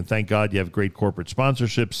whole thing. And thank God you have great corporate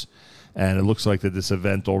sponsorships, and it looks like that this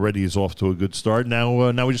event already is off to a good start.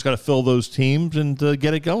 Now we just got to fill those teams and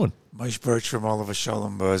get it going. Moshe Bertram, Oliver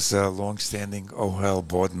Shalom, was a long-standing Ohel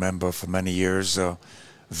board member for many years.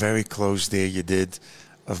 Very close there you did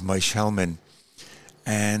of Moshe Hellman.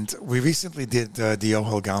 And we recently did the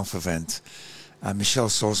Ohel Golf event. Michelle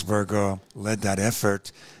Salzberger led that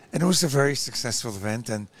effort, and it was a very successful event.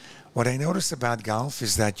 And what I noticed about golf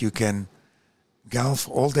is that you can golf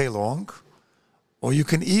all day long, or you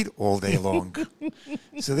can eat all day long.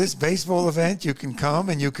 So this baseball event, you can come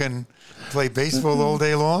and you can play baseball all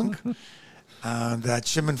day long, that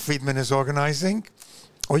Shimon Friedman is organizing.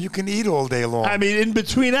 Or you can eat all day long. I mean, in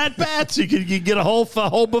between at-bats, you can get a whole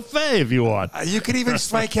buffet if you want. You can even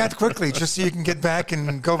strike out quickly just so you can get back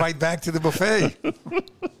and go right back to the buffet.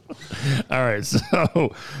 All right,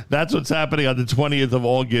 so that's what's happening on the 20th of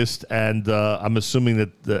August, and I'm assuming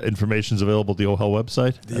that the information is available at the Ohel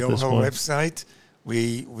website? The Ohel website.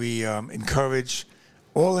 We encourage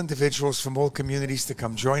all individuals from all communities to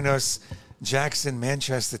come join us. Jackson,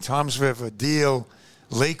 Manchester, Toms River, Deal,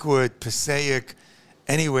 Lakewood, Passaic,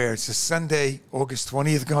 anywhere. It's a Sunday, August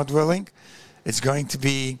 20th, God willing. It's going to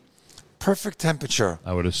be perfect temperature.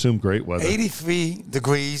 I would assume great weather. 83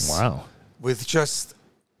 degrees. Wow. With just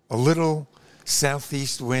a little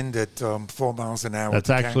southeast wind at 4 miles an hour.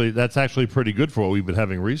 That's actually pretty good for what we've been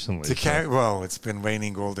having recently. To carry, well, it's been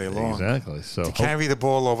raining all day long. Exactly. So to carry the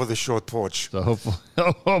ball over the short porch. So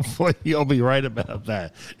hopefully you'll be right about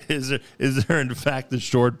that. Is there in fact a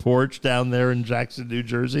short porch down there in Jackson, New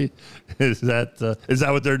Jersey? Is that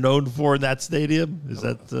what they're known for in that stadium? Is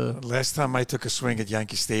that last time I took a swing at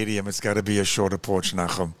Yankee Stadium? It's got to be a shorter porch,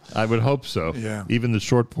 Nachum. I would hope so. Yeah. Even the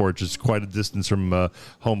short porch is quite a distance from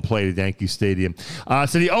home plate at Yankee Stadium.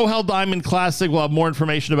 So the Ohel Diamond Classic, we'll have more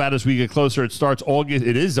information about as we get closer. It starts August.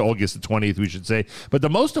 It is August the 20th, we should say. But the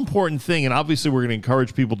most important thing, and obviously we're going to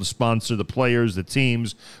encourage people to sponsor the players, the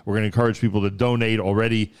teams. We're going to encourage people to donate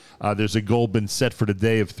already. There's a goal been set for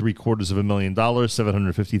today of $750,000,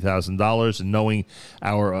 $750,000. And knowing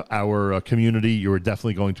our community, you're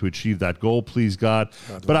definitely going to achieve that goal, please God.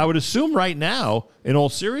 But I would assume right now, in all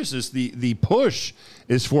seriousness, the push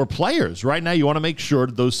is for players. Right now, you want to make sure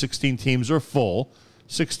that those 16 teams are full.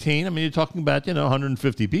 16, I mean, you're talking about,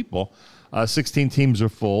 150 people. 16 teams are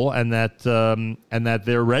full, and that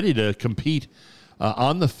they're ready to compete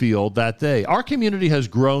on the field that day. Our community has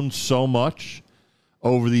grown so much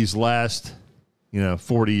over these last,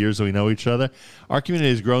 40 years that we know each other. Our community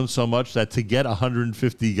has grown so much that to get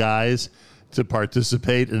 150 guys to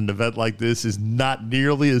participate in an event like this is not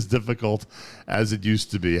nearly as difficult as it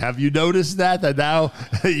used to be. Have you noticed that now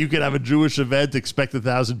you can have a Jewish event, expect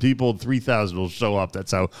 1,000 people, and 3,000 will show up?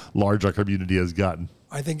 That's how large our community has gotten.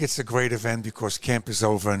 I think it's a great event because camp is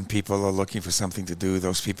over and people are looking for something to do,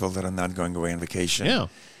 those people that are not going away on vacation. Yeah.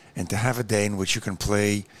 And to have a day in which you can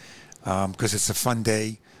play, because it's a fun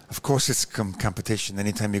day. Of course, it's competition.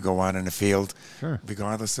 Anytime you go out in the field, sure,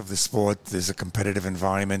 regardless of the sport, there's a competitive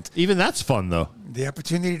environment. Even that's fun, though. The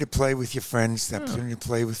opportunity to play with your friends, the opportunity to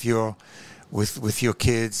play with your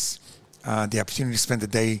kids, the opportunity to spend the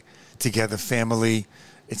day together, family.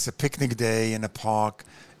 It's a picnic day in a park.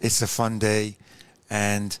 It's a fun day.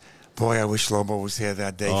 And, boy, I wish Lobo was here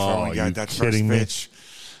that day throwing out that first pitch.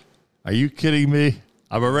 Are you kidding me?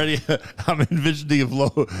 I'm envisioning if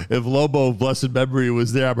Lobo of blessed memory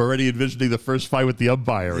was there, I'm already envisioning the first fight with the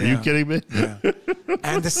umpire. Are you kidding me? Yeah.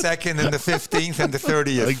 And the second and the 15th and the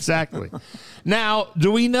 30th. Exactly. Now,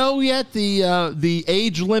 do we know yet the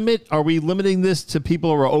age limit? Are we limiting this to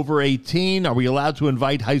people who are over 18? Are we allowed to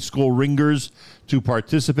invite high school ringers to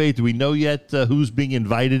participate? Do we know yet who's being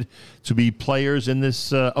invited to be players in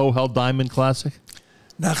this Ohel Diamond Classic?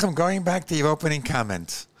 Nachum, going back to your opening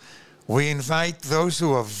comment, we invite those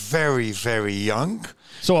who are very, very young.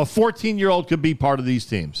 So a 14-year-old could be part of these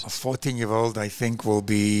teams. A 14-year-old, I think, will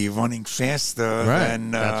be running faster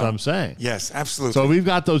than... That's what I'm saying. Yes, absolutely. So we've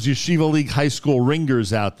got those Yeshiva League high school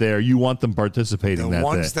ringers out there. You want them participating that day. The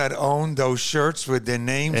ones that own those shirts with their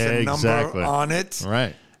names and number on it.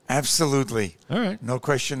 Right. Absolutely. All right. No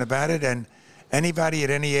question about it. And anybody at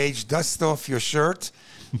any age, dust off your shirt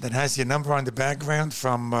that has your number on the background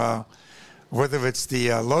from... whether it's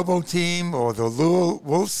the Lobo team or the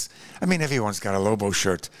Wolves. I mean, everyone's got a Lobo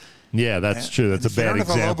shirt. Yeah, that's true. That's a bad example. If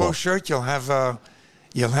you don't have a Lobo shirt,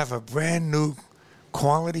 you'll have a brand new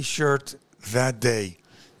quality shirt that day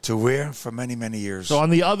to wear for many, many years. So on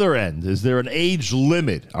the other end, is there an age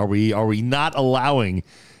limit? Are we not allowing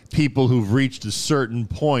people who've reached a certain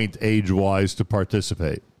point age-wise to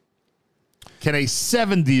participate? Can a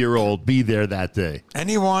 70-year-old be there that day?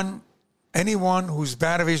 Anyone whose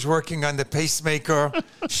battery is working on the pacemaker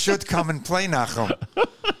should come and play, Nachum.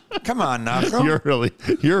 Come on, Nachum.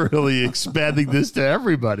 You're really expanding this to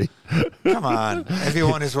everybody. Come on.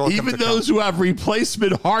 Everyone is welcome. Even those who have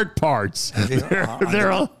replacement heart parts. On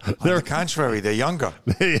the contrary, they're younger.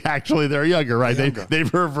 They're younger, right?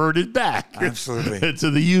 They've reverted back. Absolutely. To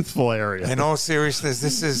the youthful area. In all seriousness,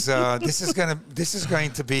 this is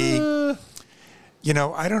going to be,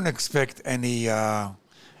 I don't expect any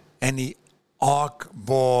arc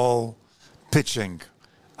ball pitching.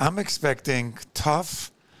 I'm expecting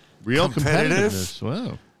tough, real competitive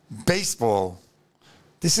wow. baseball.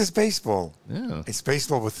 This is baseball. Yeah. It's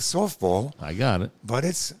baseball with the softball. I got it. But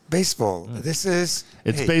it's baseball. Yeah.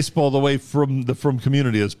 It's baseball the way from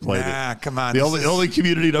community has played it. Come on. The only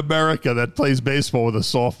community in America that plays baseball with a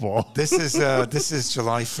softball. This is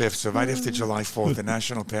July 5th, so right after July 4th, the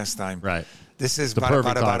national pastime. Right. This is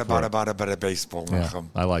bada baseball. Yeah,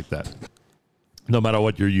 I like that. No matter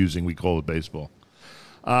what you're using, we call it baseball.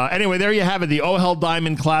 Anyway, there you have it. The Ohel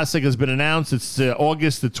Diamond Classic has been announced. It's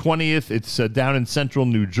August the 20th. It's down in central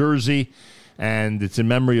New Jersey, and it's in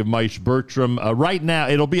memory of Maish Bertram. Right now,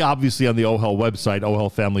 it'll be obviously on the Ohel website,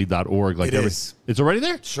 ohelfamily.org. It's already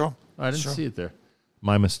there? Sure. I didn't see it there.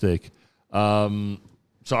 My mistake.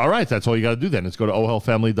 So, all right, that's all you got to do then. Is go to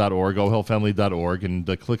ohelfamily.org,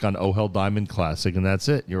 and click on Ohel Diamond Classic, and that's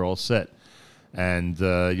it. You're all set. And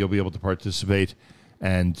you'll be able to participate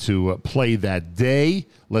and to play that day.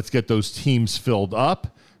 Let's get those teams filled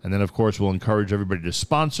up. And then, of course, we'll encourage everybody to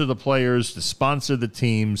sponsor the players, to sponsor the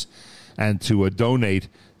teams, and to donate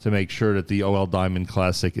to make sure that the Ohel Diamond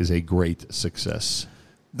Classic is a great success.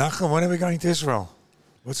 Nachum, when are we going to Israel?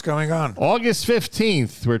 What's going on? August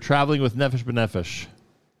 15th, we're traveling with Nefesh B'Nefesh.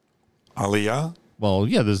 Aliyah? Well,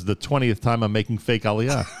 yeah, this is the 20th time I'm making fake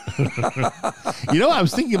Aliyah. I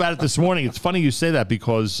was thinking about it this morning. It's funny you say that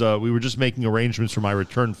because we were just making arrangements for my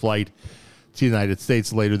return flight to the United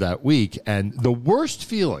States later that week. And the worst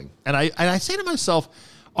feeling, and I say to myself,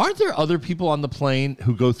 aren't there other people on the plane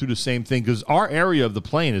who go through the same thing? Because our area of the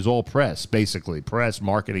plane is all press, basically, press,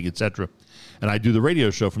 marketing, etc. And I do the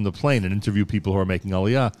radio show from the plane and interview people who are making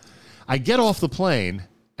Aliyah. I get off the plane,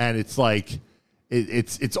 and it's like,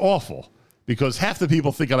 it's awful. Because half the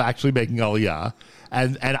people think I'm actually making Aliyah,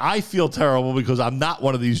 and I feel terrible because I'm not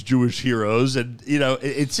one of these Jewish heroes, and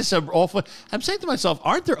it's just an awful. I'm saying to myself,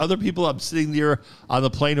 aren't there other people I'm sitting there on the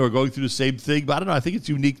plane who are going through the same thing? But I don't know. I think it's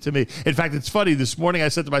unique to me. In fact, it's funny. This morning I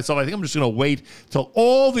said to myself, I think I'm just going to wait till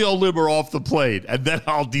all the Olim are off the plane, and then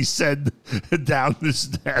I'll descend down the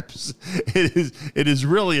steps. It is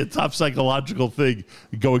really a tough psychological thing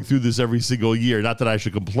going through this every single year. Not that I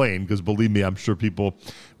should complain, because believe me, I'm sure people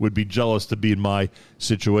would be jealous to be in my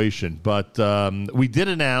situation. But we did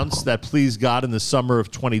announce that, please God, in the summer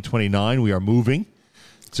of 2029, we are moving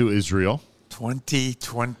to Israel.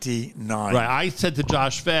 2029. Right. I said to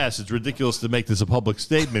Josh Fass, it's ridiculous to make this a public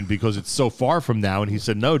statement because it's so far from now. And he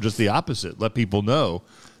said, no, just the opposite. Let people know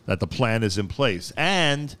that the plan is in place.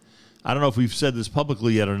 And I don't know if we've said this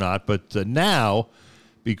publicly yet or not, but now,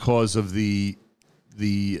 because of the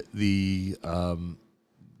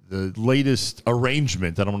latest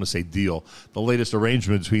arrangement, I don't want to say deal, the latest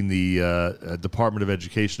arrangement between the Department of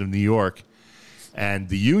Education of New York and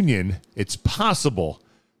the union, it's possible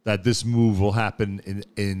that this move will happen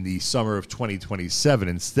in the summer of 2027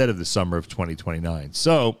 instead of the summer of 2029.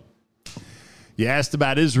 So you asked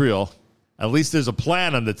about Israel. At least there's a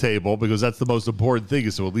plan on the table, because that's the most important thing,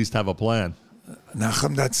 is to at least have a plan.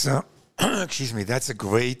 Nachum, that's excuse me, that's a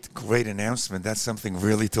great announcement. That's something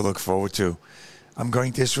really to look forward to. I'm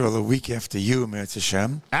going to Israel a week after you, Meretz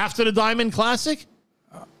Hashem. After the Diamond Classic?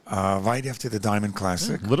 Right after the Diamond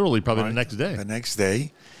Classic. Yeah, literally, probably the next day. The next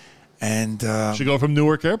day. And should go from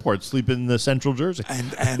Newark Airport, sleep in Central Jersey.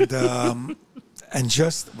 And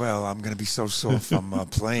just, well, I'm going to be so sore from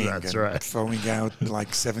playing. That's and right. Throwing out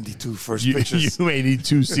like 72 first pitches. You may need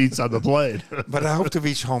 2 seats on the plane. But I hope to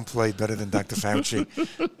reach home plate better than Dr. Fauci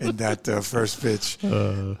in that first pitch.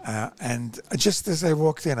 And just as I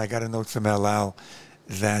walked in, I got a note from El Al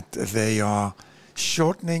that they are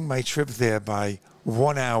shortening my trip there by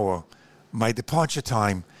 1 hour. My departure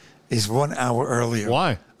time is 1 hour earlier.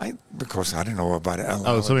 Why? Because I didn't know about El Al.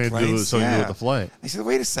 Oh, something to do with the flight. I said,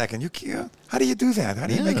 wait a second. How do you do that? How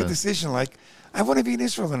do you make a decision like, I want to be in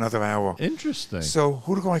Israel another hour? Interesting. So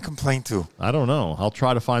who do I complain to? I don't know. I'll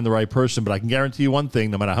try to find the right person, but I can guarantee you one thing.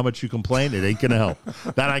 No matter how much you complain, it ain't going to help.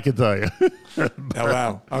 That I can tell you.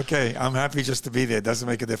 Wow. Okay. I'm happy just to be there. It doesn't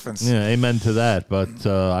make a difference. Yeah, amen to that. But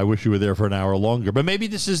I wish you were there for an hour longer. But maybe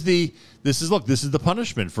this is the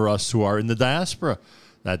punishment for us who are in the diaspora.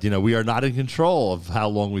 That, we are not in control of how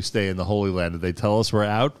long we stay in the Holy Land. If they tell us we're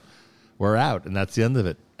out, and that's the end of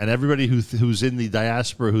it. And everybody who's in the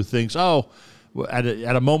diaspora who thinks, at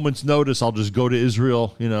a moment's notice, I'll just go to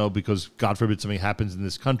Israel, because God forbid something happens in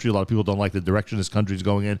this country. A lot of people don't like the direction this country is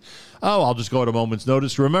going in. Oh, I'll just go at a moment's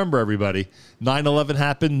notice. Remember, everybody, 9/11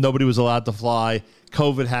 happened. Nobody was allowed to fly.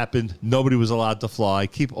 COVID happened. Nobody was allowed to fly.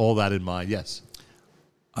 Keep all that in mind. Yes.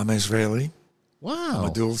 I'm Israeli. Wow. I'm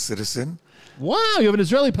a dual citizen. Wow, you have an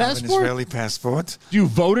Israeli passport? I have an Israeli passport. Do you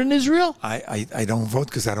vote in Israel? I don't vote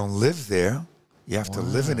because I don't live there. You have to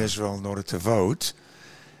live in Israel in order to vote.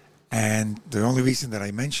 And the only reason that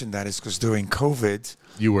I mentioned that is because during COVID,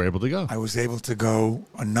 you were able to go. I was able to go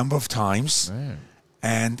a number of times. Man.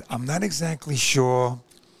 And I'm not exactly sure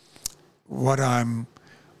what I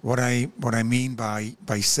mean by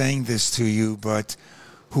saying this to you, but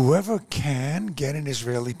whoever can get an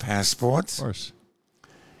Israeli passport, of course.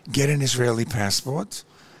 Get an Israeli passport,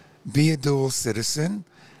 be a dual citizen.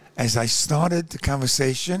 As I started the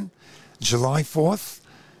conversation, July 4th,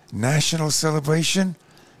 national celebration,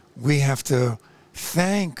 we have to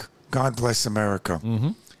thank God Bless America.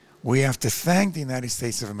 Mm-hmm. We have to thank the United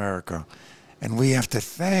States of America. And we have to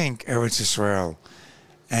thank Eretz Israel.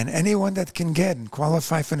 And anyone that can get and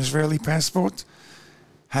qualify for an Israeli passport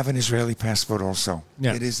have an Israeli passport also.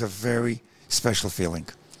 Yeah. It is a very special feeling.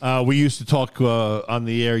 We used to talk on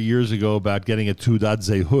the air years ago about getting a Tudat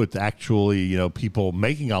Zehut, actually, people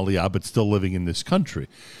making Aliyah but still living in this country.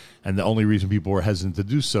 And the only reason people were hesitant to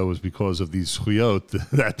do so was because of these zchuyot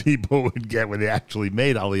that people would get when they actually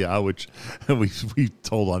made Aliyah, which we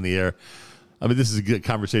told on the air. I mean, this is a good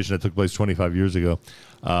conversation that took place 25 years ago,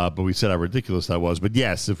 but we said how ridiculous that was. But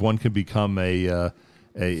yes, if one can become a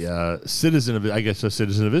citizen of, I guess, a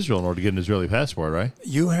citizen of Israel in order to get an Israeli passport, right?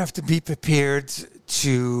 You have to be prepared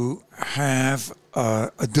to have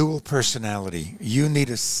a dual personality. You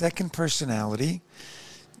need a second personality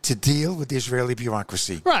to deal with the Israeli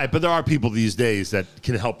bureaucracy. Right, but there are people these days that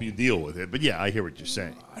can help you deal with it. But yeah, I hear what you're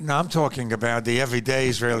saying. No, I'm talking about the everyday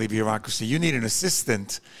Israeli bureaucracy. You need an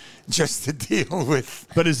assistant just to deal with.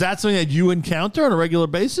 But is that something that you encounter on a regular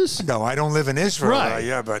basis? No, I don't live in Israel.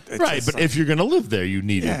 Right. But but if you're going to live there, you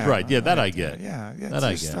need it. Right. Yeah, that I get. Yeah, that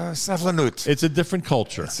I get. Savlanut. It's a different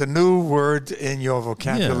culture. It's a new word in your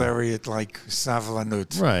vocabulary. It's like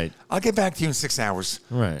savlanut. Right. I'll get back to you in 6 hours.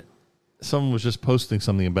 Right. Someone was just posting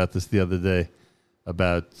something about this the other day,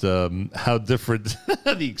 about how different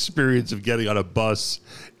the experience of getting on a bus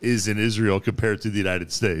is in Israel compared to the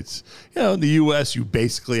United States. In the U.S., you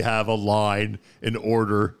basically have a line in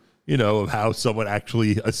order, of how someone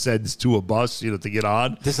actually ascends to a bus, to get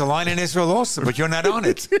on. There's a line in Israel also, but you're not on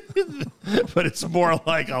it. But it's more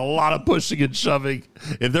like a lot of pushing and shoving.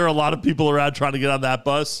 If there are a lot of people around trying to get on that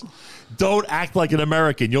bus, don't act like an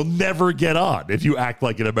American. You'll never get on if you act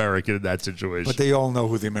like an American in that situation. But they all know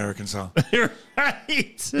who the Americans are.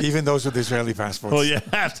 Right. Even those with Israeli passports. Well, you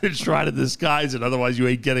have to try to disguise it. Otherwise, you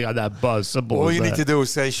ain't getting on that bus. Simple All as you that. need to do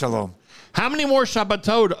is say shalom. How many more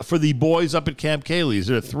Shabbatot for the boys up at Camp Kaylee? Is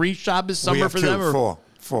there 3 Shabbos summer We have for two, them? Or?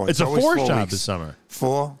 Four. It's a always 4 4 Shabbos weeks. summer.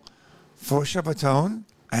 Four Shabbaton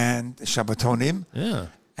and Shabbatonim. Yeah.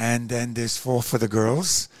 And then there's 4 for the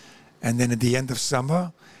girls. And then at the end of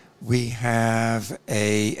summer, we have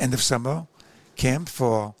a end of summer camp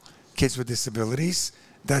for kids with disabilities.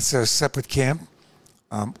 That's a separate camp.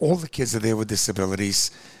 All the kids are there with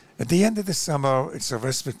disabilities. At the end of the summer, it's a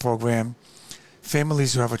respite program.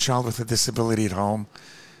 Families who have a child with a disability at home.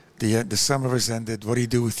 The summer has ended. What do you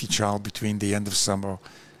do with your child between the end of summer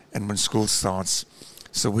and when school starts?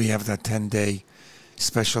 So we have that 10-day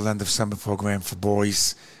special end of summer program for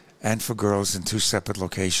boys and for girls in 2 separate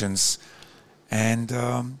locations. And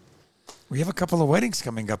we have a couple of weddings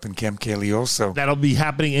coming up in Camp Kaylee also. That'll be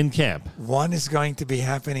happening in camp. One is going to be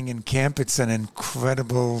happening in camp. It's an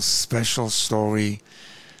incredible, special story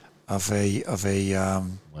of a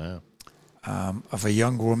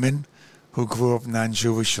young woman who grew up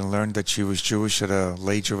non-Jewish and learned that she was Jewish at a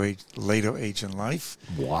later age in life.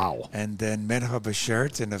 Wow. And then met her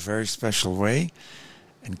b'shert in a very special way.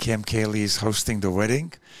 And Camp Kaylee is hosting the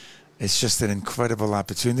wedding. It's just an incredible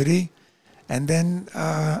opportunity. And then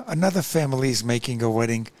another family is making a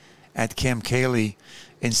wedding at Camp Kaylee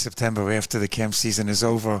in September after the camp season is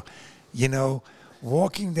over.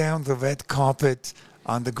 Walking down the red carpet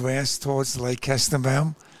on the grass towards Lake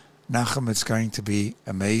Kestenbaum, Nachum, it's going to be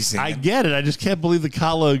amazing. I get it. I just can't believe the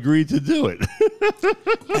Kala agreed to do it.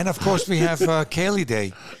 And, of course, we have Kaylee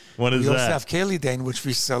Day. What is we that? We also have Kaylee Day, in which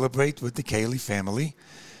we celebrate with the Kaylee family.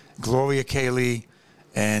 Gloria Kaylee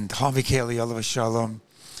and Harvey Kaylee, Oliver Shalom,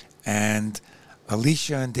 and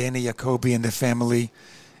Alicia and Danny Jacoby and their family.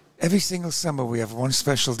 Every single summer we have one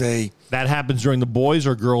special day. That happens during the boys'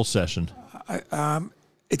 or girls' session?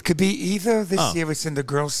 It could be either. This year it's in the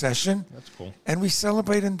girls' session. That's cool. And we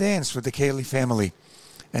celebrate and dance with the Kaylee family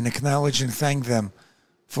and acknowledge and thank them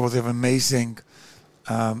for their amazing,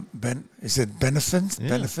 benefits? Yeah.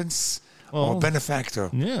 Benefits? Or benefactor.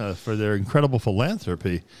 Yeah, for their incredible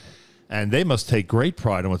philanthropy. And they must take great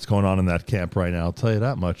pride in what's going on in that camp right now, I'll tell you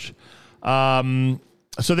that much.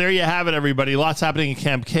 So there you have it, everybody. Lots happening in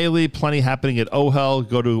Camp Kaylee, plenty happening at Ohel.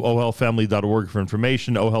 Go to ohelfamily.org for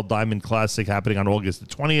information. Ohel Diamond Classic happening on August the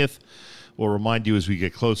 20th. We'll remind you as we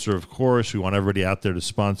get closer, of course. We want everybody out there to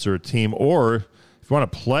sponsor a team. Or if you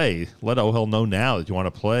want to play, let Ohel know now that you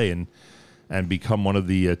want to play and become one of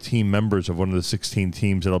the team members of one of the 16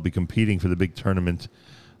 teams that will be competing for the big tournament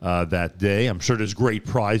that day. I'm sure there's great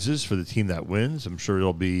prizes for the team that wins. I'm sure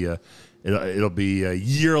it'll be a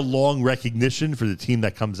year-long recognition for the team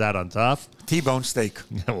that comes out on top. T-bone steak.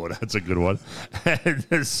 Yeah, well, that's a good one.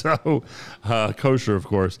 And so, kosher, of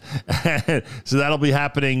course. So that'll be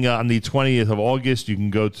happening on the 20th of August. You can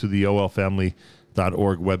go to the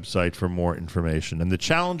ohelfamily.org website for more information. And the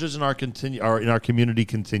challenges in our community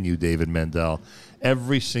continue, David Mandel.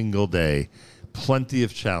 Every single day, plenty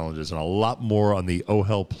of challenges and a lot more on the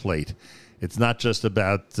Ohel plate. It's not just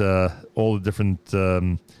about all the different,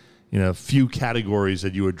 few categories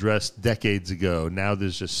that you addressed decades ago. Now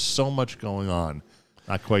there's just so much going on.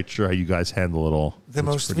 Not quite sure how you guys handle it all. The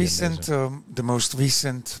most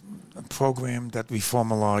recent program that we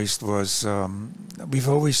formalized was we've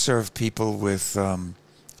always served people with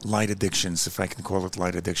light addictions, if I can call it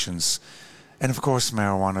light addictions. And of course,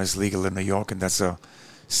 marijuana is legal in New York, and that's a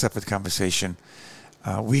separate conversation.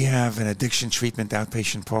 We have an addiction treatment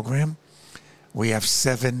outpatient program. We have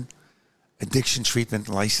 7 addiction treatment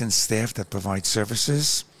licensed staff that provide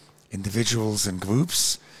services, individuals and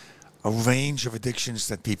groups, a range of addictions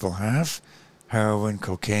that people have, heroin,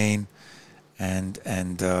 cocaine, and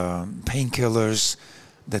painkillers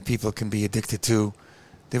that people can be addicted to.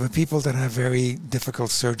 There are people that have very difficult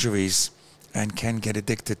surgeries and can get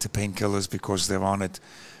addicted to painkillers because they're on it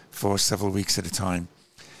for several weeks at a time.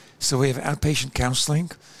 So we have outpatient counseling.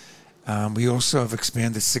 We also have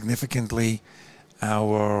expanded significantly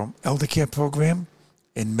our elder care program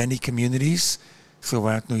in many communities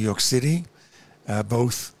throughout New York City,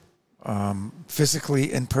 both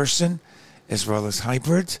physically in person as well as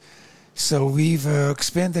hybrid. So we've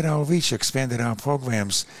expanded our reach, expanded our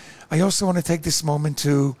programs. I also want to take this moment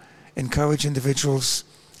to encourage individuals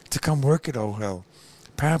to come work at Ohel.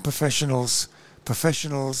 Paraprofessionals,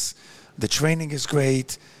 professionals, the training is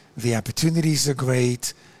great, the opportunities are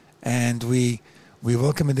great, and we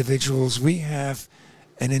welcome individuals. We have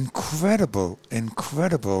an incredible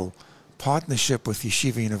partnership with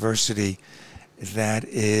Yeshiva University that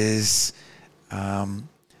is,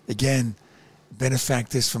 again,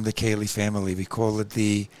 benefactors from the Cayley family. We call it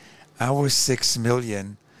our 6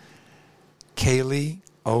 million Cayley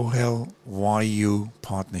Ohel YU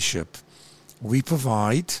partnership. We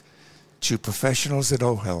provide to professionals at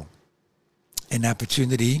Ohel an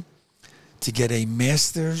opportunity to get a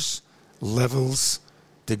master's levels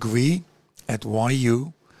degree at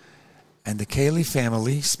YU, and the Cayley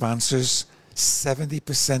family sponsors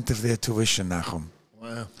 70% of their tuition, Nachum.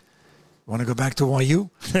 Wow. Want to go back to YU?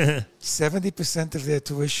 70% of their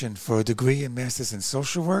tuition for a degree in Masters in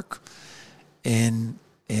Social Work, in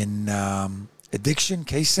addiction,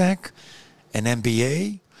 KSAC, an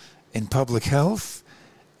MBA, in public health,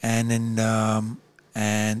 and in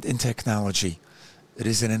technology. It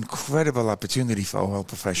is an incredible opportunity for Ohel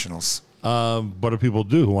professionals. What do people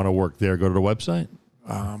do who want to work there? Go to the website?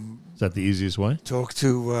 Is that the easiest way? Talk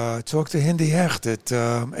to Hindi Hecht at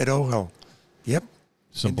Ohel. Yep.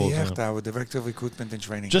 Simple Hindi as Hecht, that. our Director of Recruitment and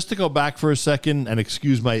Training. Just to go back for a second and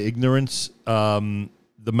excuse my ignorance, the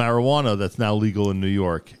marijuana that's now legal in New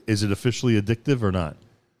York, is it officially addictive or not?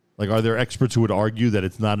 Like, are there experts who would argue that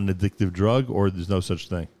it's not an addictive drug, or there's no such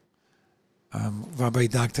thing? Rabbi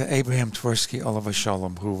Dr. Abraham Twersky Oliver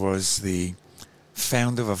Shalom, who was the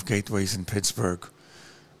founder of Gateways in Pittsburgh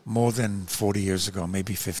more than 40 years ago,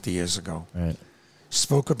 maybe 50 years ago, right,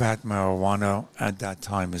 spoke about marijuana at that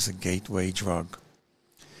time as a gateway drug.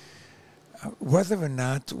 Whether or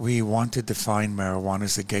not we want to define marijuana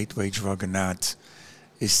as a gateway drug or not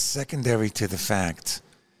is secondary to the fact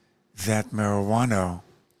that marijuana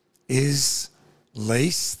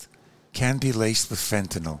can be laced with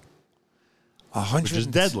fentanyl. Which is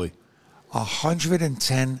deadly.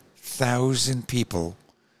 110,000 people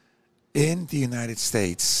in the United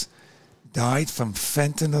States died from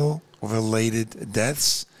fentanyl-related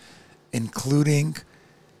deaths, including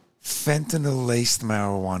fentanyl-laced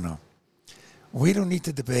marijuana. We don't need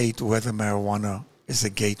to debate whether marijuana is a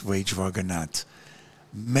gateway drug or not.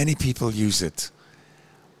 Many people use it.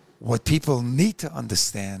 What people need to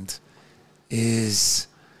understand is...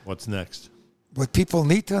 What's next? What people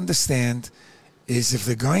need to understand is if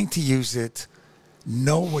they're going to use it,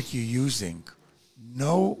 know what you're using.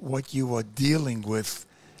 Know what you are dealing with,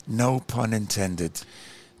 no pun intended.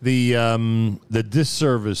 The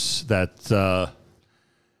disservice that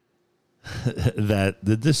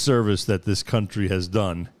the disservice that this country has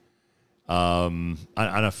done on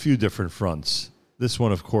a few different fronts. This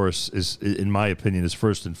one, of course, is, in my opinion, is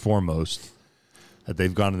first and foremost that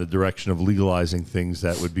they've gone in the direction of legalizing things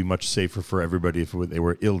that would be much safer for everybody if they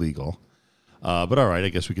were illegal. But all right, I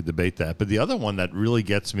guess we could debate that. But the other one that really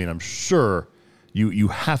gets me, and I'm sure you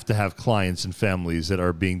have to have clients and families that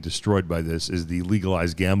are being destroyed by this, is the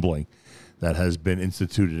legalized gambling that has been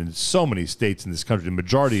instituted in so many states in this country. The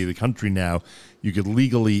majority of the country now, you could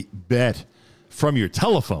legally bet from your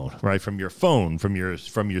telephone, right? From your phone, from your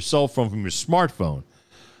cell phone, from your smartphone.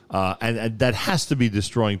 And that has to be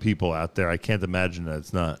destroying people out there. I can't imagine that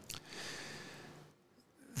it's not.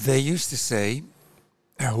 They used to say,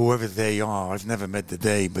 whoever they are, I've never met the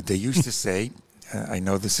day, but they used to say, I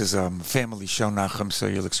know this is a family show, Nachum, so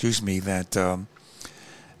you'll excuse me, that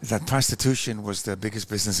that prostitution was the biggest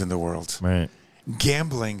business in the world. Right.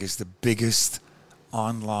 Gambling is the biggest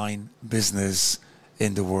online business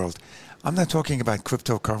in the world. I'm not talking about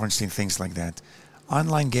cryptocurrency and things like that.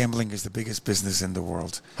 Online gambling is the biggest business in the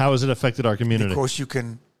world. How has it affected our community?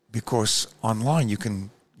 Because online you can,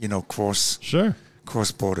 cross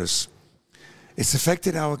borders. It's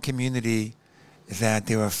affected our community that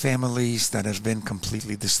there are families that have been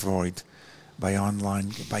completely destroyed by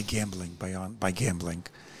gambling.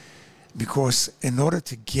 Because in order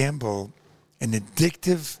to gamble, an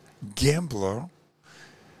addictive gambler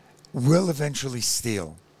will eventually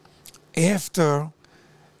steal after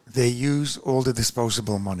they use all the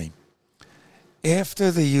disposable money,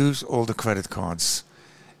 after they use all the credit cards,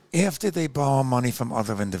 after they borrow money from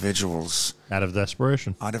other individuals. Out of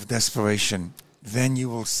desperation. Then you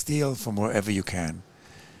will steal from wherever you can.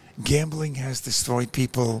 Gambling has destroyed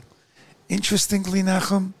people, interestingly,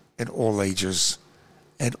 Nachum, at all ages.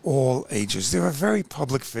 At all ages. There are very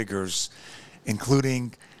public figures,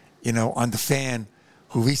 including, on the fan,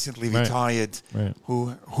 who recently retired,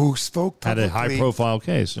 who spoke publicly. Had a high-profile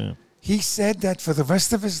case, yeah. He said that for the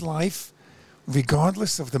rest of his life,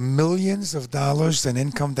 regardless of the millions of dollars in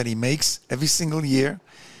income that he makes every single year,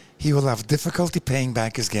 he will have difficulty paying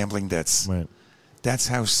back his gambling debts. Right. That's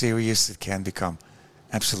how serious it can become.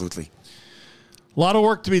 Absolutely. A lot of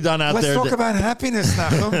work to be done out there. Let's talk about happiness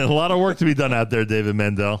now. A lot of work to be done out there, David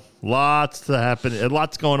Mandel. Lots to happen.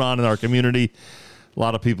 Lots going on in our community. A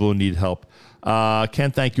lot of people who need help.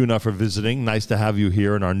 Can't thank you enough for visiting. Nice to have you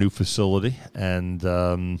here in our new facility. And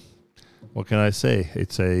what can I say?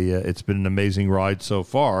 It's been an amazing ride so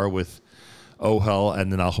far with Ohel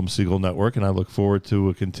and the Nachum Segal Network, and I look forward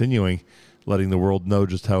to continuing letting the world know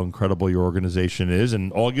just how incredible your organization is.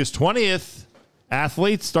 And August 20th,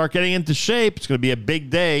 athletes start getting into shape. It's going to be a big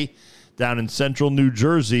day down in central New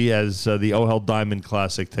Jersey as the Ohel Diamond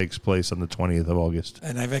Classic takes place on the 20th of August.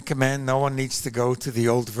 And I recommend no one needs to go to the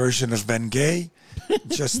old version of Ben Gay.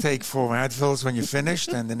 Just take 4 Advils when you're finished,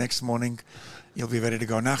 and the next morning you'll be ready to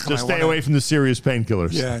go. Nachum, just stay away from the serious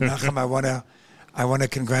painkillers. Yeah, Nachum, I want to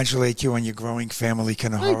congratulate you on your growing family.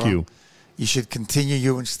 Thank you. You should continue,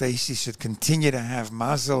 you and Stacy should continue to have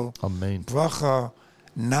mazel, amen, bracha,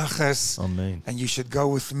 nachas, amen. And you should go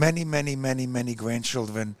with many, many, many, many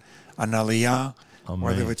grandchildren on Aliyah, amen,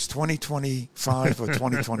 whether it's 2025 or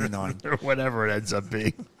 2029. Or whatever it ends up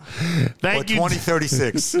being. Thank you.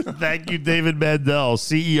 2036. Thank you, David Mandel,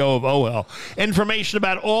 CEO of Ohel. Information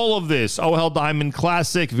about all of this, Ohel Diamond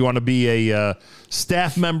Classic. If you want to be a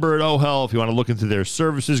staff member at Ohel, if you want to look into their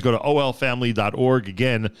services, go to ohelfamily.org.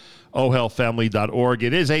 Again, ohelfamily.org.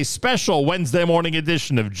 It is a special Wednesday morning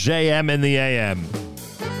edition of JM in the AM.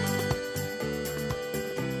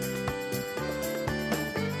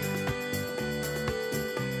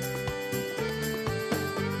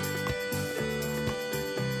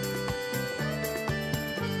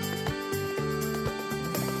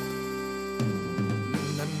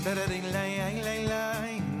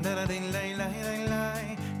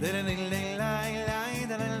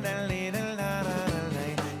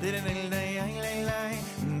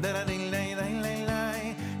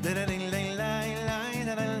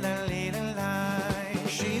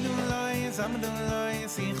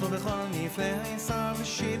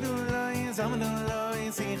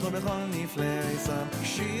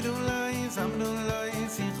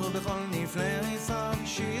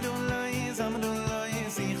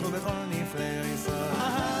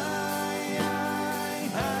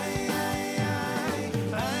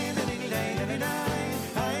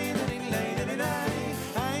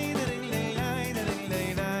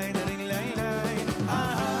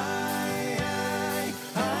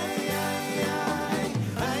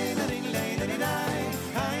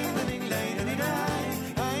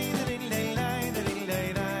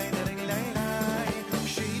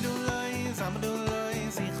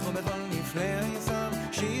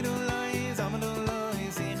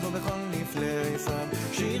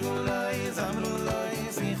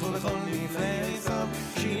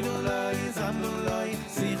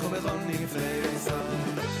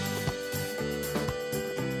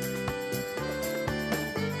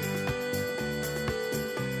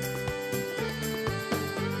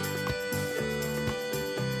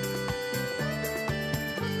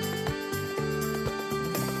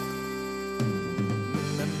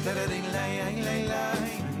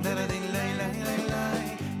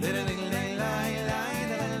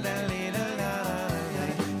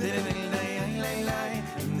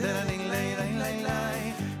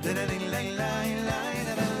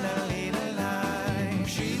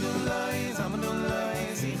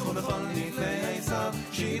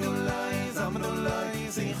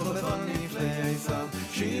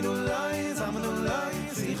 Shidulai zamnulai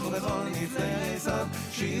sichu bechol niflei sav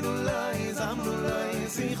Shidulai zamnulai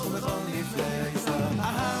sichu bechol niflei sav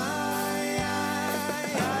Ahai ay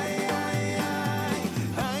ay ay ay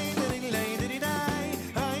ay lay lay lay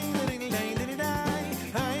ay lay lay lay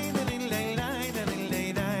ay lay lay lay lay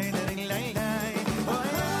lay lay lay oh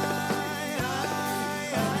ay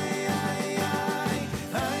ay ay ay ay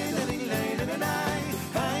ay lay lay lay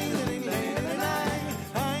ay lay lay lay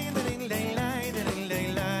ay lay lay lay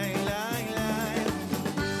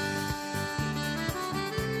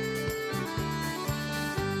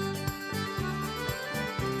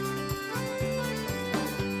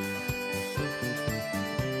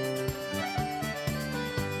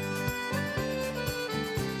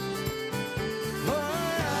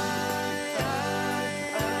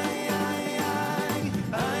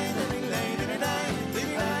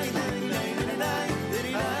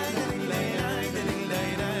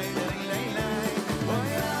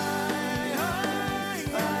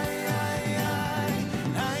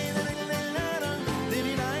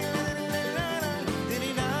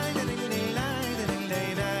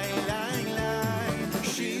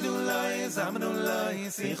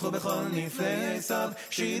sichu bechol niflei sav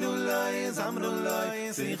Shidulai zamnulai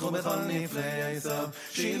sichu bechol niflei sav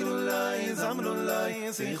Shidulai zamnulai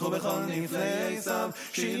sichu bechol niflei sav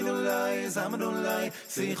Shidulai zamnulai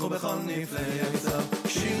sichu bechol niflei sav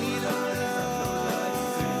Shidulai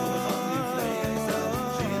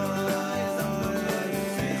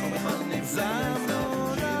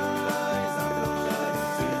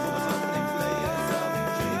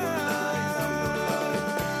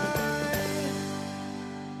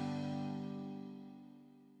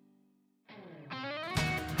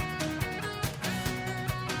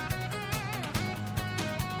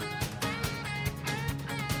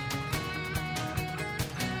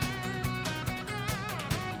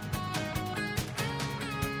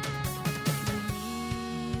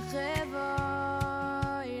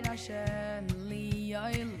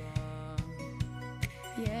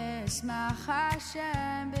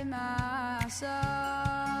Hashem b'masav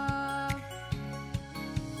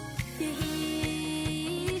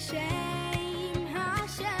Yehi Shem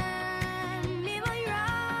Hashem mi'vayra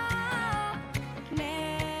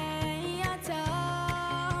me'ata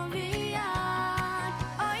v'yad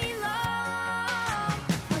olam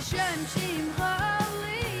Hashem shimcha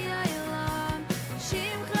li'olam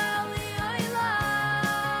shimcha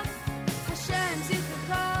li'olam Hashem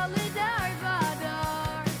zikcha lidar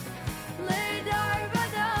vadar Lidar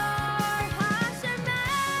vadar Hashem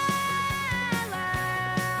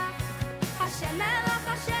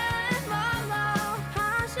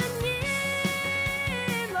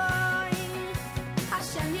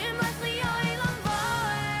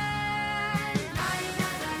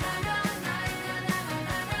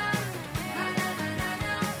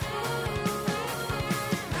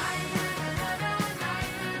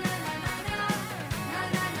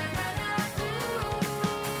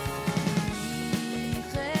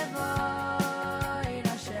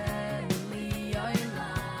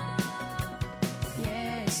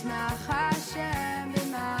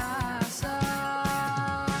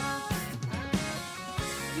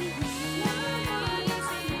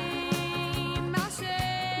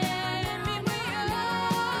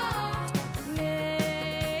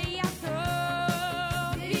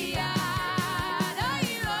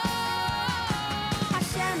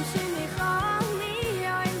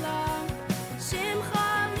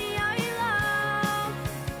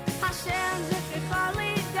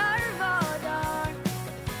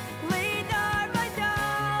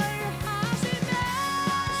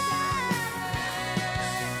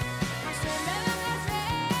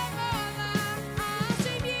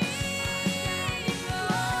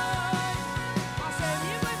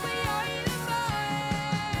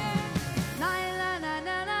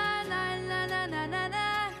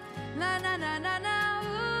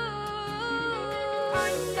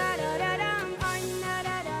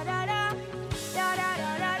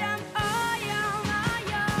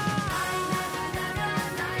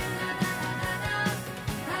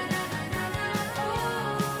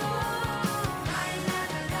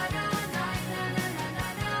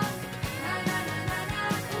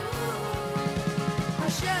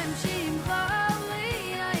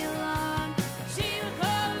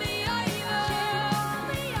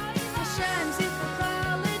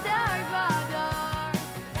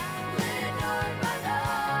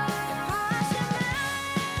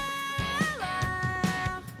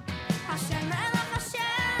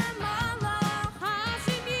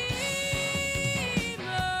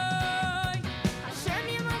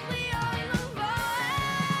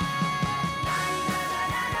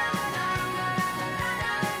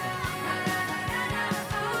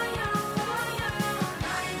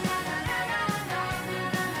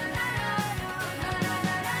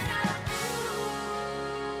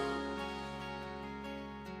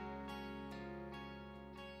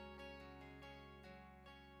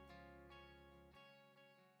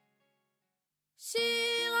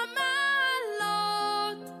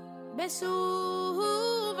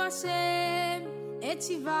בשוב השם את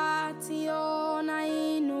שיבת ציון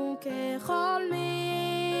היינו כחולמים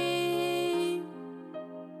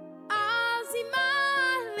אז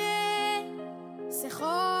ימלא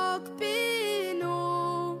שחוק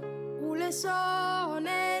פינו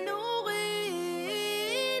ולשוננו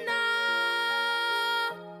רינה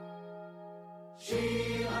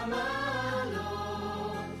שיר המעלות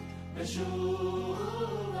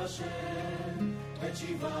בשוב השם את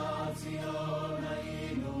שיבת ציון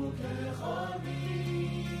היינו כחולמים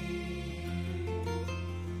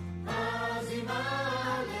אז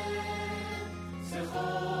ימלא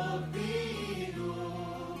שחוק פינו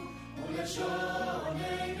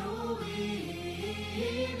ולשוננו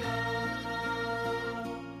רינה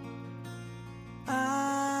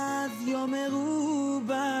אז יאמרו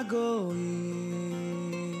בגויים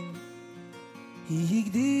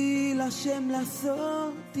הגדיל השם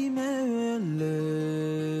לעשות עם אלה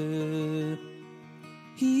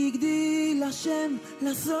הגדיל השם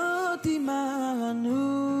לעשות עמנו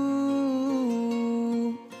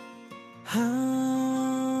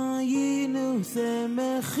היינו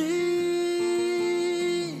שמחים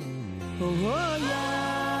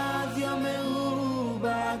אז יאמרו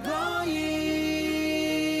בגויים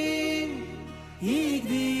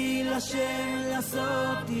הגדיל השם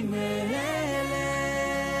לעשות עמנו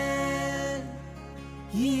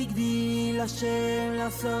הגדיל השם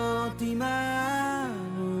לעשות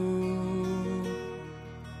עמנו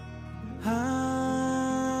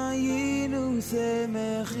היינו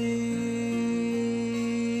שמחים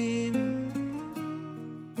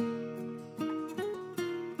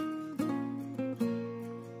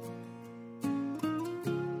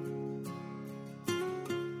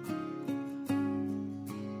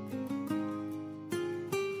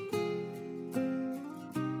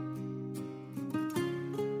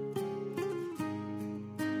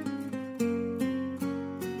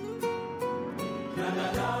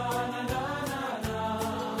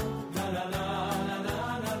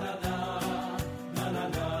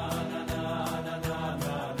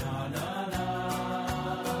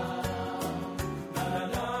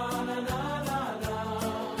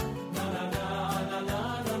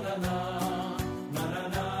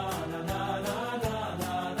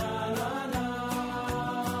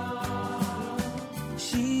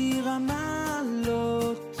שיר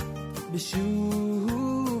המעלות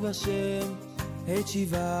בשוב השם את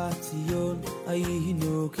שיבת ציון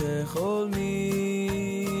היינו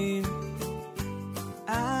כחולמים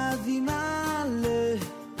אז ימלא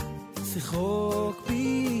שחוק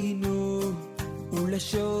פינו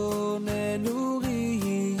ולשוננו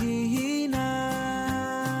רינה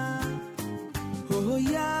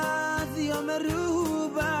אוי אז יאמרו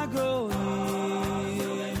בגויים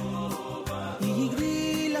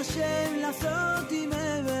הגדיל השם לעשות עם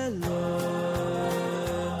אבלו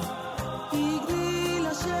הגדיל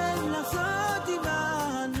השם לעשות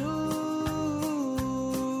עמנו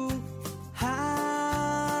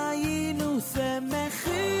היינו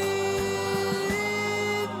שמחים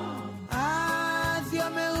אז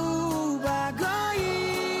יאמרו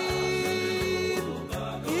בגויים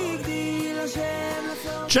הגדיל השם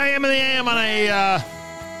לעשות JM in the AM on a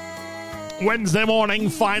Wednesday morning,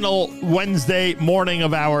 final Wednesday morning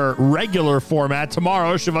of our regular format.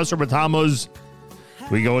 Tomorrow, Shavasar B'Tammuz,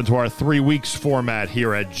 we go into our 3 weeks format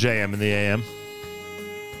here at JM in the AM.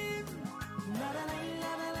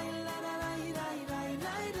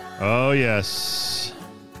 Oh, yes.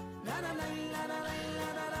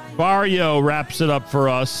 Barrio wraps it up for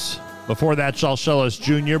us. Before that, Shalshelis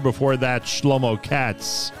Jr. Before that, Shlomo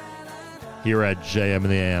Katz here at JM in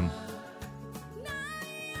the AM.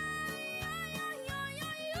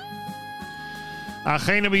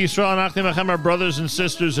 Achenu b'Yisrael, Anachnu Mechem, our brothers and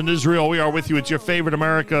sisters in Israel, we are with you. It's your favorite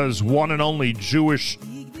America's one and only Jewish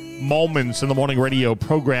Moments in the Morning radio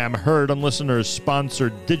program, heard on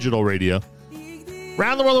listeners-sponsored digital radio.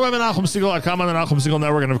 Around the world, the web at NachumSegal.com, on the Nachum Segal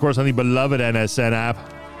Network, and of course on the beloved NSN app.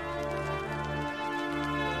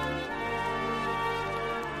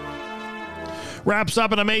 Wraps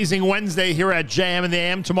up an amazing Wednesday here at JM in the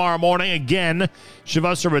AM. Tomorrow morning, again,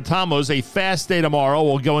 Shavasar B'Tammuz, a fast day tomorrow.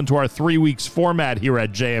 We'll go into our 3 weeks format here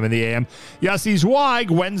at JM in the AM. Yossi Zweig,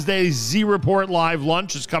 Wednesday's Z-Report live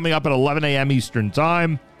lunch is coming up at 11 a.m. Eastern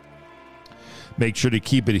Time. Make sure to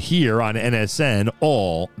keep it here on NSN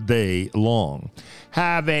all day long.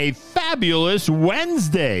 Have a fabulous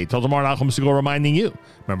Wednesday. Till tomorrow, Nachum Segal reminding you,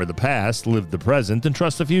 remember the past, live the present, and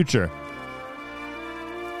trust the future.